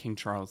Ormond and King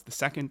Charles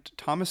II,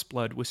 Thomas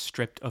Blood was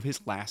stripped of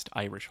his last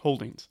Irish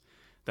holdings.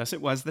 Thus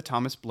it was that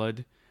Thomas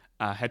Blood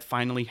had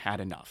finally had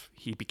enough.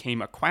 He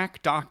became a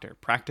quack doctor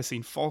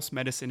practicing false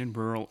medicine in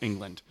rural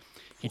England.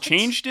 He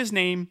changed his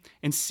name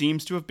and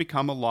seems to have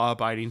become a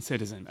law-abiding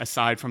citizen,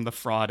 aside from the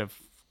fraud of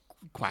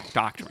quack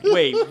doctoring.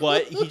 Wait,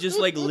 what? He just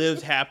like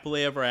lived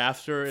happily ever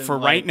after? And, For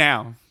like, right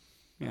now.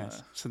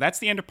 Yes. So that's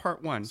the end of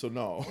part one. So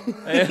no.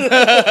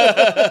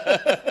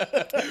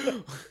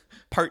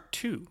 Part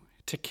two,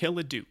 To Kill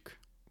a Duke.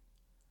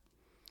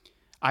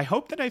 I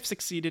hope that I've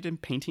succeeded in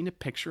painting a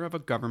picture of a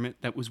government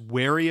that was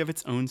wary of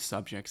its own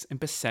subjects and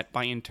beset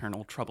by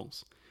internal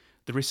troubles.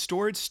 The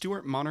restored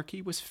Stuart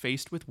monarchy was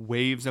faced with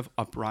waves of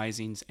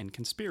uprisings and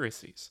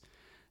conspiracies.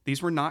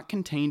 These were not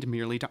contained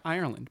merely to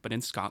Ireland, but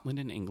in Scotland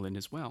and England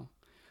as well.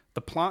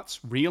 The plots,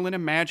 real and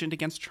imagined,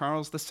 against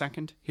Charles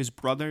II, his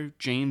brother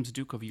James,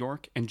 Duke of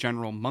York, and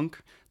General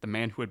Monk, the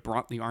man who had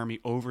brought the army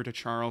over to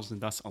Charles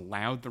and thus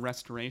allowed the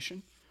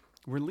restoration,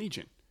 were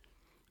legion.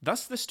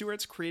 Thus the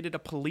Stuarts created a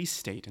police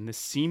state in the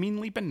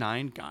seemingly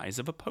benign guise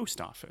of a post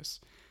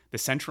office. The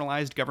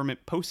centralized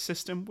government post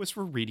system was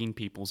for reading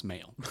people's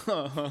mail.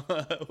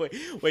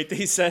 Wait,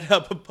 they set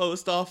up a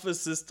post office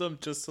system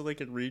just so they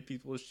could read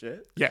people's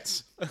shit?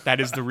 Yes,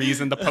 that is the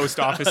reason the post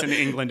office in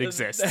England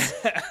exists.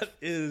 That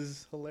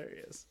is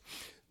hilarious.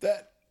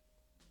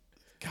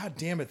 God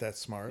damn it, that's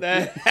smart.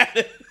 That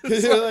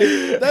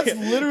That's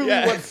literally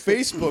what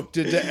Facebook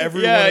did to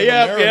everyone in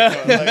yeah.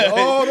 America. Like,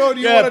 oh no, do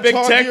you want to big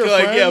talk tech to your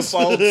friends?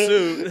 followed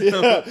suit.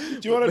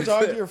 Do you want to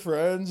talk to your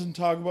friends and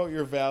talk about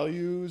your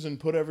values and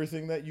put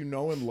everything that you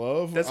know and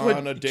love That's on what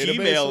a database?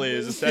 Gmail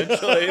is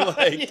essentially.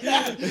 Like,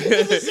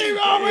 It's the same.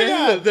 Oh my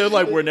god! They're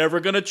like, we're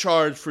never gonna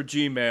charge for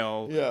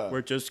Gmail. Yeah.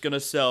 We're just gonna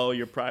sell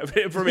your private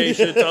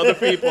information to other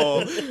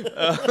people.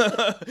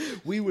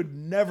 We would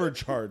never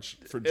charge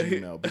for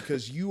Gmail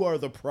because you are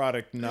the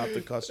product, not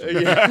the customer.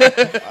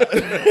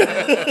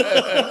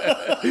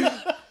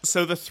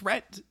 So the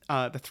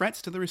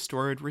threats to the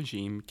restored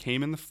regime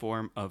came in the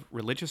form of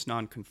religious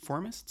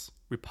nonconformists,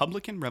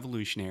 Republican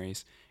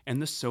revolutionaries,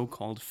 and the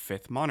so-called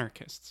Fifth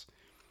Monarchists.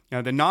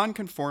 Now, the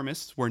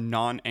nonconformists were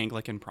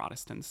non-Anglican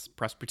Protestants,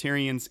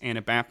 Presbyterians,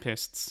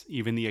 Anabaptists,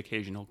 even the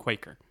occasional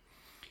Quaker.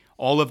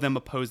 All of them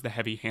opposed the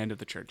heavy hand of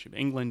the Church of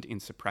England in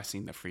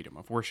suppressing the freedom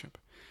of worship.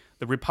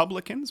 The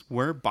Republicans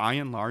were, by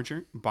and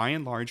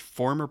large,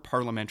 former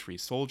parliamentary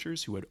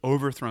soldiers who had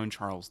overthrown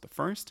Charles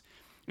I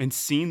and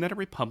seen that a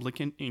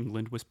republican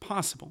England was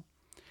possible.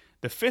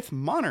 The Fifth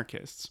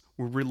Monarchists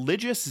were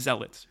religious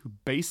zealots who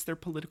based their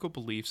political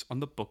beliefs on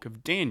the Book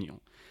of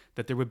Daniel,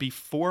 that there would be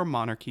 4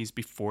 monarchies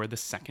before the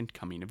second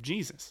coming of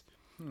Jesus.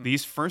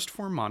 These first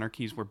 4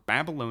 monarchies were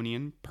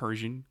Babylonian,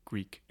 Persian,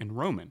 Greek, and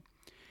Roman.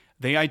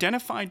 They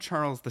identified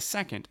Charles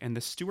II and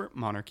the Stuart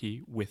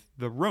monarchy with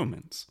the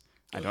Romans.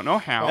 I don't know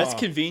how. That's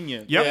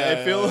convenient. Yep. Yeah,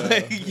 I feel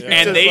like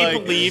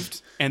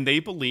and they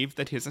believed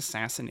that his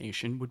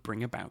assassination would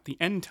bring about the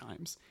end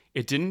times.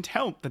 It didn't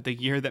help that the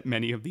year that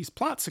many of these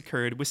plots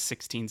occurred was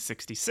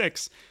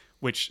 1666,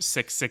 which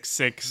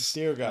 666.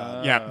 Dear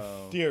God. Yeah.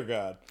 Dear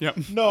God. Yep.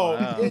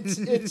 No,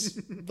 it's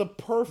the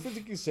perfect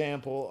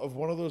example of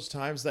one of those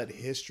times that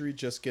history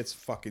just gets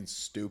fucking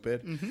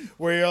stupid.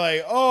 Where you're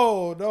like,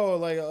 oh no,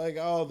 like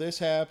oh, this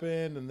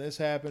happened and this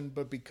happened,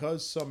 but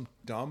because some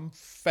dumb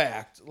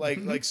fact,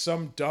 like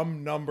some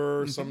dumb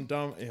number, some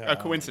dumb A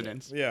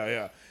coincidence.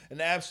 Yeah.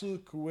 An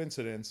absolute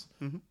coincidence.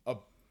 A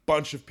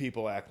bunch of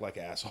people act like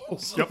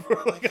assholes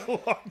for like a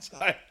long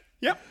time.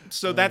 Yep.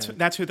 So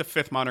that's who the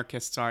Fifth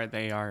Monarchists are.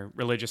 They are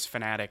religious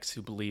fanatics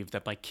who believe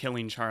that by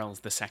killing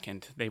Charles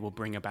II, they will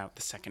bring about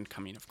the second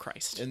coming of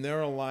Christ. And they're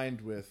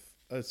aligned with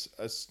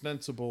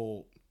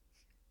ostensible,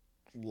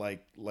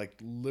 like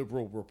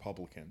liberal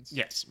Republicans.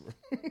 Yes.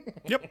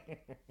 Yep.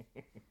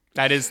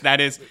 That is,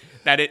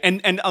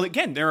 and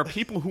again, there are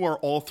people who are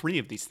all 3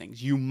 of these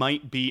things. You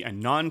might be a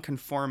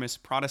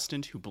nonconformist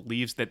Protestant who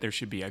believes that there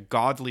should be a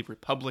godly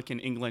republic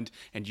in England,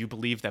 and you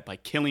believe that by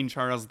killing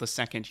Charles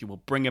II, you will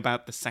bring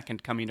about the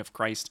second coming of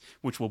Christ,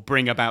 which will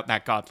bring about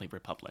that godly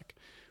republic.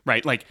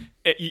 Right? Like,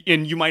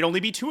 and you might only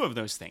be 2 of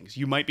those things.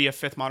 You might be a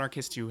Fifth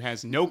Monarchist who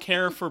has no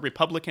care for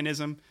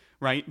republicanism,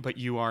 right? But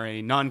you are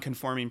a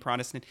non-conforming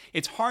Protestant.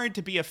 It's hard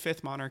to be a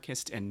Fifth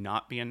Monarchist and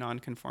not be a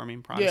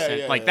non-conforming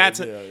Protestant.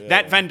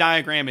 That Venn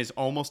diagram is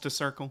almost a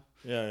circle.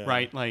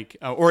 Right? Like,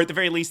 or at the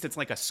very least, it's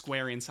like a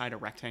square inside a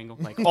rectangle.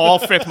 Like, all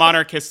Fifth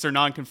Monarchists are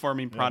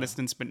non-conforming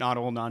Protestants, but not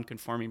all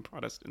non-conforming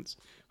Protestants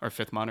are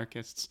Fifth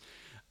Monarchists.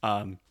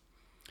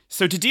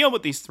 So to deal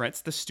with these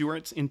threats, the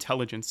Stuarts'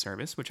 intelligence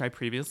service, which I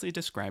previously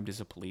described as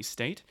a police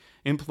state,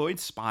 employed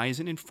spies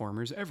and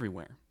informers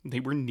everywhere. They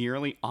were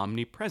nearly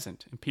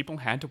omnipresent, and people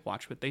had to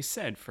watch what they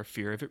said for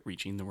fear of it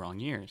reaching the wrong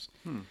ears.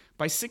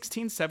 By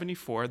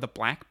 1674, the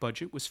black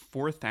budget was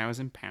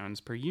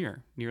 £4,000 per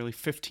year, nearly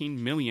 £15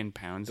 million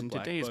in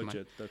today's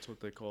money. That's what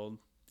they called.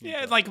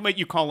 Yeah, like what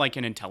you call like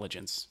an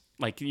intelligence,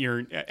 like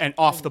you're and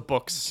off the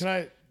books. Can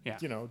I,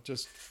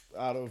 just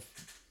out of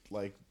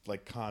like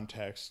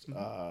context,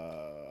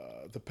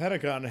 the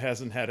Pentagon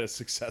hasn't had a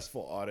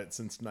successful audit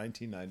since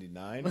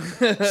 1999.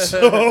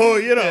 So,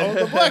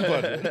 the black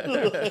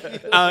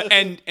budget.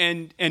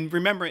 And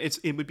remember,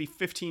 it would be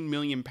 £15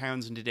 million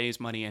in today's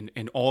money,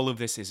 and all of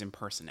this is in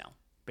personnel,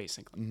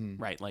 basically,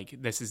 right?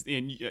 Like this is,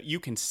 and you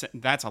can,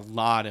 that's a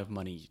lot of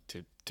money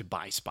to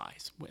buy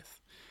spies with.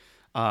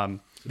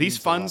 These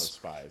funds,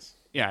 spies.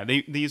 Yeah,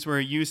 these were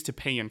used to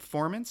pay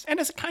informants and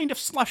as a kind of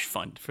slush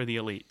fund for the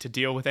elite to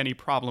deal with any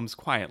problems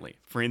quietly.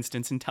 For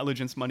instance,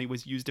 intelligence money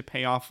was used to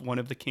pay off one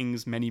of the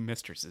king's many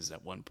mistresses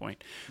at one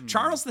point.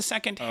 Charles II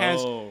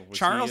has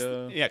Charles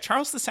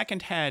II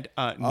had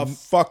a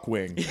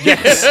fuckwing.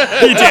 Yes,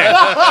 he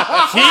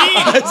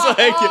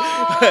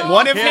did.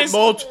 One of his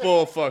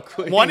multiple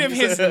fuckwings. One of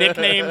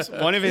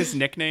his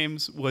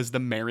nicknames was the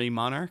Merry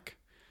Monarch.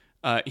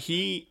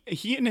 He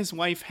and his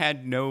wife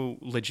had no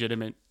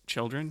legitimate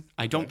children.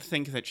 I don't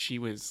think that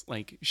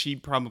she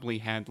probably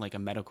had like a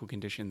medical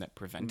condition that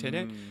prevented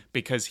it,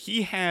 because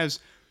he has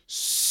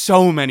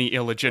so many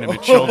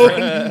illegitimate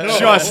children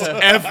just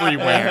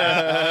everywhere.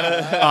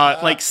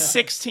 Like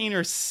 16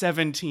 or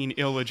 17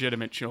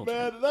 illegitimate children.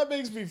 Man, that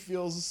makes me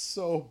feel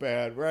so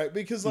bad, right?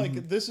 Because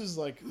this is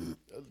like,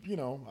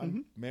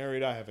 I'm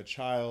married, I have a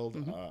child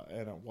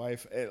and a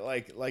wife.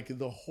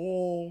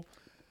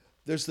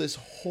 There's this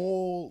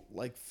whole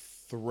like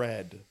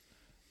thread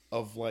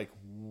of like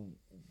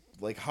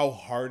how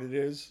hard it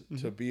is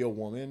to be a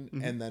woman,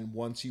 and then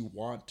once you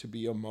want to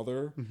be a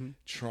mother,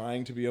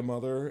 trying to be a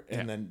mother,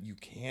 and then you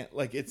can't.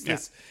 Like it's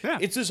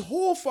this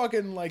whole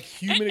fucking like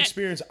human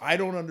experience I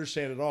don't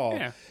understand at all.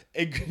 Yeah.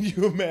 And can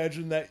you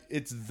imagine that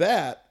it's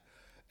that?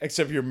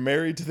 Except you're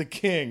married to the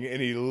king, and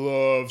he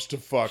loves to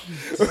fuck.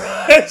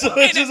 Right? So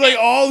it's just like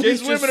all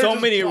these women are so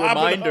just many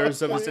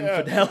reminders of his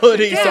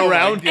infidelity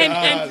around him.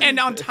 And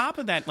on top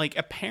of that, like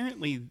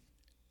apparently,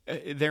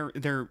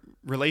 their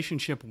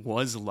relationship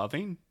was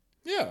loving.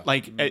 Yeah,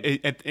 like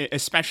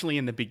especially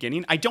in the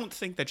beginning. I don't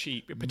think that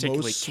she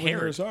particularly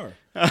cared. Are.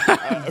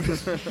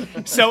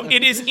 So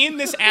it is in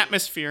this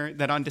atmosphere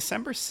that on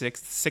December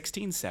 6th,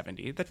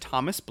 1670, that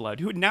Thomas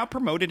Blood, who had now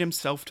promoted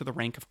himself to the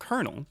rank of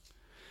colonel,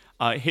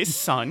 His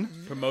son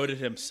promoted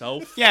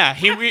himself. Yeah,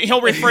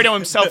 he'll refer to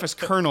himself as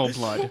Colonel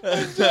Blood.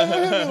 I'm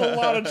having a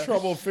lot of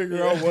trouble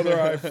figuring out whether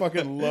I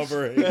fucking love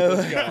or hate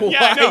this guy. Yeah,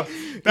 I know.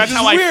 That's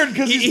how weird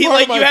because He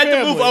like you had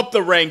to move up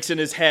the ranks in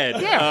his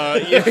head. Yeah.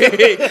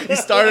 He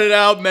started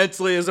out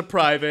mentally as a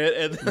private,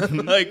 and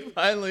then like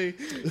finally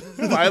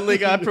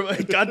got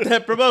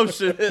that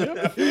promotion.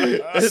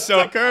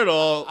 So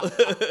Colonel.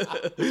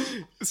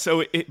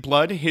 So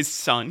Blood, his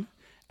son,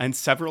 and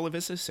several of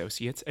his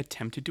associates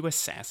attempted to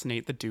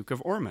assassinate the Duke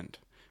of Ormond,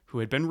 who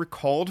had been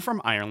recalled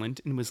from Ireland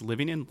and was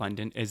living in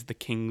London as the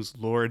king's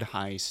Lord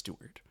High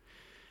Steward.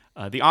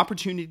 The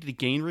opportunity to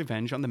gain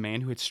revenge on the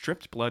man who had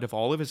stripped Blood of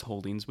all of his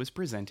holdings was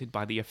presented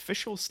by the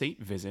official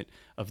state visit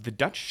of the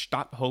Dutch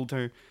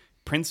Stadtholder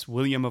Prince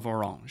William of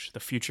Orange, the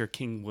future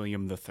King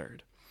William III.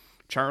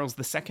 Charles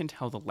II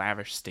held a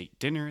lavish state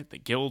dinner at the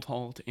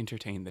Guildhall to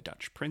entertain the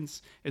Dutch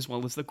prince, as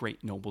well as the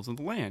great nobles of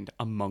the land,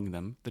 among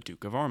them the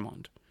Duke of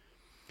Ormond.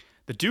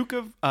 The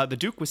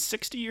Duke was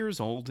 60 years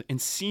old and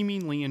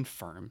seemingly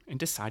infirm, and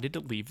decided to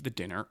leave the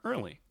dinner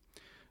early.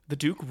 The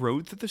Duke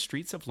rode through the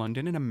streets of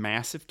London in a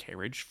massive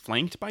carriage,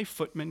 flanked by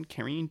footmen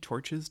carrying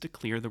torches to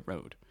clear the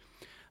road.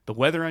 The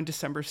weather on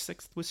December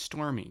 6th was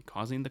stormy,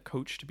 causing the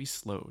coach to be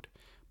slowed.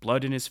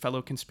 Blood and his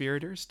fellow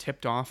conspirators,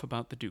 tipped off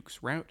about the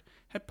Duke's route,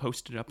 had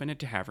posted up in a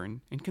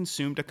tavern and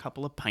consumed a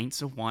couple of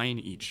pints of wine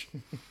each.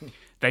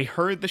 They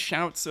heard the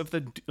shouts of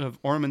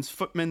Ormond's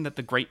footmen that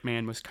the great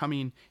man was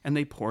coming, and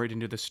they poured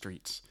into the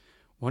streets.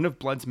 One of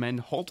Blood's men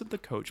halted the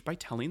coach by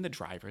telling the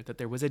driver that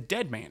there was a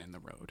dead man in the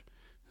road,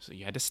 so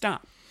you had to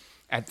stop.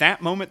 At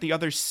that moment, the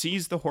others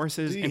seized the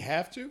horses. Did he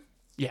have to?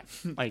 Yeah,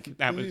 like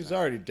that was. He's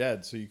already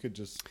dead, so you could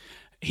just.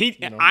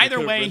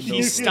 Either way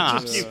he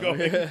stops.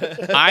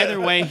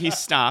 Either way he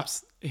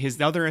stops. His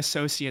other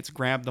associates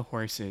grab the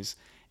horses,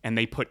 and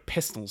they put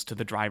pistols to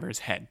the driver's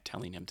head,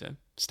 telling him to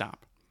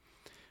stop.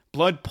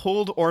 Blood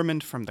pulled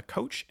Ormond from the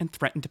coach and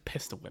threatened to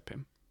pistol whip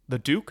him. The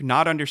Duke,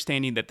 not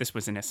understanding that this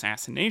was an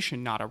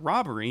assassination, not a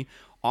robbery,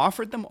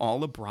 offered them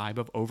all a bribe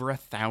of over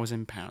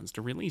 £1,000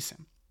 to release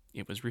him.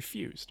 It was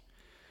refused.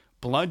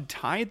 Blood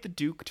tied the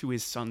Duke to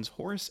his son's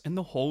horse, and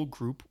the whole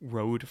group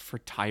rode for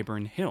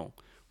Tyburn Hill,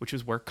 which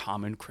is where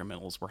common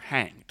criminals were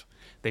hanged.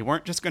 They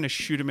weren't just going to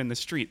shoot him in the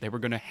street. They were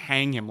going to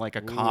hang him like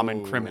a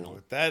common criminal.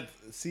 That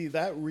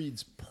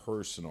reads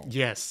personal.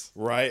 Yes.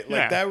 Right?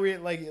 Like Yeah.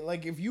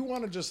 like if you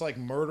want to just like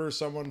murder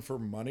someone for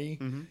money,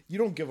 you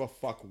don't give a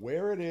fuck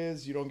where it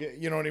is. You don't get,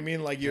 you know what I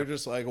mean? Like you're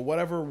just like,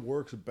 whatever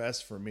works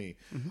best for me.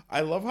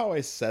 I love how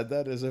I said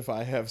that as if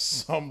I have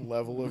some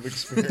level of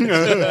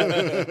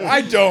experience.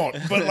 I don't,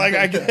 but like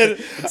I get it.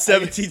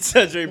 17th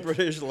century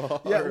British law.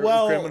 Yeah,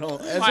 well,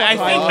 criminal.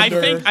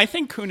 I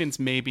think Coonan's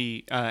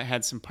maybe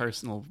had some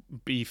personal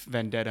beef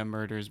vendetta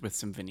murders with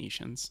some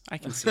Venetians. I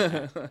can see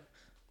that.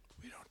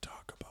 We don't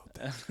talk about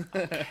that.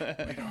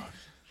 Okay, we don't.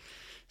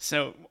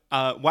 So,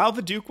 while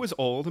the Duke was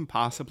old and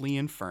possibly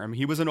infirm,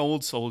 he was an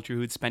old soldier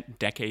who had spent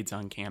decades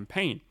on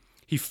campaign.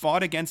 He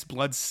fought against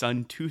Blood's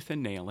son tooth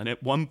and nail, and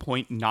at one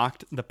point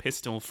knocked the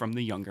pistol from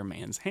the younger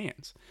man's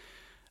hands.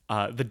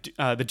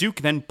 The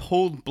Duke then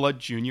pulled Blood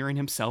Jr. and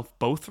himself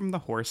both from the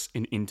horse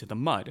and into the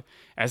mud.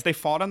 As they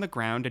fought on the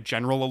ground, a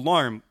general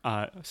alarm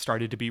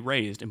started to be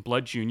raised, and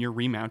Blood Jr.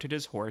 remounted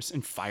his horse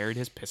and fired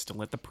his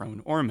pistol at the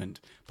prone Ormond,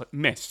 but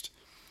missed.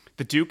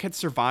 The Duke had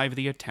survived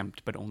the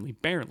attempt, but only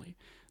barely.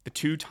 The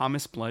two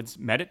Thomas Bloods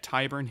met at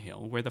Tyburn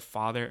Hill, where the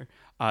father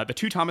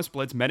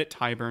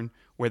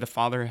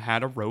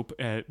had a rope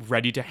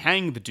ready to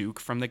hang the Duke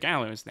from the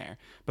gallows there.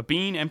 But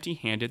being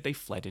empty-handed, they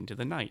fled into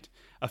the night.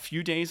 A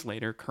few days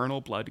later,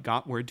 Colonel Blood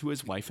got word to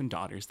his wife and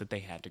daughters that they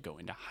had to go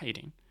into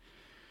hiding.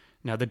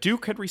 Now, the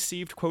Duke had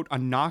received, quote, a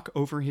knock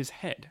over his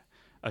head,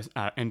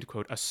 end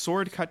quote, a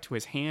sword cut to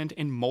his hand,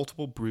 and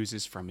multiple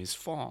bruises from his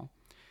fall.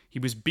 He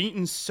was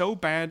beaten so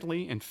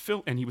badly and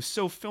he was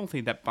so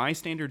filthy that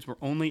bystanders were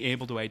only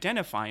able to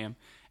identify him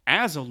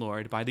as a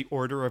lord by the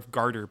order of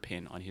garter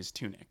pin on his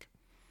tunic.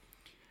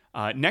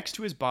 Next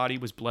to his body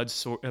was Blood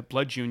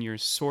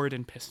Jr.'s sword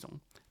and pistol.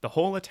 The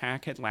whole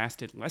attack had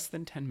lasted less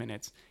than 10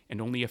 minutes and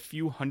only a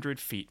few hundred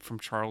feet from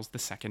Charles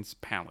II's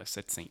palace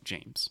at St.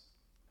 James.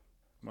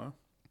 Wow.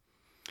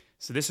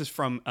 So this is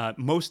from,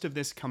 most of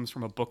this comes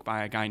from a book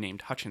by a guy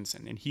named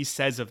Hutchinson, and he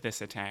says of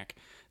this attack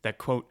that,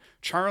 quote,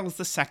 Charles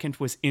II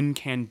was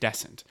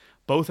incandescent,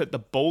 both at the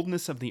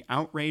boldness of the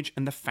outrage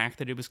and the fact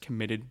that it was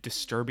committed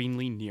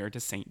disturbingly near to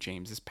St.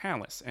 James's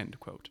Palace, end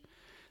quote.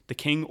 The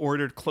king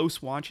ordered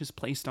close watches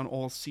placed on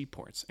all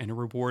seaports and a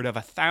reward of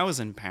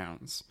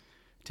 £1,000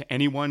 to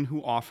anyone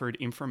who offered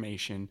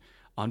information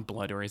on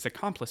Blood or his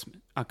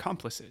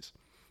accomplices.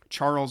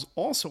 Charles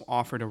also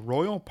offered a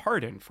royal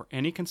pardon for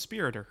any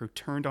conspirator who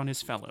turned on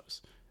his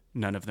fellows.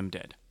 None of them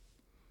did.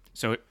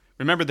 So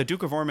remember, the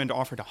Duke of Ormond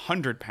offered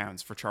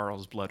 £100 for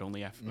Charles' blood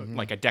only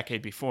like a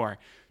decade before.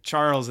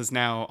 Charles is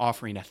now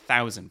offering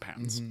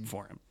 £1,000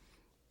 for him.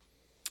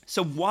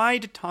 So why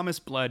did Thomas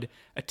Blood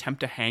attempt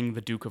to hang the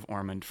Duke of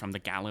Ormond from the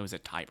gallows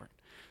at Tyburn?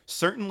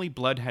 Certainly,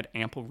 Blood had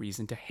ample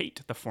reason to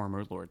hate the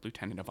former Lord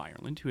Lieutenant of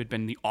Ireland, who had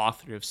been the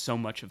author of so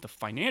much of the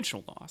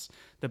financial loss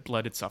that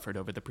Blood had suffered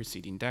over the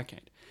preceding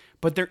decade.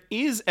 But there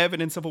is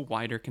evidence of a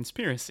wider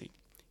conspiracy.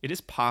 It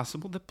is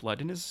possible that Blood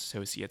and his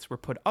associates were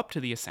put up to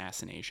the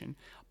assassination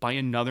by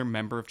another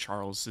member of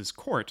Charles's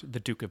court,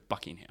 the Duke of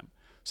Buckingham.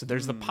 So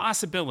there's the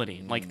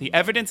possibility, like the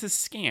evidence is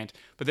scant,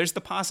 but there's the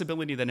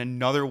possibility that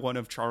another one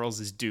of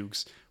Charles's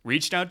dukes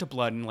reached out to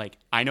Blood and like,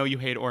 I know you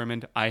hate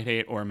Ormond, I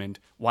hate Ormond,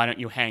 why don't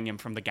you hang him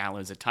from the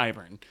gallows at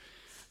Tyburn?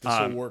 This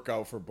will work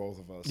out for both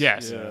of us.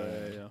 Yes.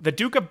 Yeah. The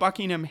Duke of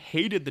Buckingham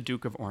hated the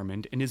Duke of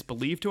Ormond and is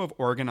believed to have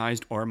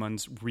organized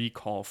Ormond's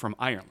recall from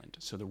Ireland.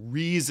 So the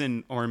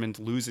reason Ormond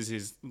loses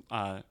his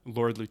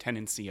Lord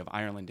Lieutenancy of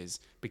Ireland is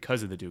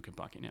because of the Duke of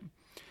Buckingham.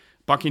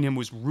 Buckingham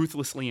was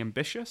ruthlessly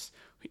ambitious.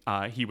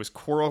 He was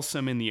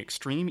quarrelsome in the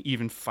extreme,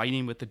 even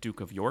fighting with the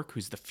Duke of York,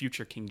 who's the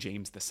future King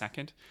James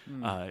II.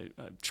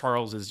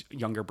 Charles's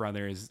younger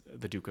brother is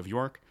the Duke of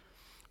York.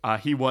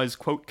 He was,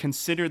 quote,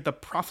 considered the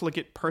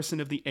profligate person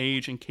of the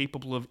age and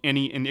capable of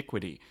any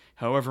iniquity,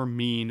 however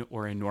mean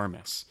or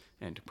enormous,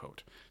 end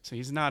quote. So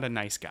he's not a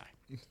nice guy.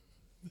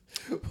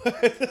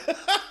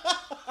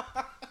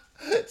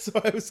 So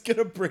I was going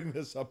to bring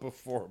this up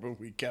before, but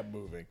we kept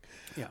moving.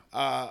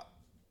 Yeah.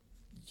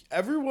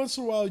 Every once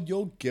in a while,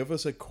 you'll give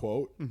us a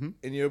quote, Mm-hmm.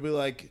 and you'll be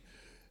like,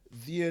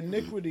 the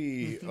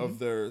iniquity of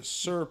their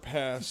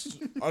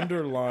surpassed,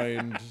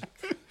 underlined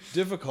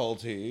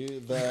difficulty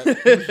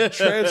that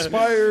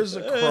transpires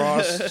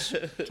across...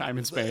 Time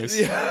and space.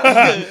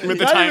 With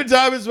the not even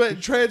time and space.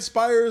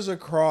 Transpires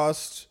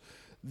across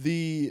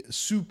the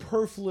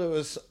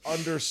superfluous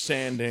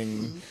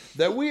understanding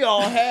that we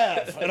all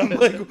have. And I'm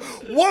like,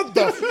 what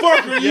the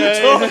fuck are you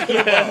talking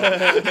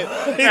about?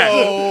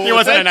 He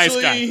wasn't a nice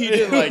guy. He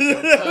didn't like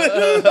him.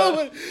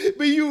 No,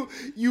 but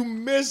you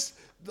missed...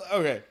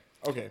 Okay.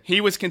 He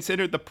was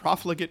considered the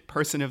profligate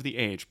person of the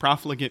age.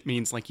 Profligate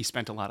means like he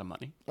spent a lot of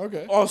money.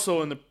 Okay.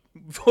 Also in the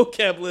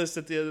vocab list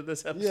at the end of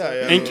this episode.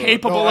 Yeah.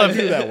 Incapable I of...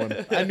 knew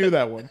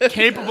that one.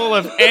 Capable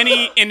of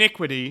any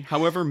iniquity,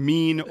 however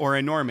mean or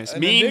enormous. An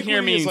mean iniquity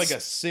here means is like a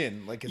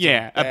sin, like it's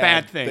a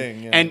bad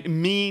thing. Yeah. And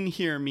mean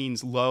here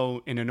means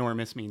low, and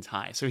enormous means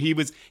high. So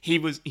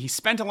he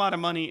spent a lot of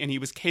money, and he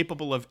was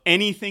capable of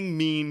anything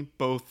mean,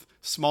 both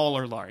small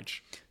or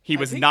large. He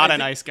was not a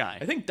nice guy.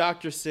 I think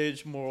Dr.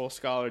 Sage, moral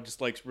scholar,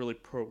 just likes really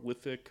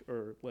prolific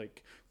or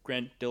like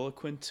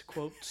grandiloquent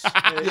quotes.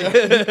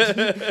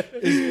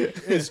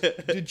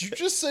 Did you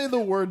just say the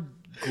word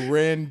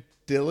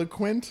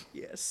grandiloquent?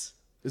 Yes.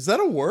 Is that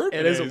a word?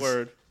 It is a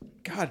word.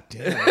 God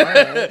damn. All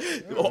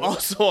right.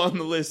 Also on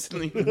the list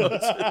in the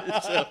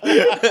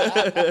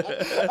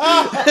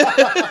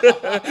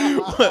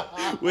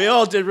notes. We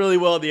all did really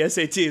well in the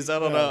SATs. I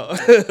don't know.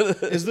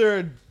 Is there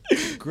a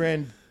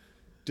grandiloquent?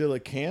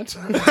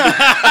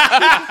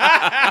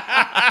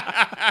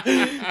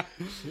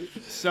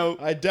 So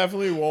I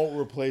definitely won't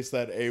replace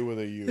that A with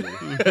a U.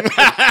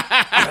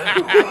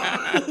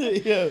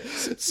 Yeah.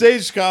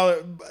 Sage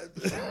Scholar,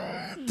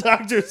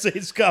 Dr.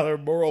 Sage Scholar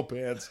Moral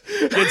Pants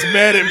gets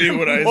mad at me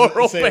when I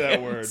say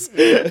that word.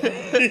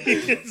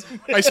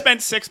 I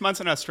spent 6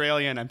 months in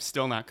Australia, and I'm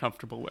still not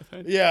comfortable with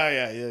it.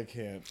 Yeah, you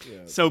can't.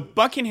 Yeah. So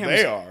Buckingham...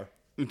 They are.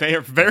 They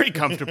are very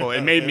comfortable.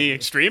 It made me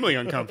extremely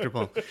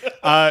uncomfortable.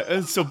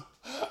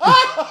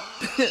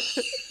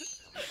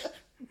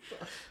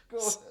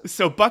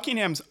 So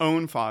Buckingham's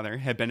own father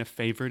had been a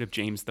favorite of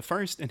James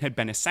I and had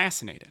been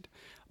assassinated.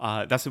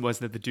 Thus it was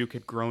that the Duke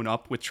had grown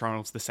up with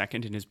Charles II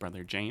and his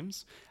brother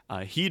James.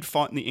 He had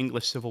fought in the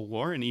English Civil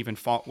War and even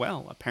fought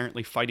well,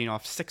 apparently fighting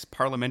off 6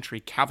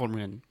 parliamentary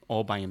cavalrymen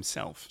all by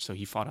himself. So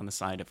he fought on the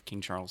side of King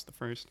Charles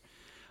I.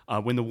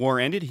 When the war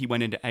ended, he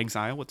went into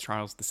exile with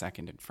Charles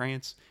II in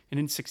France, and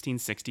in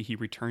 1660 he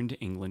returned to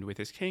England with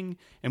his king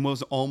and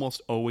was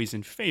almost always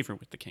in favor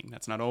with the king.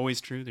 That's not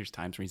always true. There's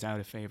times where he's out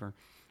of favor.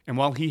 And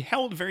while he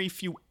held very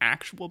few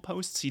actual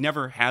posts, he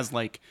never has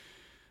like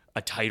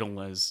a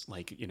title as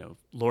like,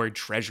 Lord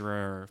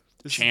Treasurer,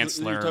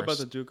 Chancellor. You talk about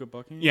the Duke of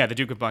Buckingham? Yeah, the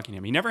Duke of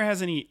Buckingham. He never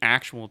has any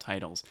actual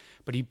titles,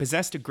 but he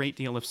possessed a great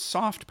deal of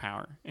soft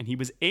power, and he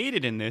was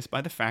aided in this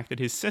by the fact that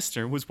his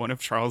sister was one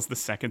of Charles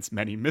II's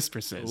many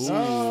mistresses.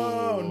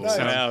 Oh, nice.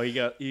 So- Wow,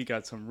 he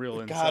got some real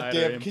insider God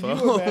damn, info. can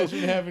you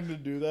imagine having to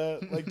do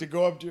that? Like to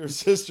go up to your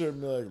sister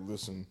and be like,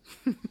 listen,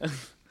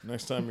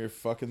 next time you're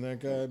fucking that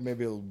guy,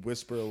 maybe he'll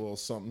whisper a little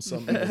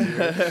something in his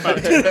ear.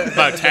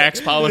 About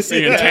tax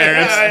policy and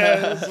tariffs.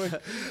 Yeah, it's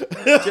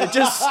like,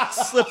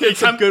 Just slip in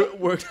some good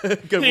words He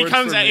for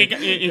comes out. me.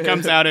 He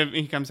comes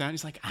out.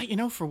 He's like,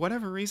 for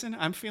whatever reason,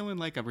 I'm feeling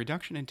like a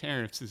reduction in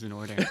tariffs is in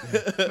order.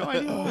 No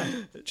idea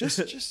why.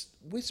 just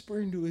whisper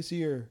into his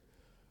ear.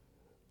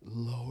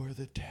 Lower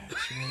the tax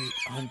rate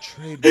on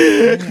trade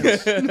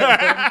with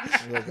France.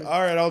 Like,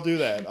 all right, I'll do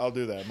that.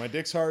 My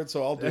dick's hard,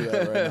 so I'll do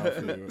that right now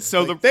for you.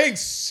 So Like,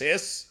 thanks,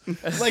 sis.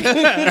 Like, That's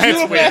can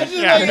you weird.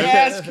 imagine Yeah. like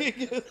asking?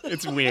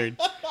 It's weird.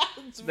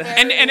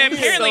 And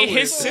apparently So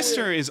his weird.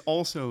 sister is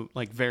also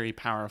like very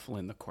powerful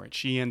in the court.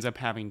 She ends up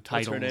having What's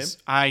titles. her name?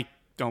 I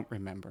don't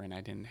remember, and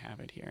I didn't have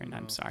it here, and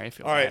I'm sorry. I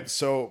feel All bad. right,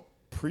 so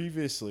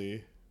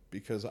previously,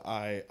 because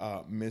I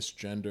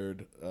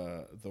misgendered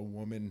the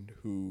woman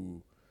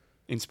who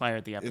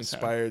Inspired the episode.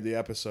 inspired the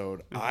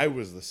episode, I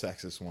was the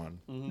sexist one.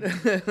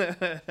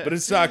 But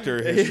it's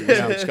Dr.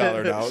 History. I'm a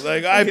scholar now.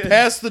 Like, I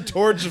passed the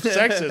torch of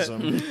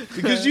sexism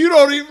because you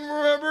don't even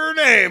remember her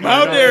name.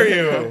 How dare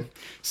you?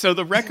 So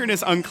the record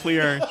is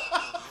unclear.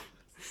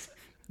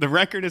 The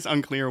record is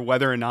unclear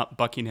whether or not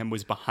Buckingham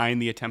was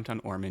behind the attempt on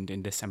Ormond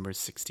in December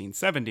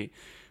 1670.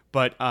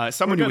 But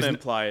someone We're who was gonna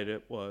imply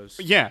it was.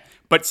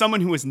 but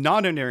someone who was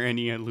not under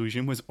any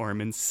illusion was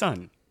Ormond's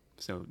son.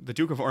 So the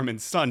Duke of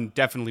Ormond's son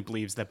definitely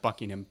believes that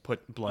Buckingham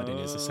put blood in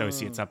his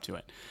associates up to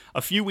it.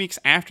 A few weeks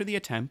after the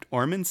attempt,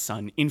 Ormond's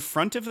son, in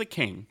front of the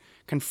king,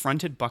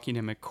 confronted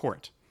Buckingham at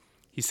court.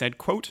 He said,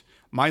 quote,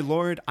 "My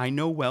lord, I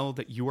know well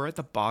that you are at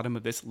the bottom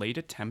of this late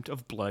attempt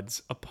of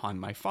bloods upon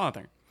my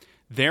father.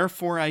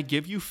 Therefore I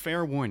give you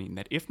fair warning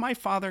that if my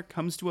father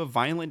comes to a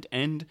violent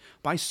end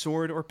by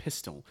sword or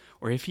pistol,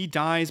 or if he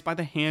dies by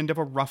the hand of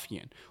a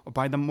ruffian, or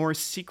by the more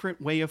secret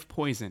way of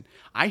poison,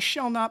 I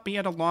shall not be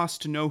at a loss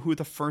to know who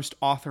the first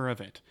author of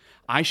it.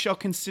 I shall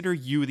consider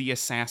you the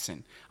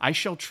assassin. I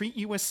shall treat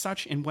you as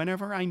such, and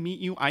whenever I meet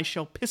you, I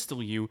shall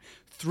pistol you,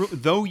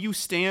 though you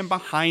stand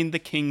behind the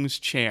king's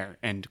chair."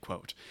 End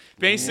quote.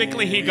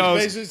 Basically, he He's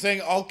goes, basically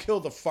saying, I'll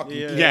kill the fucking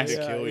king Yes.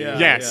 to kill you.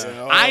 yes,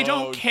 Yeah. I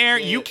don't Oh, care.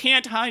 shit. You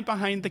can't hide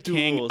behind the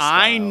king. Duel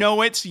I style.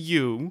 know it's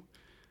you.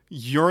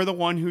 You're the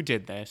one who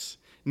did this.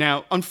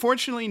 Now,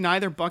 unfortunately,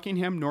 neither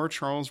Buckingham nor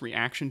Charles'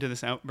 reaction to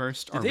this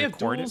outburst are they have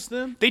recorded. duels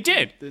then? They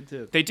did. They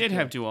did. They did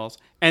have duels,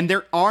 and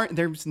there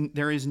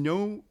is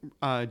no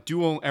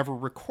duel ever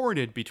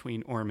recorded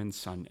between Ormond's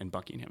son and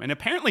Buckingham. And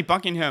apparently,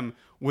 Buckingham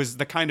was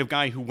the kind of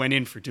guy who went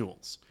in for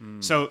duels.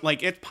 So,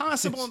 like, it's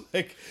possible.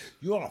 Like,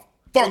 you want to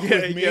fuck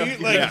with me? yeah,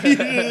 Like,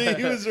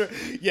 he was,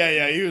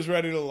 he was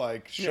ready to,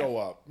 like, show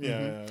up.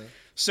 Yeah.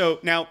 So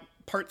now,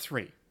 part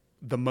 3,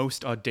 the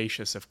most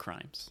audacious of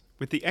crimes.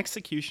 With the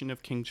execution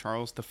of King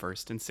Charles I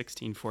in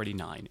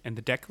 1649 and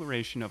the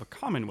declaration of a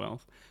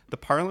Commonwealth, the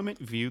Parliament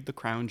viewed the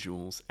crown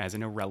jewels as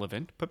an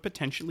irrelevant but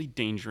potentially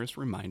dangerous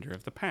reminder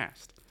of the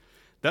past.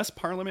 Thus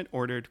Parliament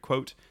ordered,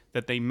 quote,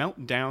 "that they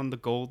melt down the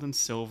gold and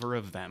silver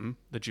of them,"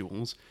 the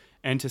jewels,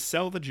 "and to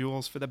sell the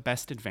jewels for the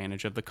best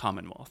advantage of the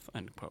Commonwealth,"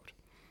 end quote.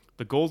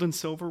 The gold and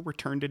silver were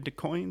turned into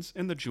coins,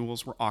 and the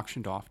jewels were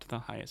auctioned off to the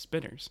highest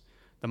bidders.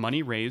 The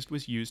money raised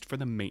was used for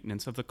the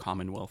maintenance of the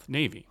Commonwealth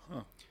Navy.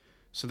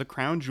 So the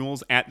crown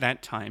jewels at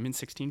that time in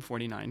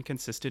 1649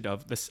 consisted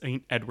of the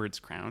St. Edward's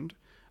crown,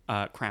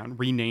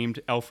 renamed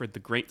Alfred the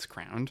Great's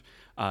crown,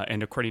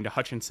 and according to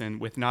Hutchinson,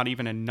 with not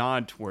even a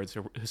nod towards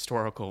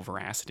historical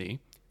veracity,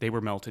 they were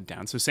melted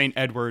down. So St.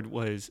 Edward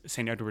was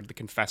St. Edward the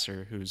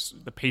Confessor, who's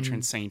the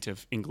patron saint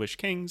of English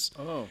kings.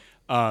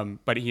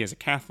 But he is a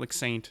Catholic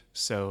saint,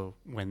 so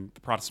when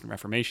the Protestant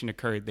Reformation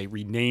occurred, they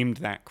renamed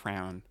that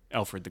crown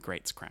Alfred the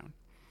Great's crown.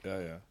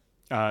 Yeah.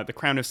 The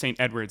crown of St.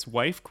 Edward's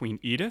wife, Queen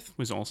Edith,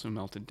 was also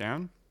melted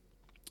down.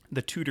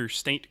 The Tudor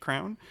state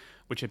crown,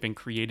 which had been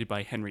created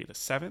by Henry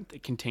VII,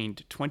 it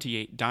contained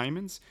 28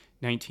 diamonds,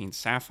 19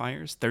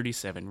 sapphires,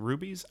 37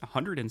 rubies,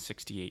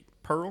 168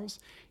 pearls.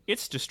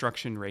 Its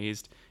destruction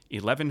raised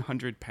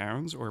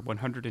 £1,100, or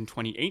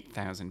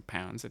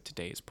 £128,000 at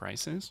today's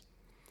prices.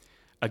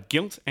 A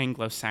gilt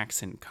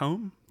Anglo-Saxon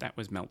comb, that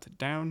was melted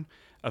down.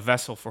 A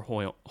vessel for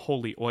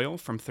holy oil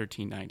from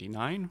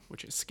 1399,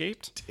 which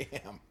escaped.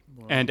 Damn.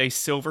 And a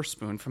silver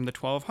spoon from the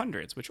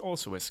 1200s, which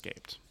also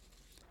escaped.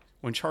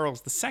 When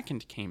Charles II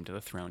came to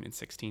the throne in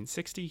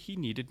 1660, he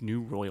needed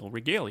new royal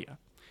regalia.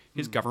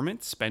 His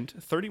government spent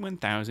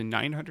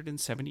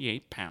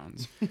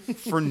 £31,978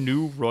 for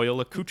new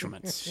royal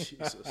accoutrements.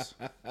 Jesus.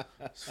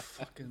 It's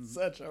fucking.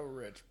 Such a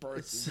rich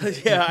person.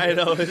 Yeah, I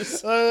know.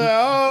 It's,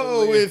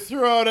 We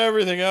threw out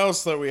everything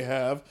else that we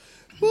have.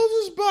 We'll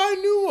just buy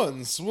new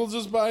ones.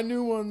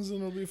 And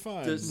it'll be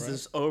fine. this, right?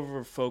 this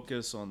over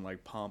focus on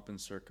like pomp and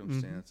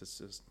circumstance. It's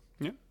just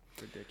Yeah.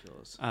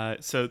 ridiculous.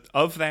 So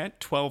of that,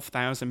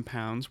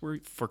 £12,000 were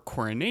for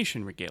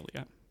coronation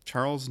regalia.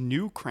 Charles'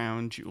 new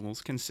crown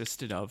jewels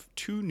consisted of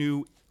 2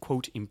 new,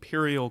 quote,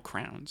 imperial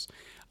crowns.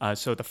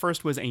 So the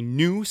first was a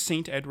new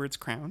St. Edward's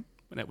crown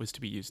that was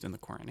to be used in the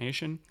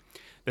coronation.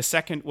 The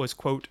second was,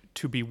 quote,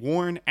 to be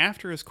worn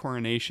after his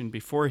coronation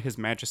before his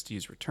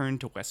majesty's return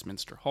to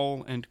Westminster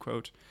Hall, end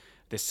quote.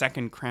 The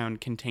second crown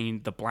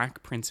contained the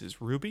Black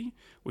Prince's ruby,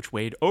 which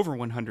weighed over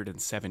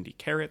 170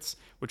 carats,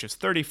 which is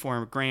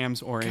 34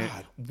 grams or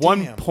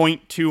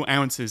 1.2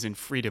 ounces in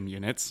freedom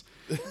units,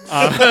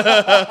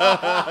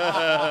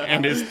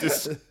 and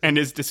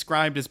is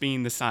described as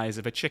being the size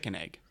of a chicken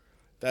egg.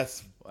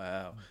 That's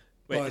Wow.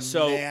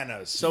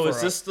 bananas. So for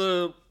is this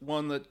the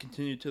one that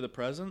continued to the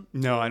present?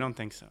 No, I don't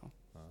think so.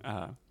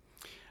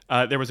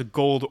 There was a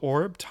gold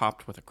orb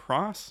topped with a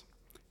cross,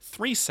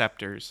 3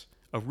 scepters,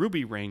 a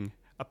ruby ring,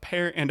 a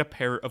pair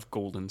of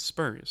golden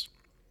spurs.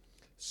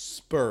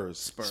 Spurs.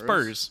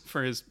 Spurs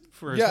for his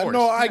Yeah, horse.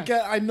 no,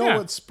 I know Yeah.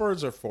 what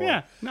spurs are for.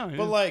 Yeah, no,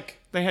 But like,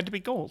 they had to be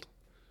gold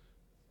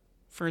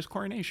for his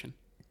coronation.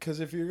 because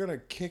if you're gonna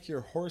kick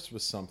your horse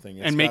with something,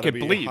 it's And make gotta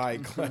it be bleed. high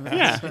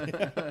class.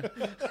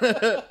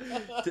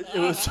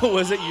 Yeah, So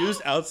was it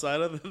used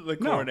outside of the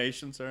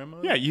coronation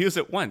ceremony? yeah. You use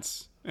it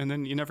once, and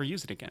then you never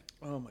use it again.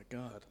 Oh my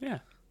God. Yeah,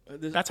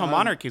 that's how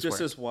monarchies This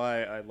work. is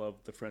why I love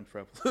the French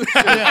Revolution.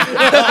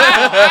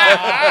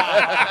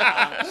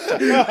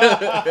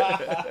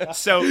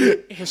 So,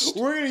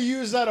 We're gonna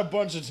use that a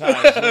bunch of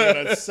times. We're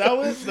gonna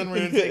sell it, then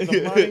we're gonna take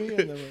the money,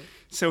 and then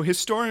so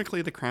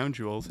historically, the crown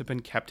jewels have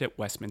been kept at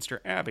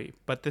Westminster Abbey,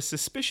 but the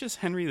suspicious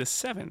Henry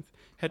VII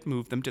had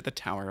moved them to the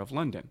Tower of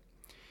London.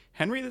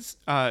 Henry VII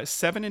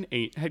and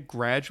VIII had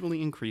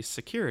gradually increased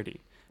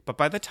security, but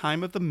by the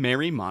time of the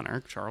Merry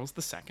Monarch, Charles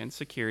II,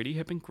 security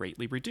had been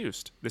greatly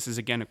reduced. This is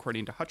again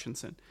according to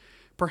Hutchinson.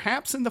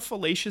 Perhaps in the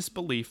fallacious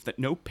belief that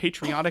no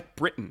patriotic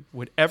Briton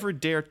would ever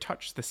dare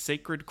touch the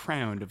sacred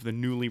crown of the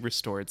newly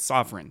restored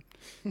sovereign.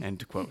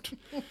 End quote.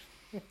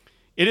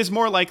 It is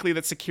more likely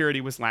that security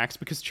was lax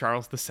because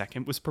Charles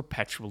II was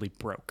perpetually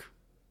broke.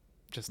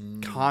 Just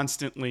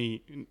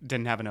constantly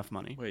didn't have enough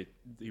money. Wait,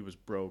 he was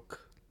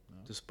broke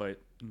despite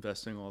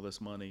investing all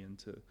this money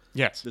into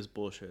Yes. this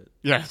bullshit.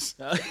 Yes.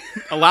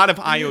 A lot of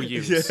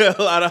IOUs. Yeah,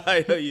 a lot of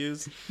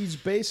IOUs. he's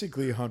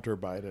basically Hunter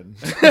Biden.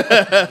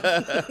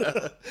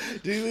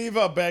 Did he leave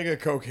a bag of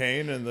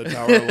cocaine in the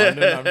Tower of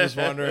London? I'm just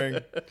wondering.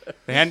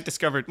 They had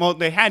discovered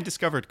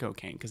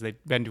cocaine because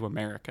they'd been to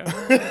America.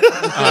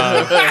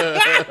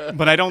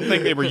 But I don't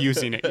think they were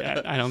using it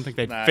yet. I don't think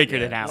they'd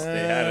figured it out. They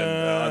hadn't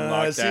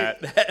unlocked see,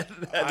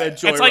 that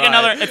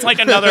It's like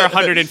another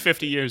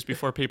 150 years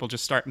before people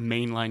just start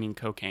mainlining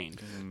cocaine.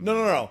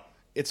 No.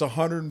 It's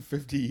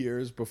 150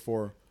 years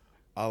before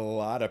a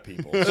lot of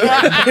people.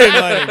 Start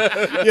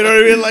mainlining. You know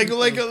what I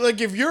mean? Like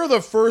if you're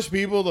the first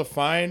people to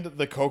find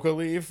the coca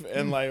leaf,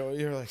 and like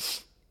you're like,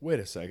 wait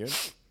a second.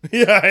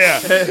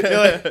 Yeah. You're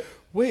like,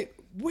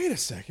 wait a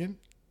second.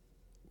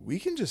 We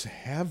can just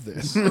have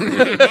this. We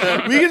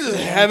can just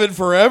have it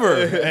forever.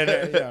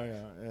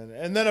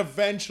 And then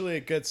eventually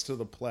it gets to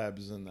the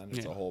plebs, and then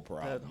it's a whole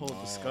problem. That whole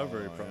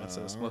discovery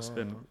process must have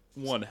been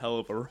one hell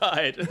of a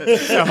ride.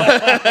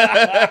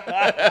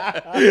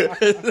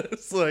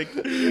 It's like,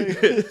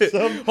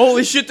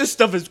 holy shit, this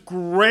stuff is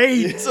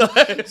great.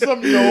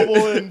 Some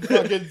noble in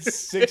fucking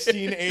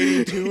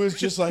 1682 is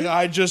just like,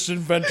 I just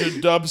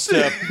invented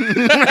dubstep.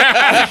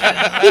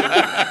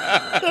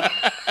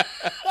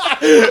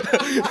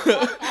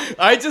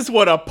 I just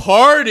want to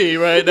party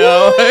right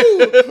now.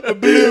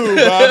 Blue,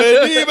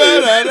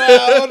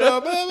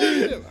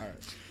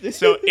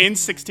 So in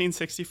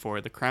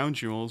 1664, the crown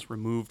jewels were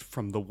moved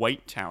from the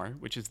White Tower,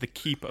 which is the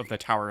keep of the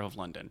Tower of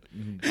London.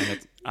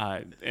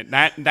 And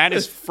that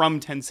is from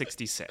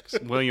 1066.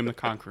 William the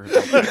Conqueror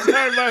built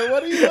that.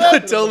 What are you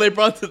Until they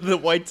brought the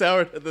White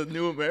Tower to the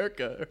New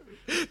America,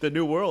 the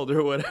New World,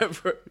 or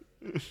whatever,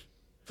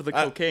 for the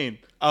cocaine.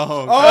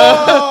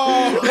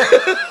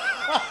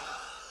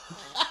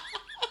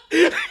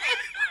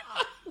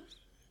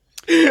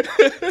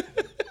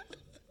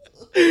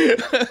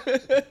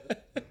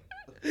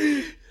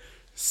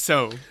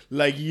 So,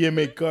 like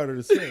Jimmy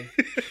Carter say.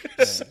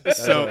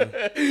 so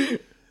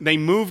they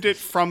moved it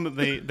from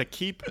the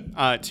keep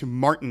to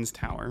Martin's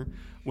Tower,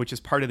 which is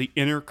part of the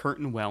inner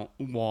curtain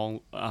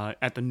wall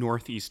at the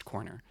northeast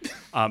corner.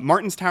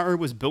 Martin's Tower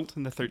was built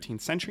in the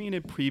 13th century and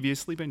had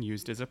previously been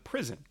used as a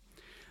prison.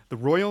 The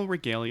royal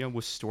regalia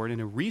was stored in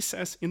a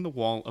recess in the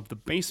wall of the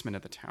basement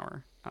of the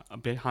tower,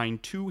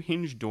 behind two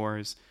hinged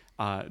doors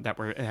that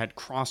had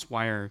cross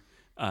wire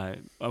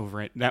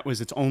over it. That was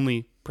its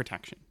only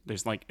protection.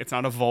 There's it's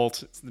not a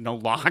vault. It's no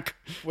lock.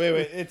 Wait.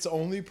 Its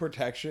only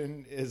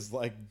protection is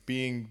like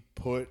being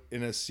put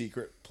in a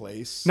secret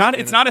place.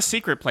 It's not a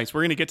secret place.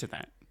 We're gonna get to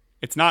that.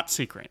 It's not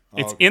secret.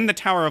 It's in the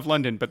Tower of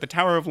London, but the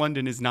Tower of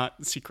London is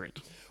not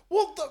secret.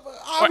 Well,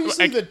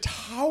 obviously the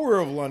Tower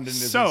of London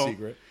isn't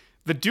secret.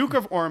 The Duke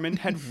of Ormond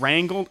had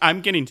wrangled.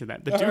 I'm getting to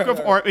that. The Duke of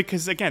Ormond,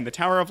 because again, the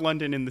Tower of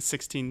London in the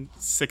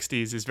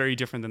 1660s is very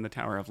different than the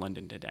Tower of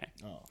London today.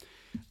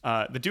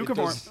 The Duke of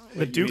Ormond.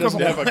 The Duke of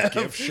have Ormond. a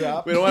gift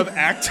shop. We don't have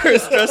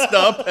actors dressed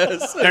up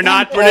as They're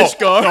not British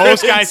guards.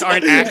 Those guys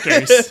aren't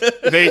actors.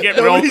 They get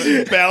real.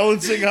 Nobody's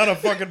balancing on a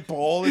fucking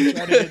pole and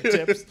trying to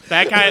get tips.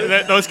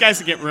 Those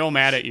guys get real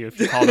mad at you if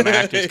you call them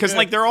actors, because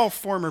they're all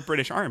former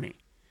British Army.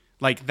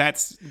 That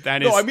is.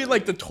 No, I mean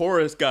the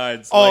tourist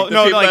guides. Oh, the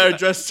no, people that are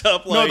dressed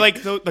up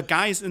like. No, the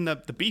guys in the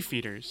beef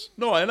eaters.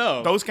 No, I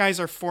know. Those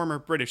guys are former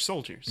British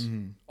soldiers.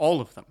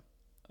 All of them.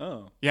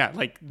 Oh. Yeah,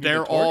 they're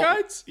the tour all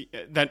guides?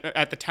 that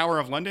at the Tower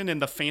of London in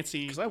the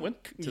fancy I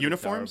went to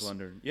uniforms. The Tower of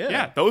London. Yeah.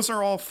 Yeah, those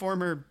are all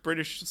former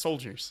British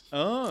soldiers.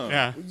 Oh.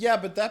 Yeah. Yeah,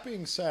 but that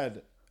being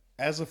said,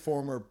 as a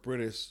former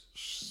British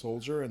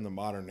soldier in the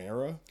modern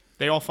era,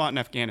 They all fought in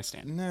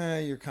Afghanistan. nah,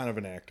 you're kind of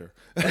an actor.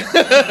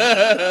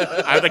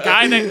 The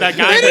guy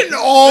They didn't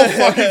all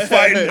fucking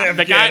fight in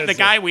Afghanistan. the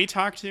guy we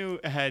talked to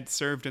had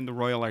served in the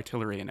Royal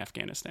Artillery in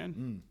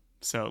Afghanistan.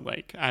 So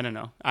like, I don't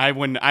know. I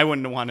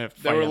wouldn't want to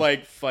fight They were him.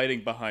 like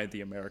fighting behind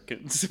the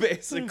Americans,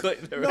 basically.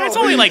 It's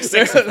only like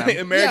 6 of them. The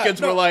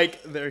Americans were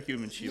like, they're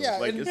human shields. Yeah,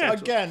 like, and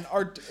essentially. again,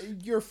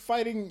 you're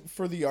fighting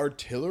for the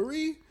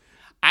artillery.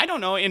 I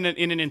don't know. In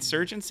an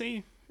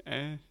insurgency,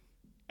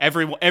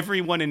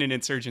 everyone in an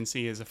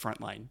insurgency is a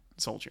frontline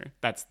soldier.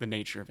 That's the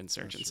nature of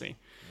insurgency.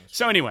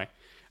 So anyway,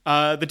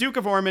 the Duke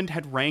of Ormond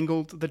had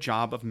wrangled the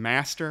job of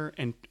master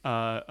and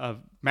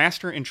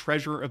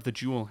treasurer of the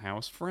Jewel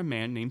House for a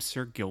man named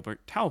Sir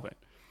Gilbert Talbot,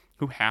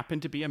 who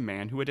happened to be a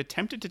man who had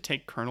attempted to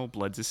take Colonel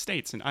Blood's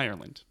estates in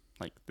Ireland.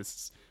 Like, this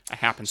is a So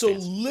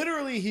happenstance.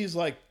 literally, he's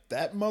like,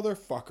 that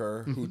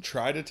motherfucker who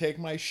tried to take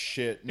my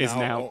shit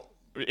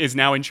is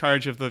now in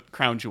charge of the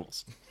crown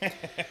jewels.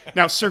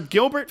 Now, Sir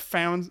Gilbert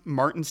found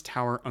Martin's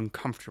Tower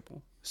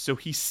uncomfortable, so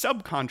he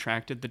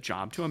subcontracted the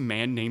job to a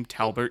man named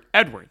Talbot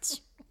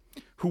Edwards,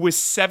 who was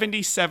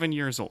 77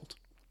 years old.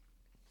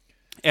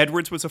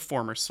 Edwards was a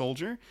former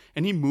soldier,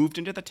 and he moved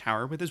into the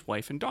tower with his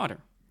wife and daughter,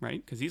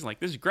 right? Because he's like,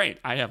 this is great.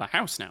 I have a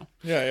house now.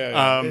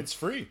 Yeah. It's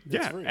free.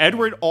 It's free.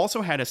 Edward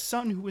also had a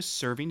son who was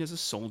serving as a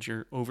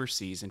soldier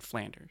overseas in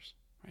Flanders,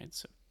 right?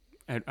 So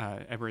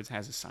Edwards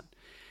has a son.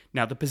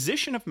 Now, the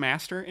position of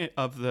master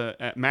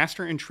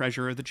and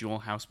treasurer of the Jewel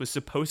House was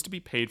supposed to be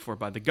paid for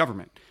by the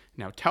government.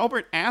 Now,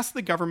 Talbot asked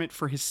the government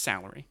for his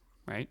salary,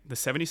 right? The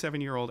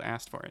 77-year-old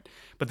asked for it.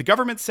 But the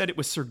government said it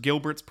was Sir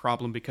Gilbert's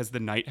problem because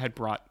the knight had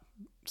brought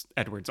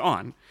Edwards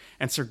on.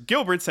 And Sir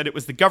Gilbert said it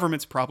was the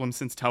government's problem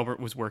since Talbot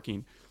was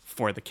working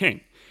for the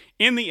king.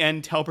 In the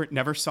end, Talbot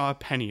never saw a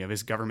penny of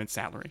his government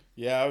salary.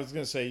 Yeah, I was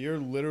going to say, you're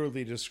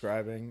literally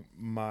describing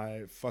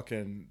my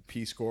fucking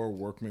Peace Corps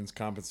workman's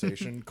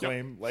compensation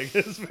claim. Like,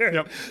 it's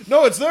very...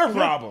 No, it's their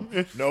problem.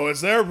 No,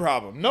 it's their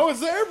problem. No,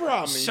 it's their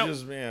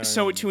problem.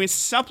 So to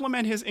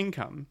supplement his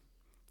income,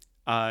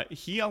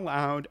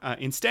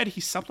 instead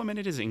he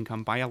supplemented his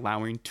income by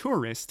allowing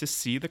tourists to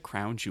see the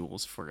crown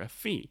jewels for a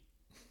fee.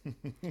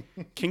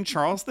 King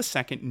Charles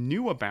II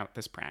knew about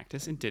this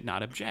practice and did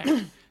not object.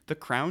 The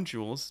crown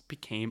jewels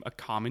became a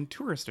common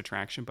tourist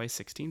attraction by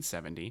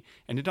 1670,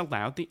 and it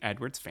allowed the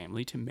Edwards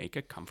family to make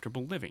a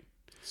comfortable living.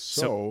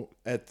 So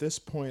at this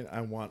point, I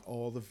want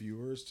all the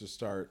viewers to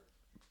start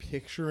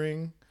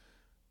picturing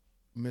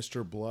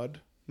Mr.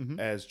 Blood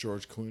as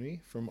George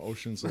Clooney from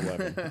Ocean's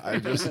 11.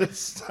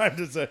 It's time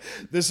to say,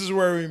 this is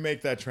where we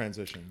make that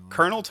transition.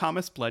 Colonel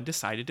Thomas Blood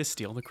decided to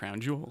steal the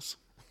crown jewels.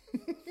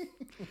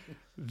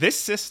 This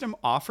system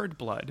offered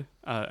Blood,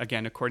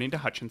 again, according to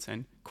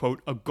Hutchinson,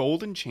 quote, a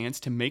golden chance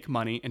to make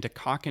money and to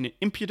cock an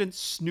impudent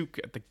snook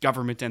at the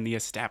government and the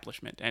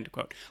establishment, end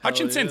quote.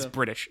 Hutchinson's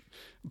British,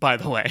 by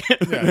the way.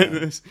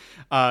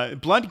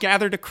 Blood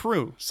gathered a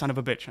crew, son of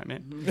a bitch, I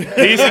mean.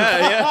 This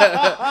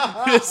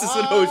is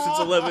an Ocean's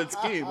 11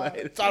 scheme.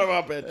 Son of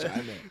a bitch,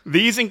 I mean.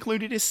 These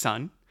included his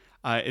son.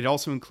 It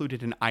also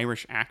included an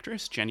Irish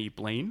actress, Jenny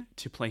Blaine,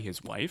 to play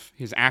his wife.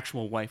 His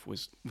actual wife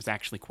was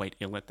actually quite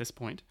ill at this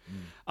point.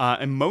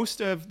 And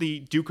most of the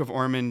Duke of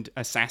Ormond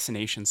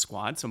assassination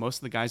squad, so most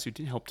of the guys who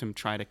helped him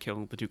try to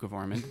kill the Duke of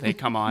Ormond, they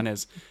come on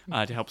as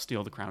to help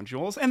steal the crown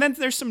jewels. And then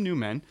there's some new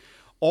men.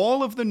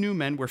 All of the new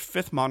men were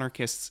fifth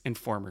monarchists and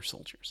former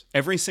soldiers.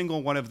 Every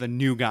single one of the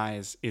new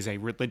guys is a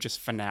religious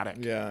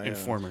fanatic and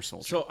former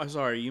soldier. So, I'm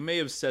sorry, you may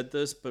have said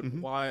this, but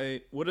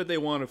why? What did they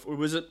want?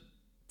 Was it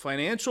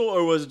financial,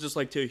 or was it just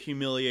like to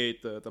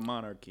humiliate the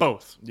monarchy?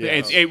 Both.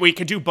 Yeah. We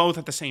could do both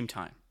at the same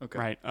time. Okay.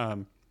 Right.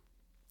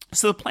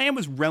 So the plan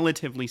was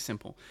relatively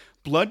simple.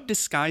 Blood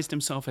disguised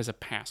himself as a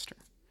pastor,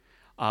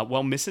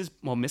 while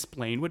Miss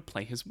Blaine would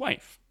play his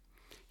wife.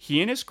 He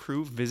and his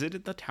crew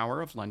visited the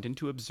Tower of London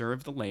to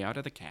observe the layout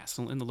of the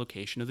castle and the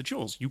location of the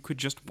jewels. You could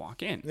just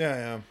walk in.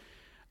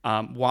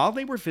 While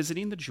they were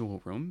visiting the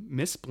jewel room,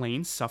 Miss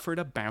Blaine suffered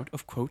a bout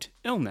of, quote,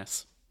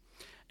 illness.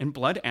 And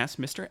Blood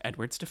asked Mr.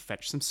 Edwards to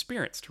fetch some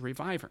spirits to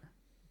revive her.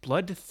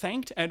 Blood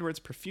thanked Edwards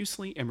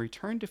profusely and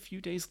returned a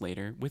few days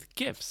later with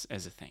gifts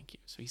as a thank you.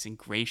 So he's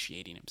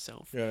ingratiating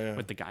himself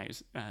with the guy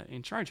who's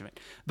in charge of it.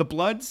 The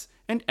Bloods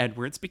and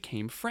Edwards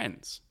became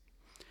friends,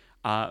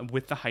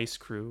 with the heist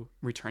crew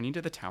returning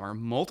to the tower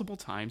multiple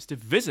times to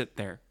visit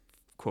their,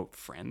 quote,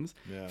 friends.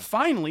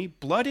 Finally,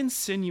 Blood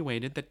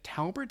insinuated that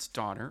Talbot's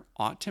daughter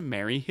ought to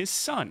marry his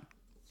son.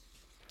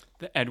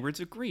 The Edwards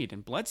agreed,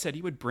 and Blood said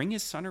he would bring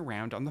his son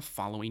around on the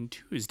following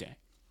Tuesday.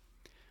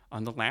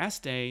 On that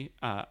last day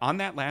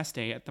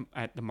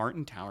at the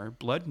Martin Tower,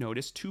 Blood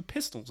noticed 2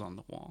 pistols on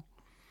the wall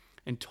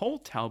and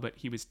told Talbot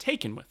he was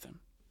taken with them.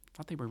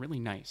 Thought they were really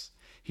nice.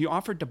 He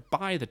offered to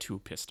buy the 2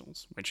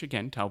 pistols, which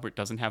again, Talbot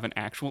doesn't have an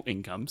actual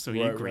income, so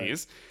he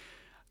agrees. Right.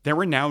 There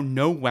were now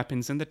no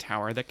weapons in the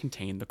tower that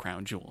contained the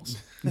crown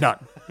jewels.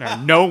 None. There are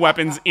no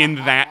weapons in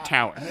that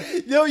tower.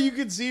 You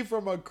can see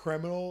from a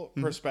criminal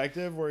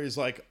perspective where he's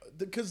like,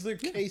 because they're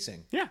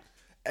casing. Yeah.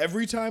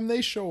 Every time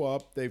they show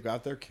up, they've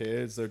got their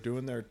kids. They're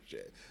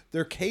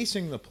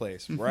casing the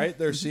place, right?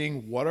 They're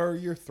seeing what are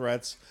your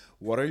threats,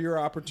 what are your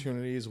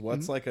opportunities,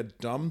 what's like a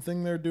dumb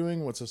thing they're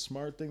doing, what's a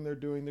smart thing they're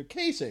doing. They're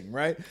casing,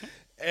 right?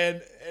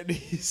 And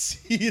he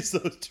sees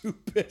those 2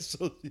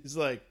 pistols. He's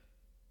like,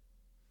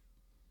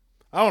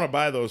 I want to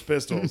buy those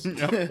pistols.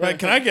 Right?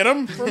 Can I get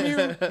them from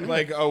you?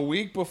 Like a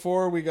week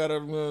before we got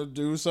to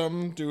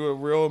do a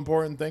real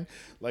important thing.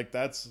 Like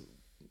that's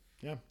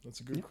a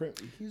good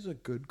He's a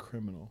good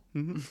criminal.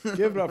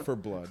 Give it up for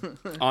Blood.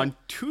 On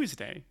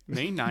Tuesday,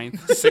 May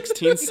 9th,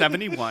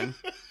 1671.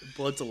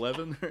 Blood's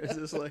 11? Or is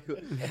this like...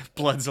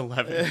 Blood's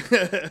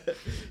 11.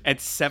 At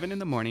 7 in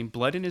the morning,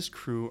 Blood and his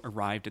crew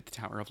arrived at the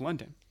Tower of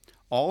London.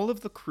 All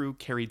of the crew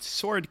carried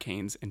sword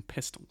canes and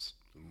pistols.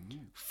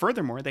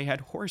 Furthermore, they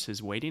had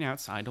horses waiting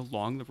outside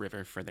along the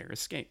river for their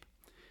escape.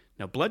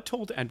 Now, Blood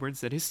told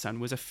Edwards that his son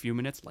was a few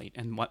minutes late,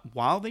 and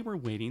while they were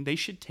waiting, they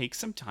should take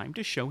some time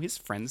to show his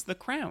friends the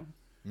crown.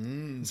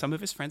 Some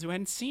of his friends who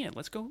hadn't seen it.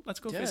 Let's go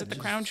visit the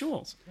crown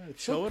jewels.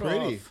 Show it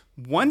pretty. off.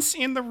 Once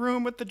in the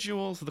room with the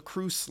jewels, the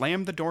crew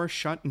slammed the door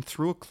shut and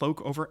threw a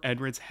cloak over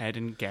Edward's head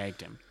and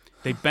gagged him.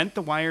 They bent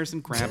the wires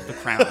and grabbed the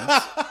crowns.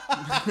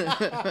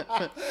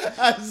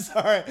 I'm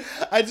sorry.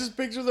 I just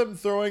picture them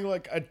throwing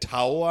like a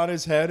towel on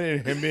his head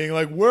and him being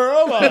like, "Where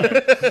am I?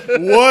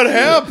 What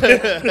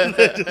happened?"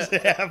 That just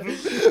happened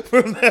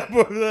from that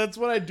point. That's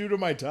what I do to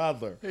my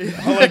toddler.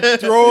 I'll like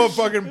throw a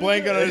fucking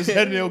blanket on his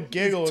head and he'll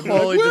giggle. And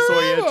Totally be like, "Where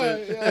am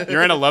disoriented. I?" Yeah. You're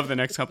going to love the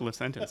next couple of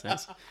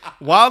sentences.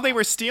 While they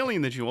were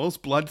stealing the jewels,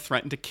 Blood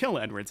threatened to kill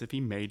Edwards if he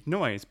made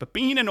noise. But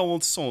being an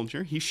old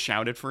soldier, he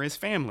shouted for his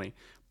family.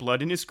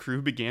 Blood and his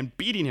crew began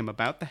beating him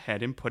about the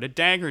head and put a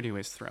dagger to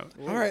his throat.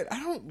 All right, I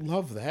don't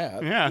love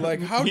that. Yeah, like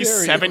how he's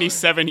dare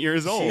 77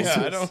 years old.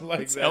 Yeah, I don't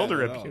like It's that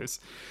elder at all. abuse.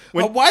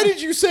 Why did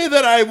you say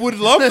that? I would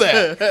love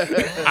that.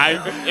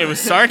 It was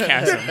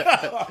sarcasm.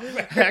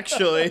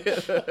 Actually.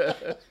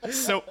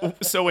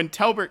 So when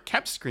Talbot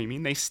kept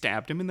screaming, they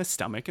stabbed him in the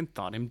stomach and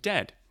thought him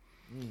dead.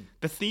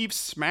 The thieves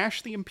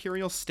smashed the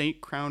imperial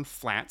state crown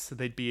flat so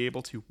they'd be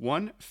able to,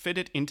 1, fit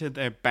it into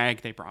their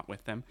bag they brought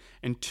with them,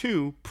 and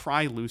 2,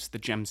 pry loose the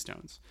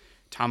gemstones.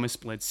 Thomas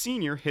Blood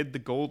Sr. hid the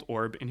gold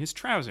orb in his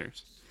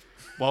trousers,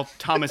 while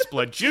Thomas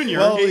Blood Jr.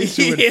 Well, at least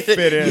it would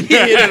fit in. He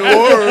hit an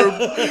orb.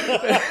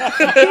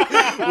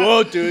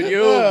 Whoa, dude,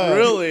 you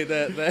really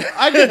that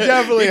I could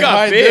definitely got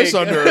hide big. this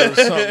under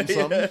something.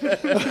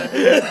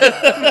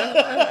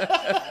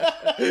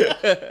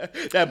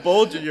 that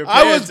bulge in your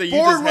I pants was that you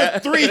born just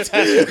with 3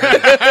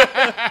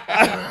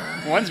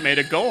 testicles. One's made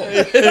of gold.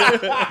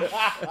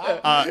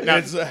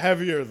 It's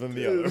heavier than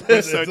the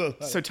other.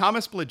 So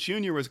Thomas Blood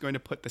Jr. was going to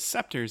put the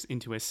scepters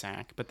into his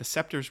sack, but the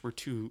scepters were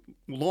too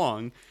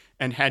long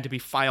and had to be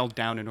filed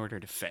down in order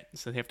to fit.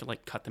 So they have to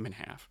like cut them in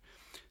half.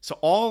 So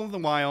all the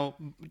while,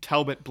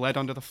 Talbot bled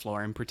onto the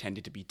floor and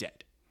pretended to be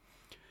dead.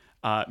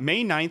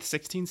 May 9th,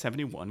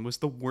 1671 was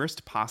the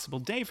worst possible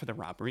day for the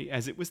robbery,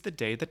 as it was the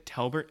day that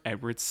Talbot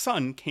Edward's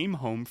son came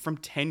home from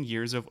 10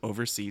 years of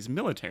overseas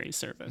military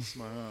service.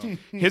 Wow.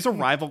 His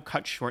arrival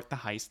cut short the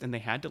heist, and they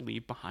had to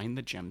leave behind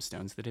the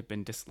gemstones that had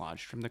been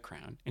dislodged from the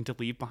crown, and to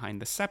leave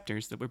behind the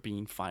scepters that were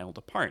being filed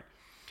apart.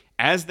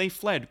 As they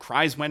fled,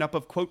 cries went up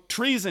of, quote,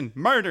 "Treason!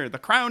 Murder! The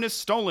crown is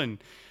stolen!"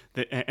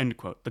 End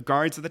quote. The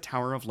guards of the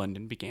Tower of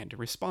London began to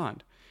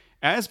respond.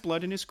 As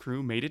Blood and his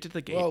crew made it to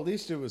the gate... Well, at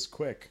least it was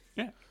quick.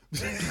 Yeah.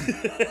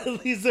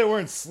 At least they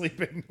weren't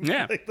sleeping.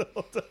 Yeah. Like the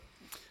whole time.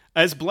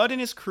 As Blood and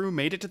his crew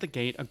made it to the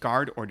gate, a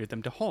guard ordered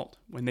them to halt.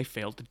 When they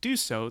failed to do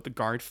so, the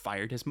guard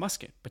fired his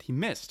musket, but he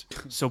missed.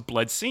 So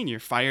Blood Sr.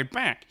 fired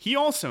back. He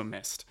also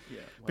missed.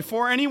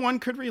 Before anyone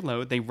could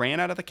reload, they ran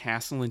out of the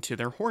castle and to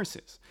their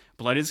horses.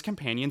 Blood and his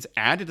companions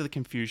added to the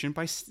confusion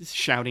by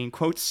shouting,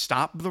 quote,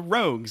 "Stop the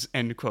rogues,"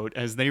 end quote,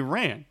 as they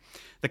ran.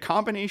 The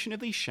combination of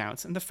these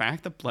shouts and the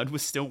fact that Blood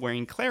was still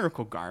wearing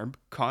clerical garb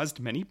caused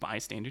many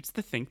bystanders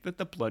to think that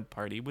the Blood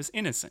party was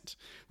innocent.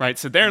 Right?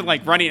 So they're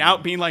like running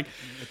out being like,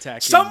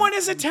 "Someone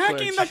is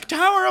attacking the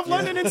Tower of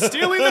London and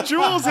stealing the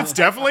jewels. It's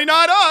definitely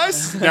not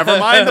us. Never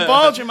mind the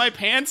bulge in my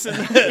pants."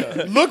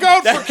 And Look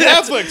out for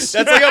Catholics.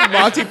 That's like a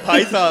Monty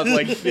Python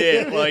like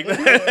bit. Like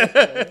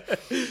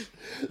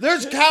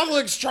There's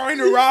Catholics trying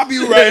to rob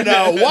you right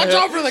now. Watch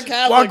out for the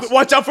Catholics.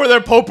 watch out for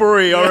their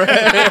popery, all right?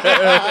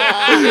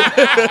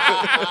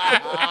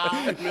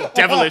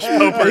 devilish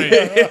popery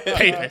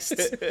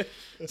papists.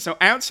 So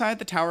outside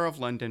the Tower of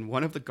London,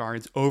 one of the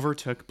guards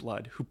overtook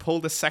Blood, who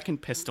pulled a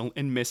second pistol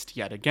and missed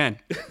yet again.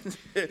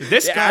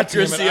 This The guy,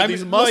 accuracy of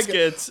these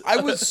muskets. I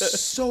was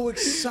so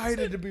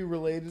excited to be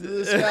related to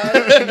this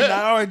guy. And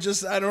now I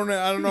don't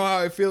know how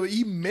I feel.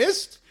 He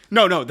missed?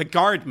 no, the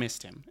guard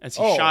missed him as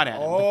he shot at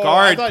him. The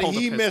guard I thought pulled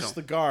he the pistol. missed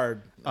the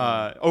guard.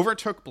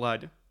 Overtook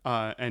Blood,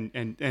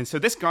 and so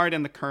this guard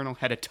and the colonel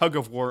had a tug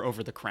of war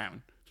over the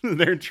crown.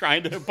 They're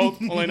trying to both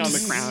pull in on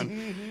the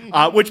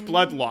crown, which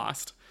Blood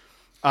lost.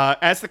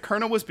 As the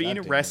colonel was being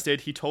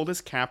arrested, he told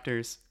his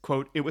captors,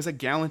 quote, "It was a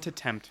gallant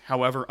attempt,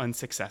 however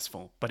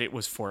unsuccessful, but it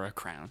was for a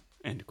crown,"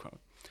 end quote.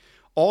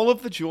 All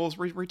of the jewels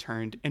were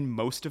returned, and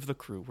most of the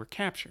crew were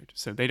captured,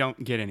 so they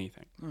don't get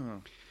anything.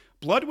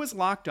 Blood was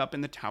locked up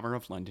in the Tower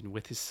of London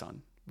with his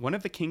son. One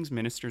of the king's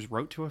ministers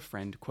wrote to a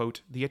friend,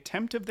 quote, "The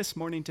attempt of this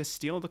morning to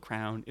steal the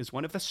crown is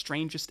one of the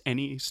strangest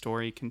any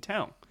story can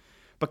tell.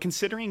 But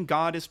considering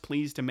God is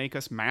pleased to make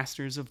us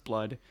masters of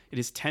blood, it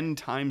is 10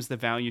 times the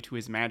value to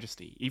his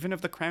majesty, even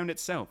of the crown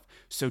itself,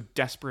 so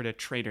desperate a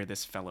traitor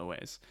this fellow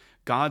is.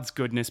 God's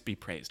goodness be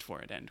praised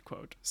for it, end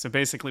quote. So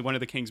basically one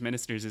of the king's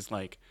ministers is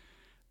like,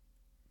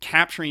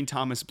 capturing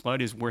Thomas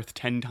Blood is worth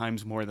 10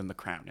 times more than the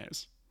crown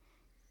is.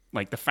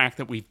 Like, the fact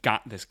that we've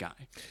got this guy,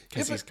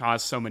 because he's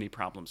caused so many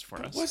problems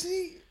for us. Wasn't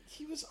he?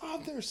 He was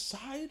on their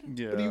side,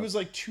 Yeah. but he was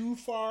like too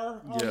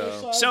far on their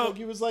side. So- like,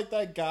 he was like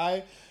that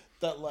guy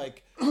that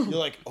like you're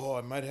like, oh,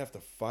 I might have to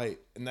fight,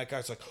 and that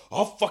guy's like,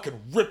 I'll fucking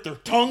rip their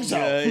tongues out.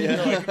 Yeah. And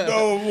you're like,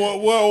 no,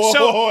 whoa,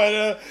 So,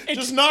 and,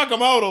 just knock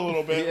them out a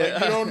little bit.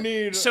 Like, you don't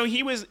need. So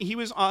he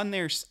was on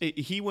there.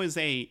 He was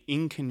a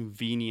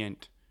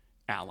inconvenient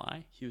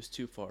ally. He was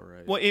too far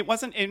right. Well, it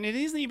wasn't, and it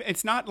isn't even.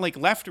 It's not like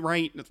left,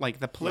 right, like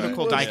the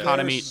political Was there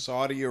dichotomy.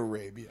 Saudi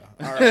Arabia.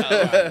 All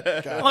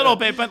right, A little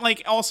bit, but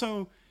like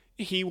also,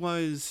 it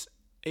was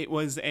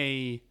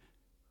a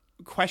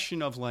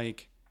question of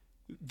like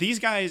these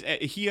guys.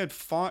 He had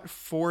fought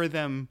for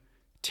them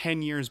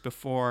 10 years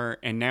before,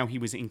 and now he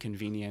was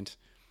inconvenient.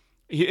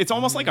 It's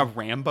almost like a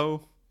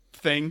Rambo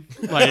thing.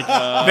 Like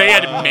they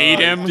had made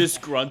him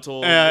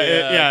disgruntled.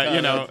 yeah,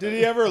 you know. Did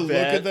he ever look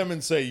at them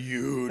and say,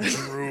 "You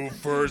drew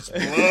first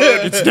blood"?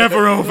 It's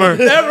never over.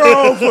 Never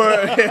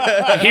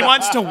over. He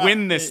wants to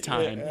win this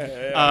time.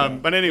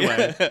 But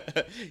anyway.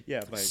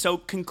 Yeah, Mike. So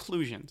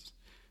conclusions.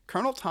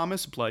 Colonel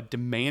Thomas Blood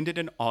demanded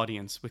an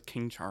audience with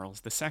King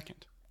Charles II.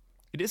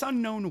 It is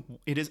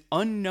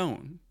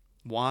unknown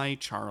why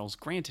Charles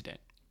granted it.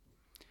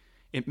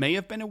 It may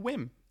have been a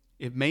whim.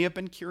 It may have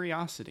been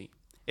curiosity.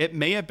 It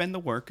may have been the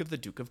work of the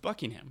Duke of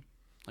Buckingham.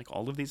 Like,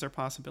 all of these are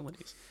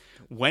possibilities.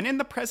 When in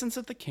the presence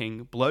of the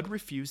king, Blood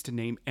refused to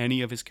name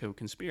any of his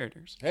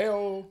co-conspirators.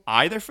 Hey-oh.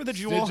 Either for the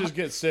jewel Stitches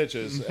get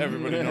stitches.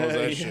 Everybody knows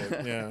that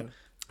shit. Yeah.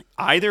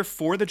 either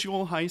for the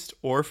jewel heist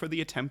or for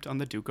the attempt on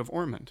the Duke of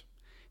Ormond.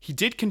 He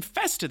did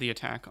confess to the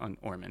attack on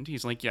Ormond.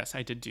 He's like, yes,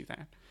 I did do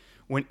that.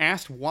 When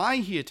asked why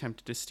he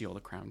attempted to steal the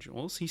crown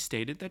jewels, he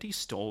stated that he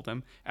stole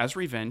them as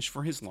revenge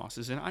for his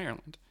losses in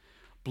Ireland.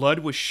 Blood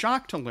was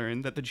shocked to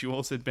learn that the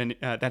jewels had been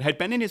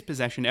in his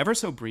possession ever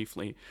so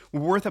briefly were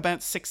worth about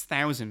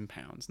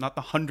 £6,000, not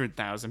the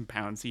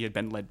 £100,000 he had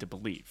been led to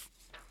believe.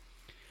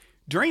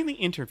 During the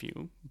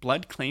interview,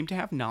 Blood claimed to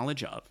have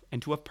knowledge of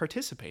and to have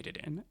participated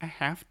in a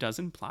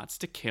half-dozen plots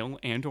to kill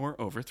and/or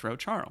overthrow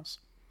Charles.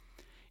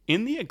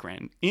 In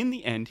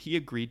the end, he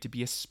agreed to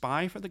be a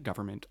spy for the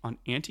government on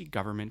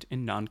anti-government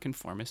and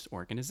nonconformist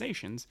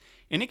organizations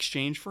in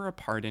exchange for a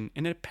pardon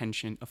and a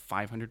pension of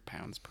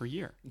 £500 per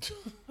year.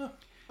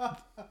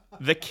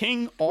 The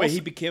king also... Wait, he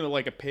became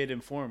like a paid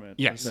informant.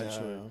 Yes.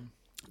 Essentially.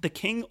 The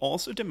king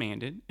also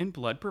demanded, and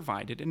Blood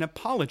provided, an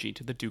apology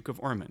to the Duke of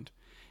Ormond.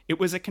 It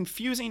was a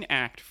confusing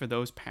act for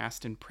those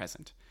past and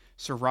present.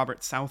 Sir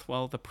Robert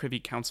Southwell, the Privy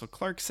Council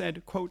clerk,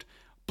 said, quote,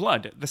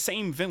 Blood, the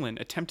same villain,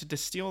 attempted to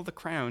steal the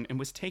crown and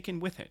was taken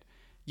with it.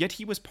 Yet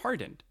he was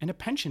pardoned and a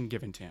pension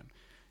given to him,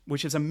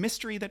 which is a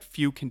mystery that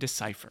few can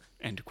decipher,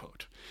 end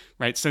quote.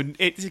 Right? So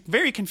it's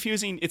very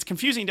confusing. It's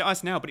confusing to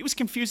us now, but it was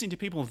confusing to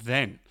people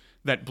then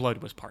that Blood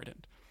was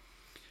pardoned.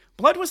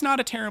 Blood was not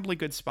a terribly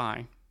good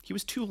spy. He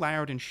was too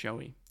loud and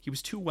showy. He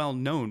was too well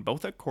known,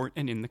 both at court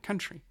and in the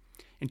country.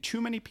 And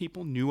too many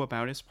people knew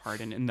about his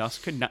pardon and thus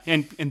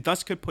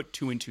could put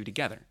two and two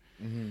together.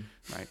 Mm-hmm.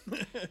 Right.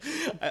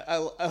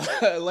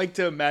 I like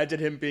to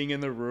imagine him being in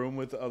the room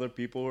with other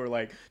people who are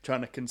like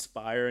trying to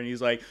conspire, and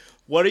he's like,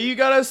 "What are you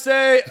gonna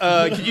say?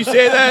 Can you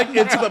say that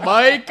into the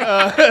mic?"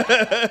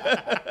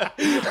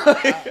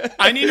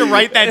 I need to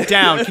write that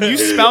down. Can you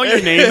spell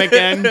your name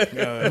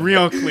again?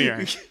 Real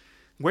clear.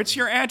 What's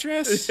your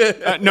address?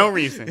 No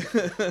reason.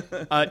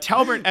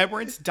 Talbot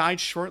Edwards died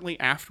shortly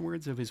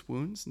afterwards of his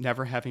wounds,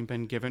 never having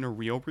been given a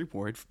real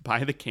reward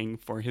by the king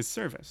for his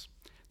service.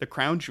 The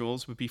crown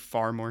jewels would be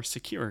far more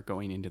secure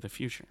going into the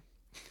future.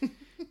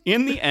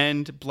 In the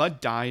end,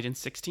 Blood died in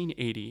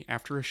 1680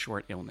 after a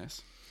short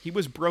illness. He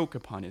was broke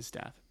upon his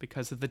death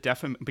because of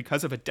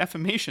a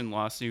defamation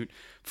lawsuit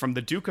from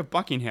the Duke of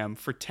Buckingham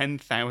for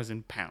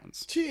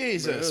 £10,000.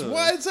 Jesus,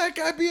 why is that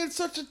guy being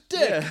such a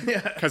dick?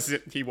 Because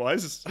he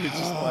was.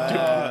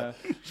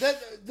 It's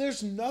just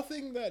There's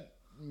nothing that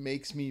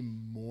makes me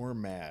more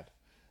mad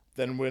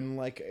than when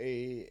like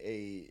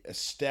a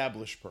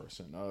established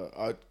person,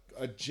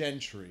 a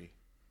gentry,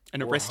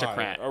 an or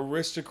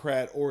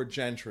aristocrat, or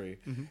gentry,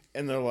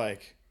 and they're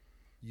like,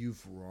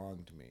 "You've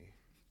wronged me."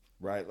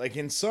 Right? Like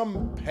in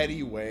some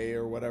petty way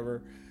or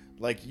whatever,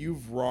 like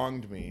you've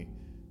wronged me.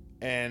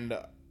 And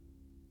all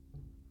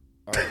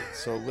right,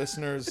 so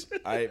listeners,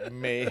 I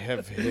may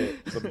have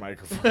hit the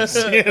microphone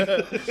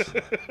stand.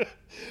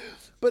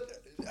 But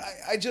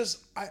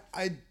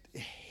I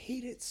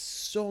hate it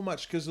so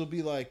much because it'll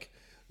be like,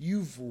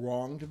 you've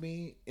wronged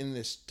me in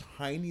this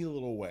tiny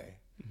little way.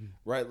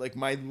 Right? Like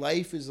my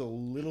life is a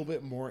little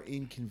bit more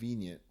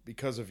inconvenient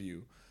because of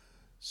you.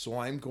 so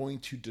I'm going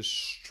to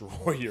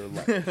destroy your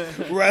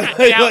life.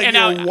 Right?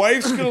 Your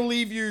wife's going to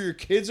leave you. Your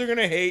kids are going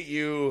to hate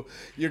you.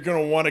 You're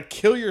going to want to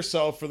kill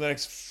yourself for the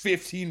next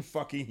 15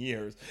 fucking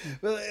years.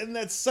 And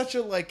that's such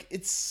a,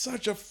 it's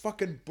such a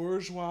fucking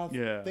bourgeois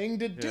thing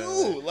to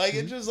do. Like,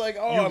 it's just like,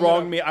 oh, you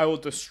wrong me, I will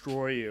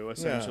destroy you,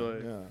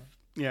 essentially.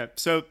 Yeah,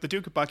 so the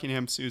Duke of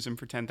Buckingham sues him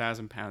for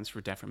 £10,000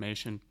 for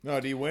defamation. No,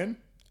 do you win?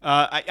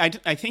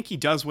 I think he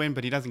does win,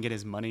 but he doesn't get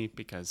his money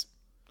because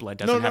Blood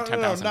doesn't have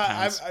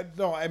 £10,000.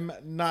 No, I'm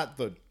not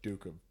the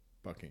Duke of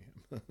Buckingham.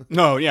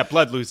 No, yeah,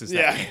 Blood loses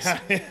that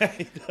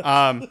case.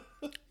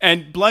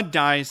 And Blood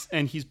dies,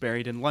 and he's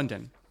buried in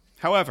London.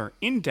 However,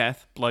 in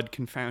death, Blood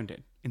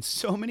confounded. And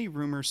so many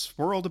rumors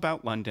swirled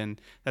about London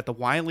that the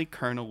wily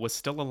colonel was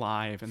still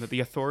alive and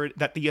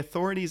that the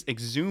authorities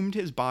exhumed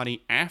his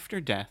body after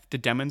death to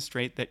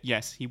demonstrate that,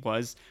 yes, he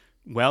was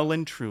well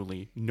and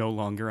truly no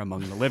longer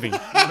among the living.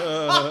 That's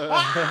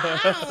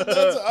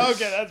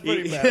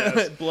pretty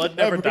badass. Blood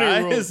never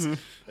dies.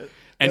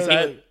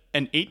 An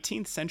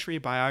 18th century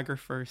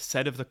biographer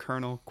said of the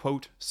colonel,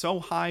 quote, "So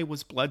high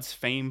was Blood's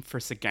fame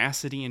for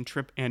sagacity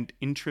and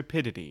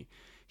intrepidity.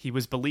 He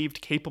was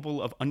believed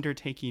capable of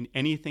undertaking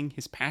anything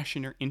his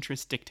passion or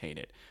interest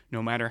dictated,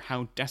 no matter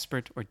how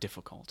desperate or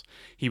difficult.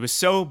 He was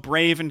so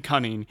brave and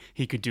cunning,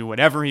 he could do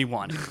whatever he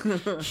wanted."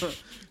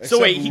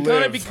 So wait, he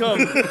kind of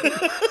becomes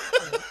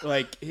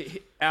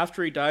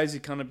after he dies, he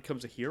kind of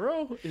becomes a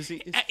hero.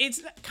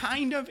 It's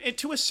kind of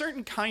to a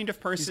certain kind of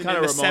person. He's kind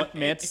of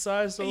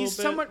romanticized a little bit. He's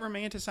somewhat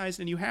romanticized,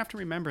 and you have to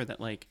remember that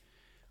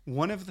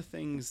one of the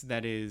things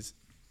that is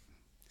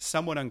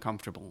somewhat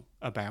uncomfortable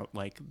about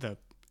the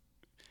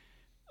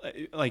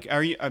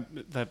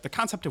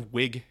concept of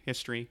Whig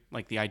history,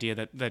 the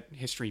idea that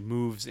history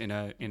moves in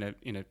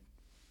an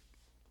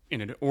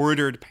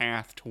ordered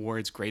path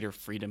towards greater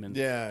freedom and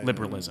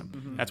liberalism.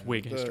 Mm-hmm. That's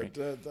Whig history.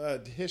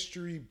 The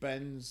history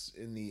bends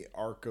in the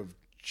arc of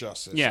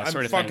justice. Yeah, I'm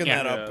sort of fucking thing.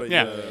 that up. But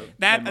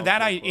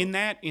in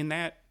that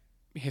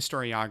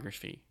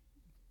historiography,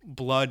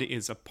 Blood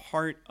is a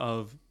part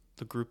of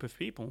the group of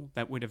people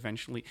that would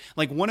eventually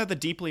one of the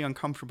deeply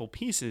uncomfortable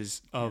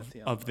pieces of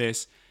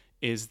this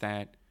is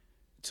that.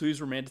 So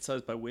he's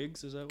romanticized by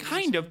Whigs, is that what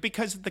kind of,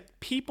 because the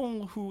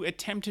people who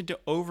attempted to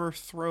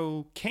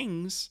overthrow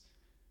kings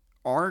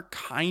are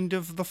kind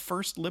of the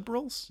first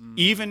liberals,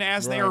 even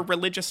as they are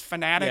religious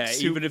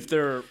fanatics. Even if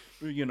their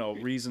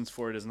reasons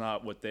for it is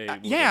not what they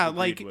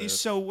with.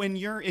 So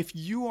if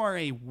you are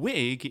a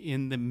Whig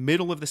in the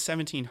middle of the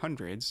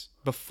 1700s,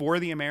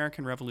 before the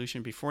American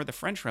Revolution, before the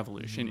French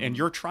Revolution, and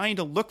you're trying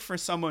to look for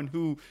someone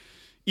who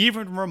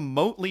even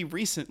remotely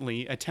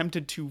recently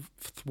attempted to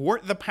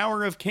thwart the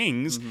power of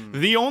kings,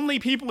 the only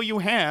people you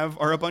have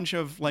are a bunch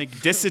of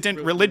dissident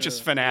religious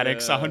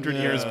fanatics 100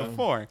 years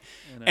before.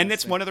 And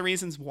that's one of the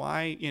reasons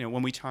why,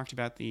 when we talked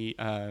about the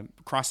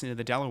crossing of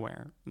the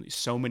Delaware,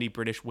 so many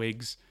British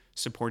Whigs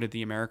supported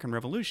the American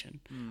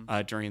Revolution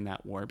during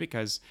that war,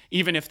 because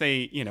even if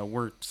they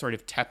were sort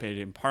of tepid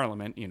in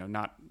Parliament,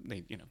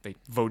 they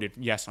voted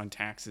yes on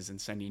taxes and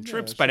sending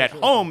troops, but at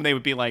home they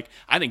would be like,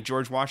 I think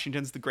George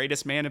Washington's the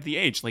greatest man of the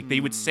age. They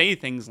would say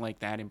things like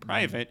that in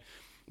private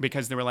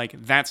because they were like,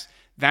 that's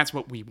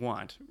what we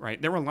want,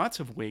 right? There were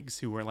lots of Whigs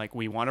who were like,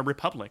 we want a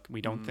republic.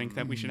 We don't think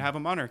that we should have a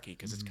monarchy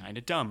because it's kind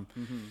of dumb.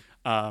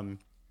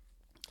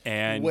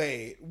 And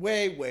wait.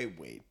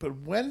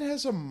 But when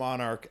has a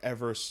monarch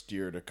ever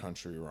steered a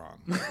country wrong?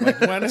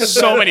 When has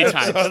so many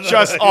times.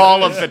 Just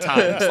all of the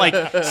times.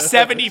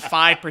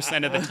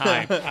 75% of the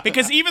time.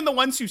 Because even the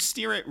ones who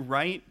steer it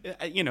right,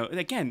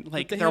 again,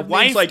 their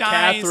wife dies.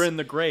 Catherine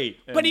the Great.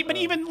 But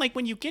even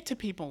when you get to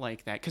people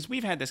like that, because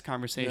we've had this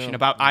conversation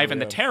about Ivan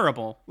the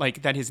Terrible,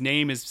 that his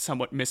name is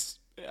somewhat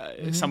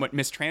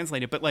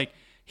mistranslated, but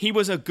he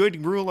was a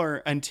good ruler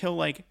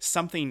until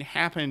something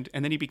happened,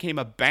 and then he became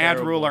a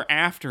bad ruler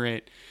after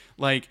it.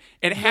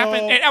 It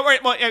happened.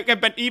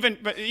 But even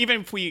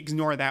if we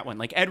ignore that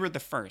one, Edward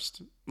I,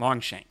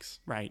 Longshanks,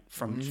 right,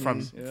 from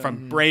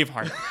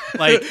Braveheart,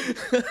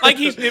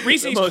 he's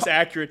the most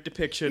accurate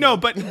depiction. No,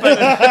 but we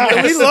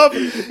love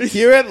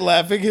here at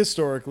Laughing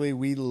Historically.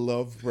 We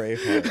love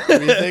Braveheart.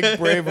 We think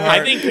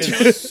Braveheart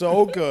is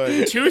so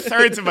good.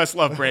 2/3 of us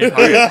love Braveheart.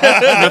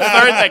 The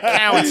third that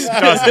counts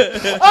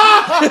doesn't.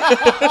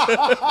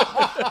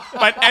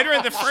 But Edward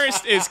I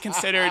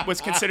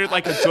was considered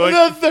a good.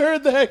 The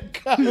third that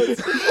counts.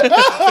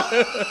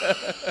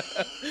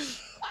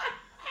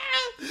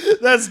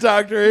 That's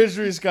Dr.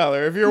 History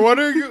Scholar. If you're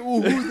wondering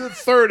who the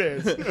third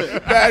is,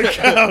 that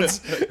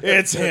counts.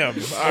 It's him.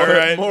 All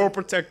right. Moral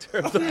protector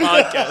of the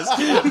podcast.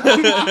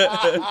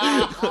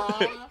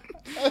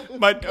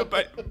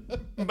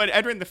 But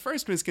Edward I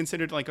was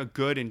considered a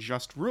good and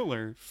just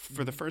ruler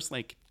for the first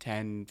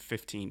 10,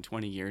 15,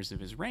 20 years of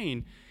his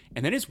reign.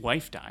 And then his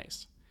wife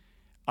dies.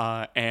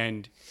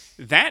 And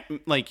that,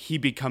 he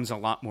becomes a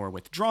lot more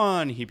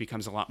withdrawn. He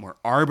becomes a lot more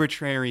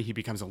arbitrary. He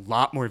becomes a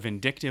lot more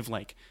vindictive.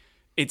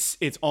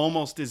 It's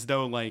almost as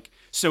though,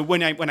 so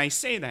when I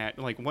say that,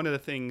 one of the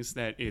things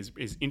that is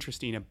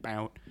interesting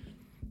about,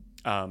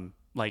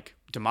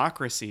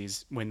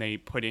 democracies when they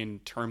put in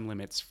term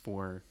limits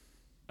for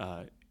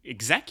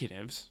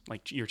executives,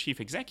 like your chief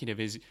executive,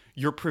 is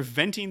you're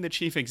preventing the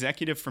chief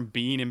executive from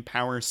being in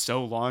power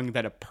so long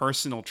that a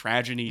personal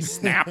tragedy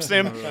snaps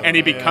him and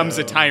he becomes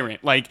a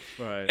tyrant. Like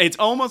it's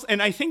almost,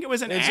 and I think it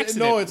was an accident.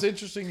 No, it's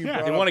interesting.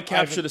 They want to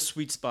capture the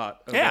sweet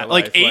spot. Of yeah, their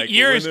like life. 8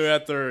 years. When they're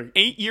at their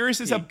 8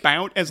 years is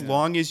about as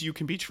long as you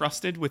can be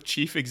trusted with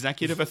chief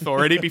executive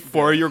authority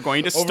before you're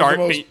going to start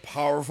over the most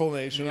powerful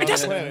nation on the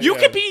planet. You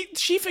could be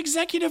chief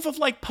executive of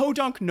like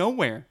Podunk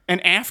Nowhere,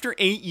 and after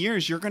 8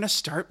 years, you're gonna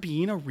start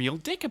being a real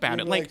dick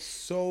about it. Like,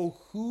 so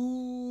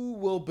who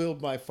will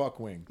build my fuck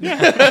wing?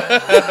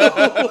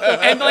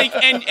 and like,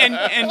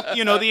 and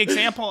you know, the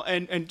example,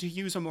 and to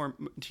use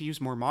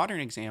more modern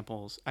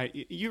examples,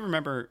 you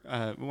remember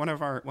one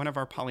of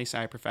our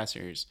poli-sci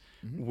professors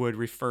would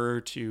refer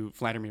to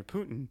Vladimir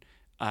Putin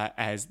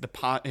as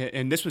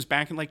and this was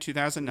back in like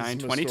 2009,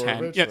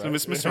 2010. Yeah, it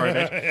was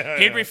Mastorovich.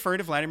 He'd refer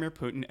to Vladimir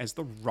Putin as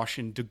the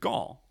Russian de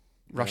Gaulle.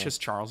 Russia's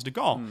Charles de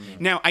Gaulle.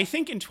 Now, I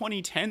think in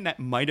 2010 that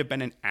might have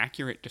been an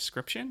accurate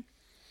description.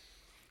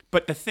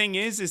 But the thing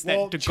is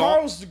that de Gaulle,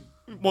 Charles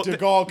de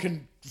Gaulle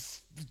can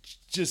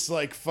just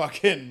like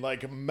fucking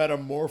like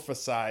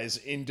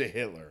metamorphosize into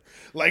Hitler.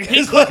 Like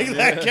it's like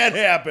that can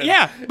happen.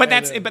 Yeah, but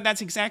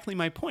that's exactly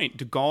my point.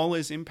 De Gaulle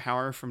is in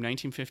power from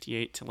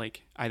 1958 to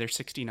like either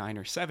 69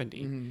 or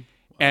 70,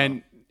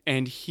 and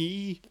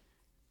the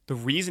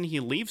reason he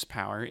leaves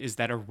power is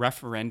that a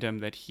referendum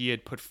that he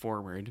had put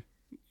forward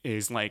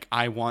is like,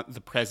 I want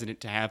the president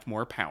to have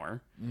more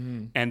power,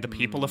 and the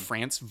people of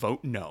France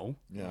vote no.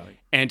 Yeah,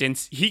 and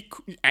he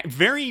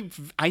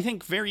I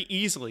think very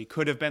easily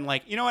could have been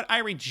like, you know what, I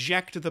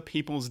reject the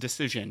people's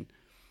decision,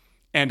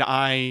 and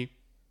I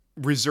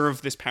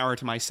reserve this power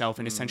to myself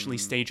and essentially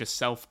stage a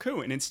self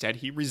coup. And instead,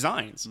 he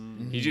resigns.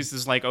 He just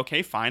is like,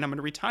 okay, fine, I'm going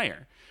to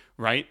retire,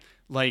 right?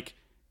 Like,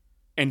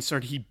 and so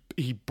he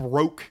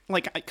broke,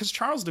 like, because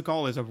Charles de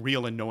Gaulle is a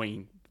real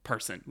annoying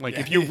person. Like,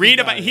 if you read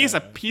about, he's a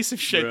piece of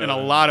shit in a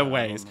lot of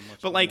ways.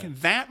 But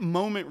like that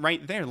moment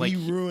right there, like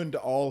he ruined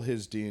all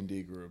his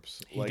D&D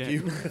groups. He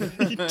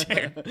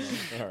did.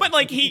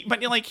 But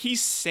he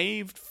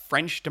saved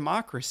French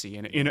democracy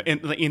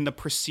in the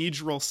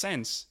procedural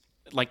sense,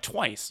 like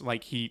twice.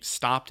 Like he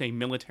stopped a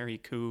military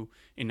coup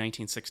in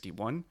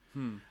 1961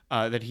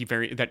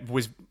 that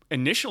was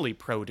initially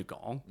pro de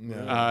Gaulle,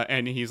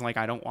 and he's like,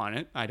 I don't want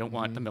it. I don't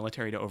want the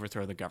military to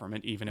overthrow the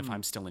government, even if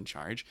I'm still in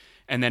charge.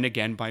 And then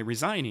again by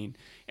resigning,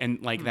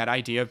 and like that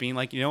idea of being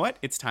like, you know what,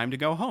 it's time to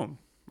go home,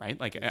 right?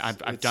 Like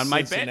I've done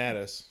my bit.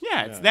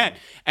 Yeah, it's that.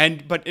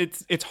 But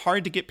it's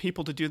hard to get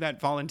people to do that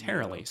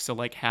voluntarily. Yeah. So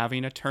like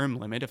having a term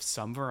limit of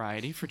some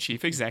variety for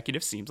chief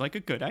executive seems like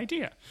a good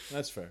idea.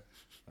 That's fair.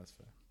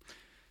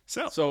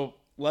 So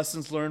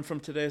lessons learned from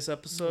today's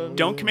episode: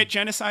 don't commit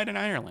genocide in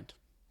Ireland.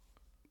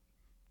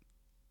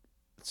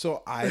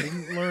 So I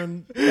didn't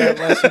learn that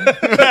lesson.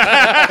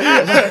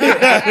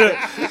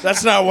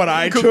 That's not what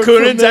I took.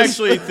 Coonan's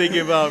actually thinking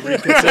about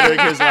reconsidering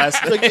his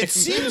last name. Like, it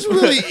seems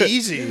really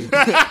easy.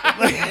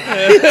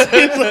 It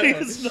seems like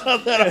it's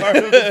not that hard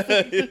of a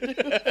thing.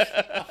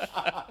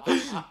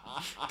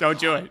 Don't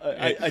do it.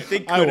 I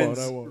think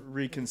Coonan's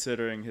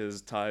reconsidering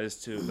his ties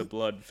to the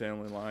blood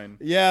family line.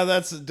 Yeah,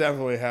 that's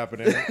definitely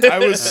happening. I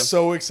was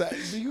so excited.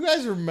 Do you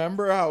guys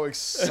remember how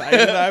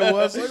excited I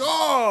was? Like,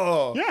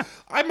 oh, yeah,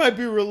 I might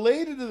be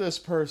related to this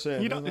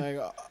person. And like,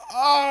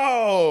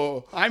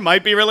 oh, I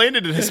might be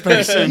related to this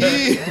person.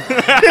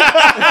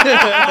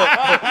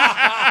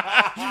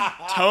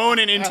 Tone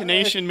and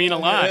intonation mean a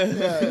lot.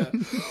 Yeah.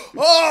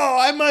 Oh,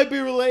 I might be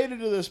related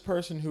to this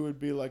person who would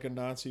be like a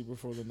Nazi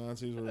before the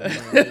Nazis were.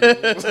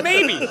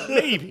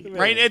 Maybe,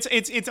 right?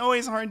 It's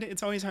always hard.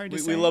 It's always hard to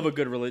say. We love a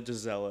good religious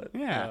zealot.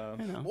 Yeah.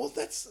 Well,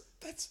 that's.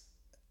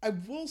 I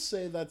will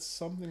say that's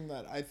something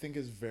that I think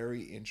is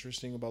very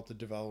interesting about the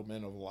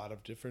development of a lot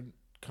of different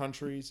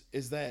countries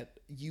is that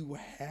you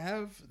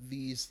have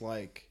these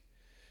like.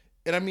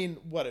 And I mean,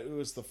 it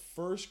was the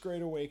first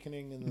Great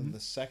Awakening and then the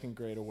second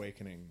Great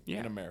Awakening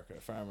in America,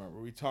 if I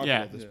remember. We talked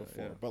about this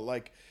before. Yeah. But,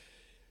 like,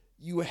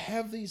 you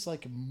have these,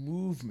 like,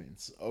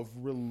 movements of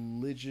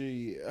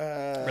religiosity.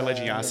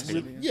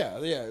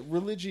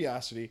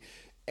 Religiosity.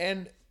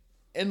 And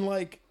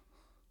like,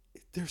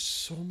 there's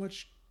so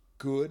much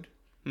good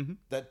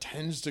that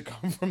tends to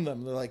come from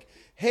them. They're like,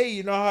 hey,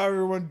 you know how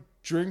everyone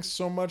drinks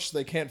so much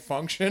they can't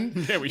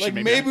function? Yeah,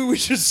 maybe we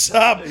should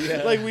stop.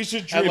 Yeah. Like we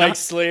should drink. And like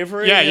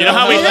slavery. Yeah, you know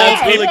how we hold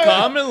really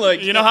common.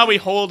 Like you know how we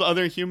hold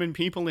other human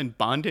people in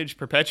bondage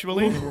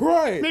perpetually.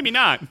 Right. Maybe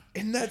not.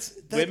 And that's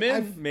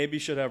women maybe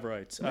should have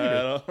rights.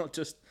 I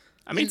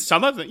mean,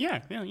 some of them.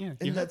 Yeah.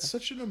 And that's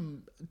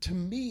to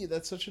me,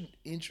 that's such an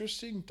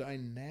interesting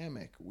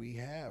dynamic we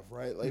have,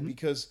 right? Like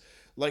because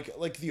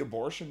like the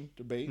abortion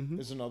debate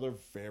is another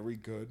very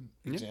good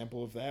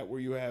example of that,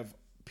 where you have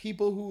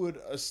people who would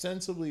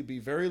ostensibly be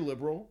very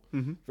liberal,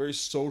 very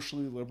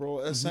socially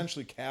liberal,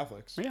 essentially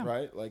Catholics,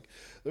 right? Like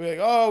they're like,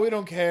 oh, we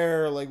don't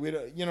care, like we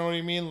don't, you know what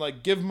I mean?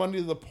 Like give money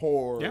to the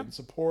poor and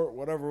support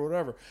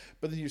whatever.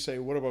 But then you say,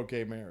 what about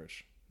gay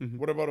marriage?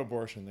 What about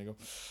abortion? They go,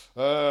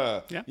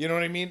 you know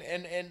what I mean?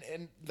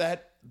 And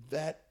that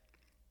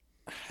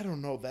I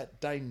don't know,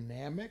 that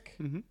dynamic.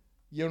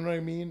 You know what I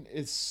mean?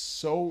 It's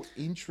so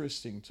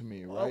interesting to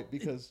me, right?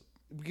 Because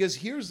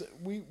here's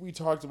we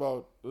talked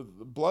about the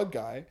blood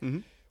guy,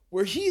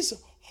 where he's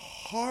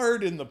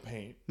hard in the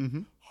paint.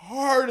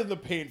 Hard in the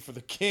paint for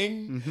the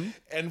king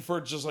and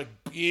for just like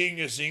being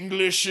as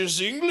English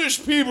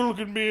people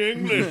can be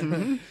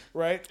English,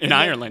 right? In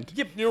Ireland.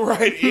 Yep, you're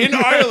right. In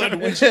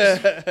Ireland, which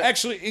is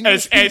actually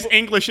English as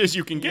English as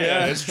you can get.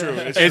 Yeah, it's true.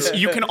 It's true.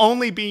 You can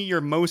only be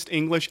your most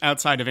English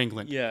outside of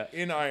England. Yeah.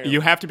 In Ireland.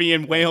 You have to be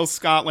in Wales,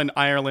 Scotland,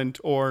 Ireland,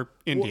 or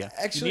India.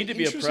 Well, actually, You need to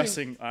be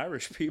oppressing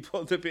Irish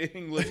people to be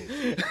English.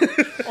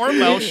 Or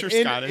Welsh or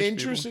Scottish.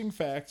 Interesting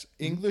fact,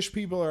 English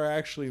people are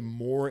actually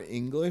more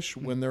English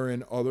when they're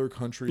in other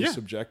countries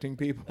subjecting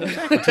people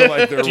to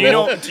like their Do you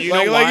know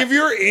like why? if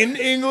you're in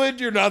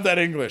England, you're not that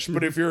English.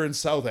 But if you're in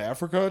South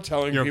Africa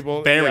telling You're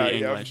people very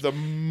you have English. the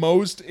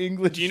most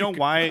English. Do you know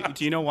why?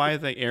 Do you know why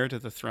the heir to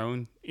the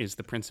throne is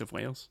the Prince of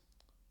Wales?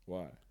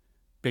 Why?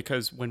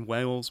 Because when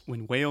Wales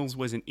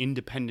was an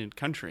independent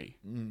country,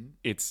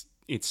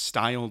 it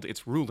styled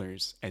its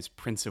rulers as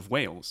Prince of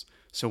Wales.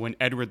 So when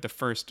Edward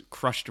I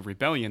crushed a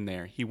rebellion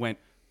there, he went,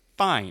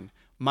 fine,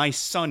 my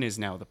son is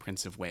now the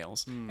Prince of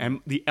Wales,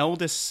 and the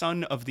eldest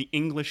son of the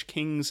English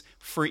kings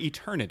for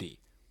eternity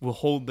will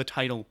hold the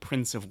title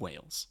Prince of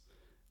Wales.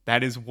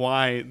 That is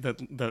why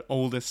the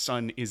oldest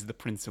son is the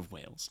Prince of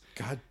Wales.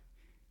 God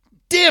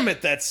damn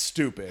it, that's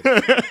stupid.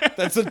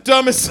 That's the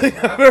dumbest thing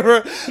I've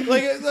ever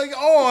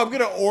I'm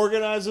gonna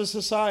organize a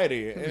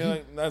society. And you're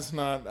like, that's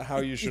not how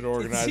you should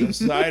organize a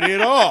society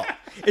at all.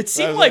 It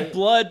seemed like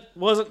Blood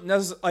wasn't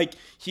necessarily like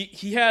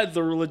he had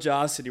the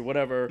religiosity,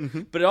 whatever,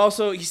 but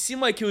also he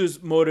seemed like he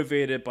was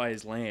motivated by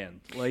his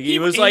land. Like he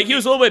was a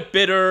little bit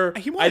bitter.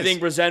 He was. I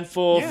think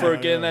resentful for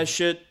getting that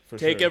shit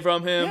taken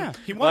from him. Yeah,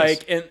 he was.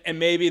 Like and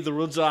maybe the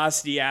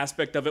religiosity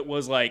aspect of it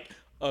was like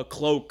a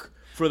cloak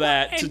for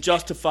that to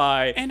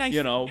justify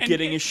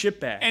getting his shit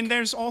back. And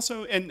there's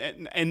also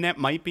and that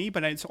might be,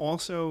 but it's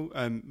also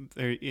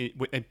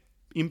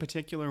in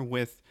particular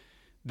with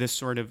this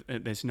sort of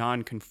this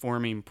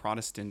non-conforming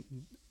Protestant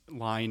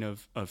line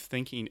of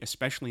thinking,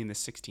 especially in the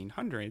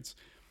 1600s,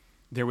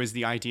 there was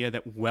the idea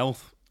that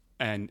wealth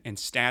and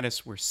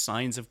status were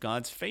signs of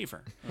God's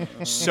favor.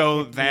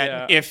 So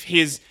that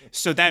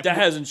that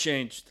hasn't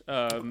changed.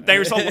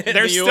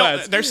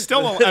 There's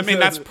still I mean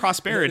that's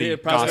prosperity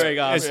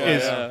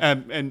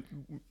gospel.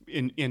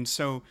 And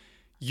so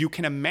you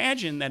can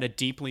imagine that a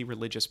deeply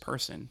religious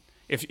person,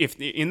 if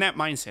in that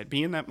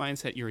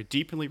mindset, you're a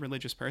deeply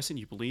religious person,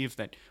 you believe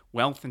that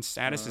wealth and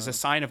status is a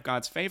sign of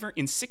God's favor.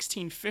 In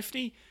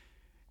 1650,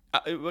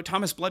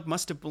 Thomas Blood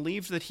must have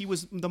believed that he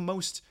was the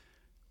most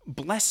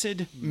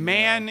blessed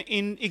man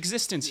in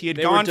existence. He had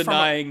gone were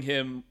denying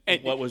him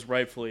what was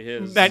rightfully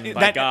his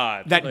by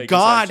God. That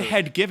God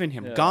had given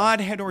him. Yeah. God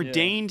had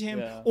ordained him.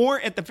 Yeah. Or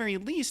at the very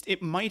least,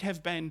 it might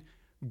have been,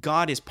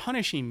 God is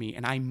punishing me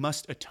and I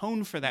must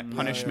atone for that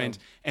punishment.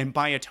 And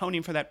by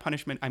atoning for that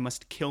punishment, I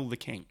must kill the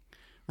king.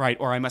 Right?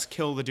 Or I must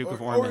kill the Duke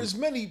of Ormond. Or as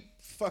many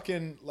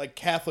fucking like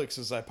Catholics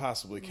as I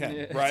possibly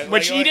can, right?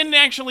 Which he didn't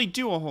actually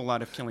do a whole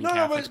lot of killing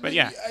Catholics, but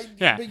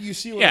you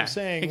see what I'm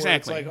saying?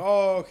 Exactly. Where it's like,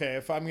 oh, okay,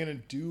 if I'm gonna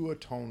do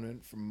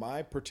atonement for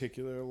my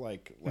particular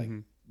like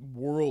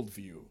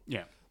worldview,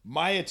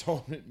 my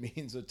atonement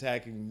means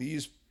attacking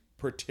these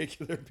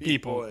particular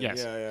people.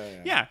 Yes.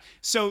 Yeah.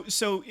 So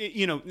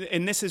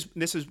and this is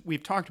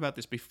we've talked about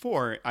this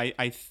before.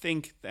 I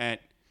think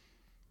that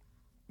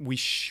we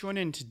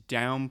shouldn't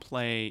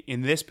downplay,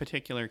 in this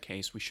particular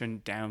case, we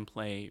shouldn't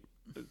downplay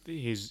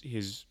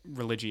his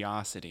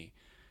religiosity,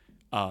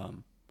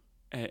 and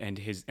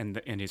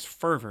his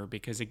fervor,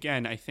 because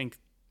again, I think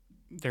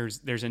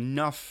there's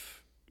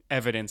enough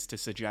evidence to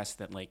suggest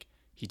that like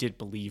he did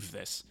believe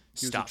this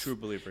He stuff. was a true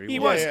believer. He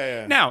was.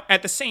 Now,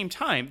 at the same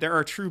time, there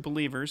are true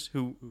believers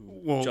who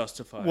will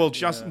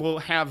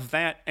have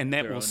that, and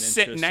that will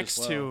sit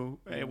next to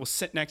it will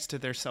sit next to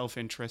their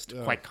self-interest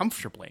quite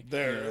comfortably.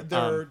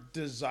 Their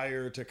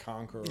desire to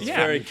conquer. It's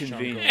very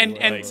convenient.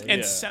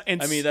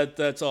 And I mean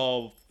that's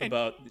all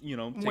about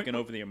taking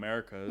over the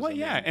Americas. Well,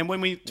 and when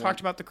we talked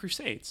about the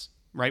Crusades.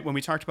 Right? When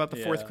we talked about the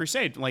Fourth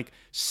Crusade, like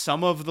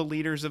some of the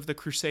leaders of the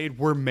Crusade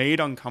were made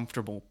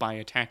uncomfortable by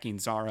attacking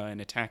Zara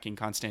and attacking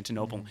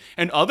Constantinople.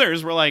 And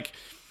others were like,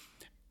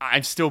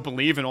 I still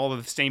believe in all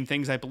of the same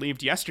things I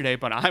believed yesterday,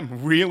 but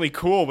I'm really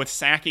cool with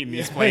sacking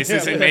these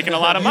places and making a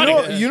lot of money.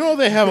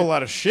 They have a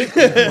lot of shit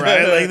there,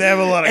 right? Like they have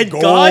a lot of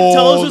gold. God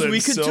tells us we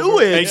could silver.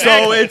 do it.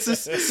 Exactly.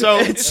 So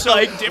it's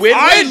like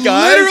I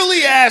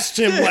literally asked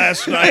him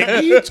last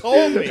night. He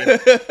told me.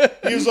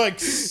 He was like,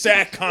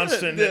 sack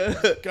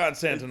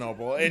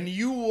Constantinople, and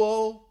you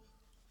will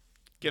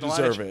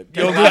deserve it.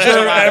 You'll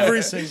deserve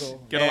every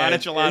single. Get a lot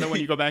of gelato when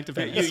you go back to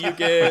Vegas. You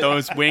get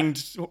those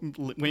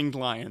winged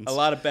lions. A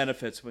lot of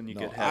benefits when you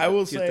get heaven. I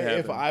will say,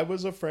 if I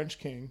was a French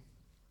king,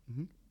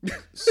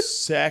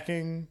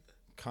 sacking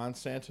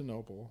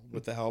Constantinople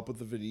with the help of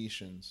the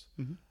Venetians,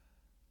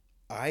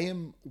 I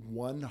am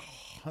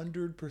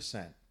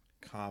 100%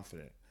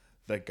 confident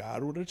that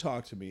God would have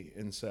talked to me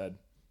and said,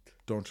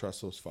 Don't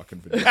trust those fucking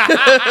videos.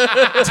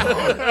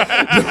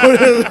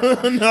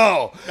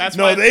 No. That's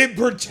no, why- they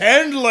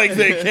pretend like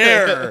they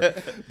care.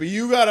 But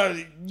you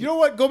gotta, you know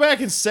what? Go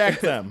back and sack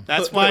them.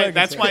 That's why.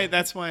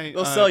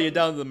 They'll sell you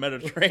down to the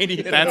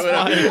Mediterranean. That's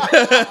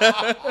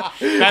why.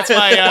 That's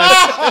why.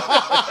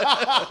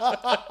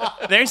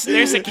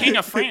 There's a king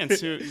of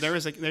France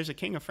there's a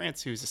king of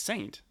France who's a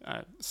saint,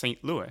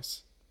 Saint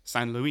Louis.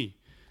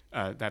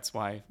 That's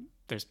why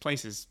there's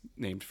places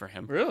named for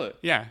him. Really?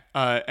 Yeah.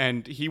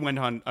 And he went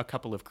on a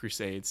couple of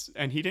crusades,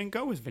 and he didn't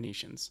go with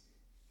Venetians.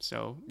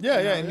 So Yeah,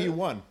 and he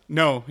won.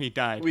 no, he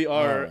died. We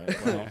are. All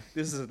right,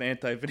 This is an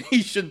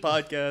anti-Venetian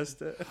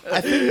podcast.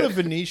 I think the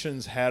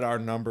Venetians had our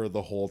number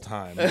the whole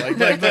time. Like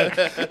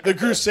the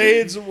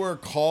Crusades were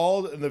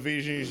called, and the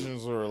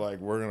Venetians were like,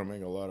 "We're gonna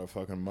make a lot of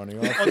fucking money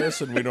off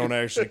this, and we don't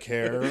actually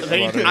care." about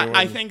anyone."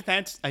 I think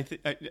that's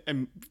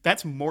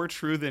more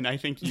true than I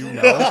think you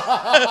know,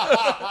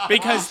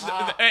 because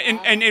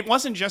and it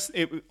wasn't just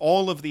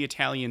all of the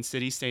Italian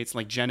city-states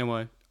like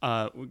Genoa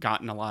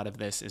gotten a lot of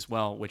this as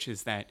well, which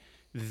is that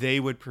they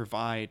would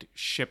provide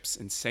ships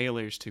and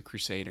sailors to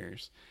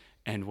crusaders,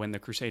 and when the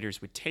crusaders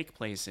would take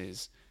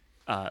places,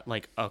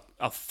 like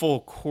a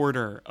full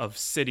quarter of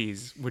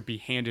cities would be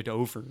handed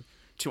over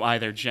to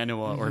either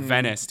Genoa or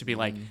Venice to be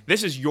like,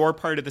 this is your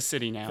part of the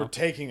city now. for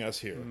taking us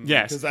here.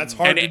 Yes. because that's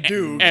hard to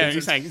do. and 'Cause it's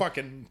it's like-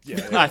 fucking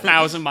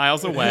 1,000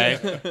 miles away,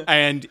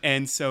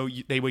 and so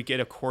they would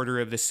get a quarter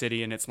of the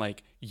city, and it's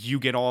like you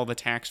get all the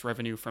tax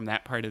revenue from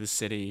that part of the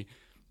city.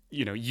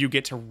 You know, you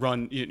get to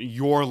run.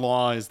 Your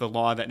law is the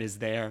law that is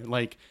there.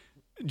 Like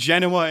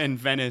Genoa and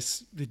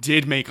Venice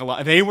did make a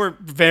lot. They were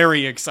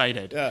very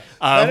excited Venice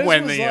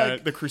when was the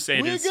like, the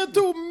Crusaders. We get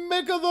to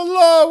make the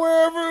law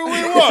wherever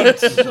we want.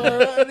 If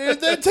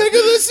they take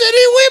the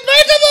city, we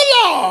make the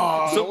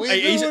law. So We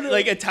do it.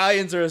 like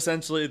Italians are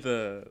essentially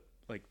the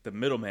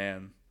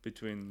middleman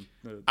between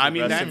the I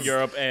mean, rest of that's-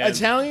 Europe and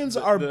Italians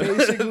are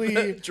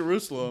basically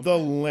Jerusalem. the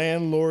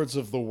landlords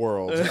of the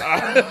world.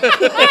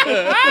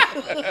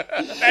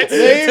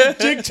 They've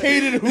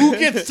dictated who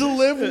gets to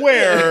live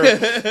where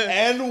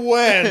and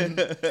when,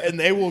 and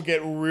they will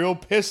get real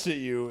pissed at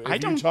you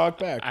if you talk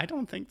back. I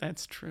don't think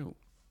that's true.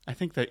 I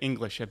think the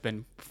English have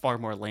been far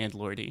more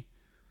landlordy.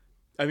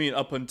 I mean,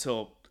 up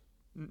until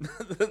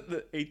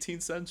the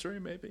 18th century,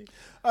 maybe.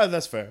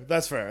 That's fair.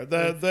 That's fair.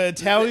 The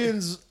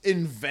Italians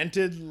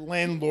invented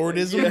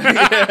landlordism,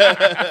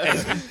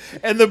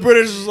 and the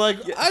British was like,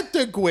 "I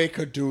think we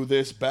could do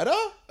this better.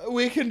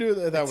 We can do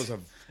that." That was a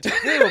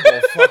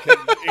terrible fucking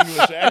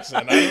English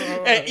accent. I don't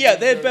know. And, yeah,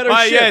 they had better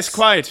Why, ships. yes,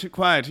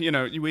 quite. You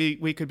know,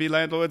 we could be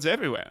landlords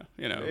everywhere.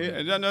 You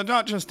know,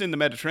 not just in the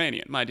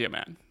Mediterranean, my dear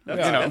man.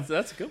 That's, you know,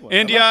 that's a good one.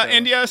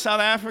 India,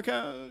 South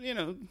Africa. You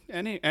know,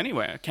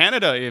 anywhere,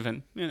 Canada,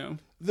 even. You know,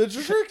 The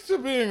trick to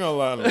being a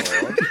landlord.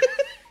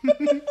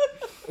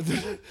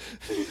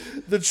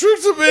 The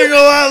trick to being a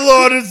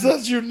landlord is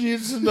that you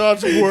need to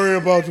not worry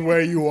about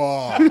where you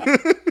are.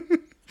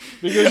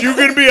 Because you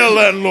can be a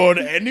landlord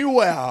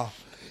anywhere.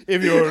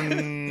 If you're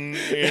in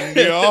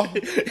India,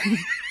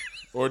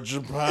 or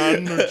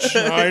Japan, or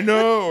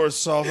China, or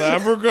South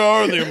Africa,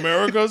 or the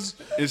Americas.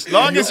 as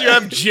long as you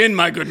have gin,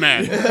 my good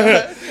man.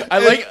 I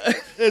like.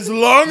 As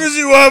long as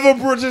you have a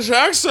British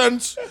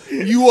accent,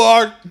 you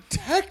are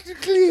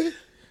technically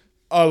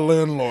a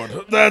landlord.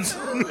 That's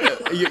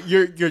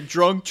your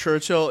drunk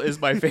Churchill is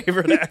my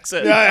favorite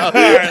accent. all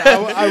right.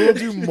 I will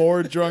do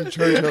more drunk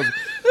Churchills.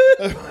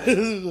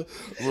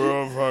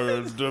 We'll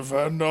fucking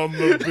defend on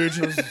the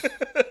beaches.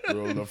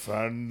 We'll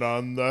defend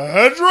on the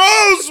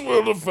hedgerows.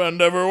 We'll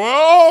defend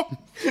everywhere.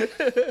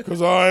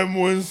 Because I'm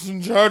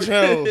Winston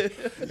Churchill.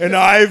 And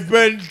I've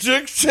been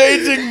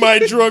dictating my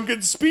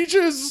drunken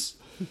speeches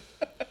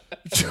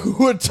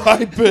to a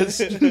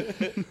typist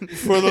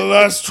for the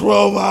last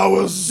 12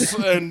 hours.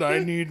 And I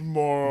need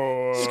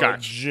more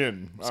Scotch.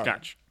 gin.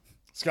 Scotch,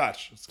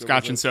 Scotch.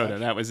 Scotch and soda.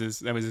 That was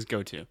his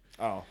go-to.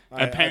 Oh,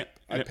 Appa-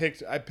 I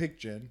picked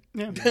gin.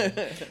 Yeah.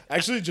 I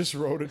actually just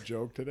wrote a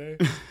joke today.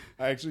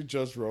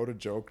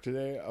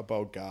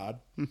 About God.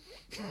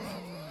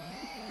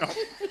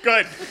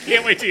 Good.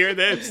 Can't wait to hear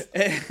this.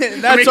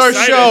 That's our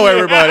excited. show,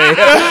 everybody.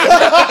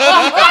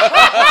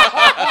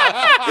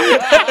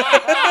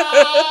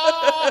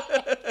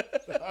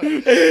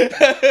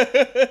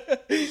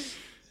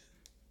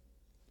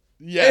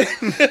 Yeah,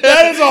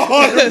 that is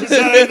 100%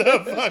 the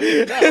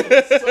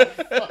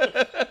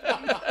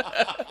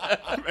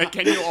fucking.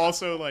 Can you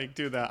also like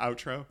do the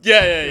outro?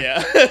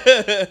 Yeah.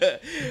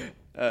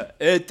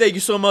 Thank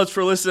you so much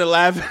for listening to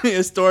Laughing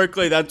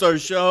Historically. That's our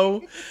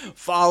show.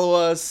 Follow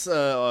us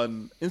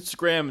on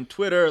Instagram and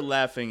Twitter,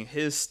 Laughing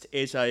Hist,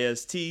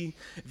 Hist.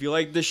 If you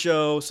like the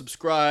show,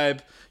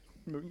 subscribe,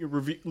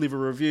 leave a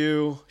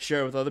review,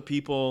 share it with other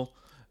people.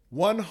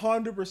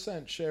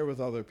 100% share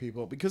with other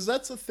people, because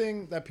that's the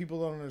thing that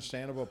people don't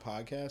understand about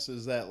podcasts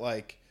is that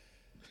like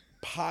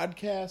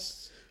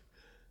podcasts.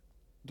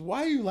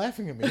 Why are you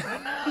laughing at me?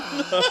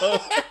 I'm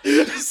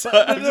just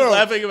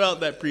laughing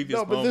about that previous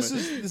No, but moment. this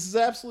is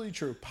absolutely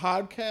true.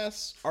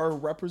 Podcasts are a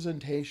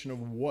representation of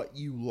what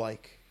you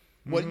like.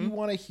 what you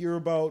want to hear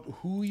about,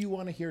 who you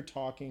want to hear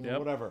talking, or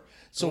whatever.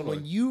 So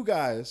when you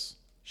guys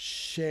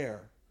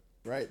share,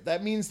 right,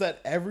 that means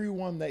that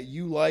everyone that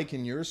you like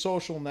in your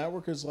social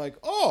network is like,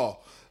 oh,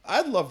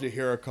 I'd love to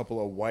hear a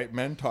couple of white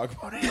men talk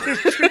about it.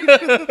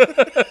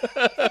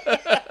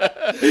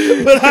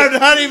 But I'm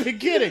not even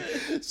kidding.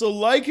 So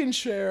like and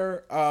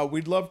share.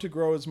 We'd love to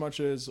grow as much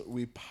as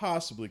we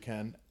possibly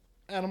can.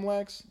 Adam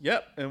Lax.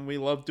 Yep, and we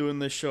love doing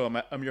this show.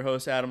 I'm your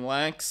host, Adam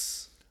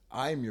Lax.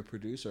 I'm your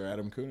producer,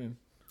 Adam Coonan.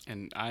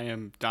 And I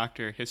am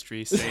Dr.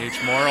 History Sage,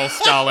 moral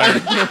scholar,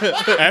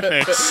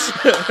 ethics,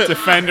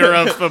 defender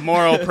of the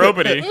moral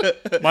probity,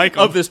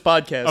 Michael. Of this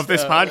podcast. Of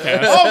this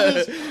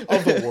podcast.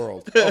 Of the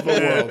world. Of the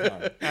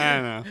world. I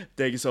don't know.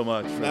 Thank you so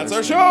much. That's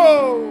our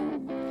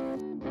show.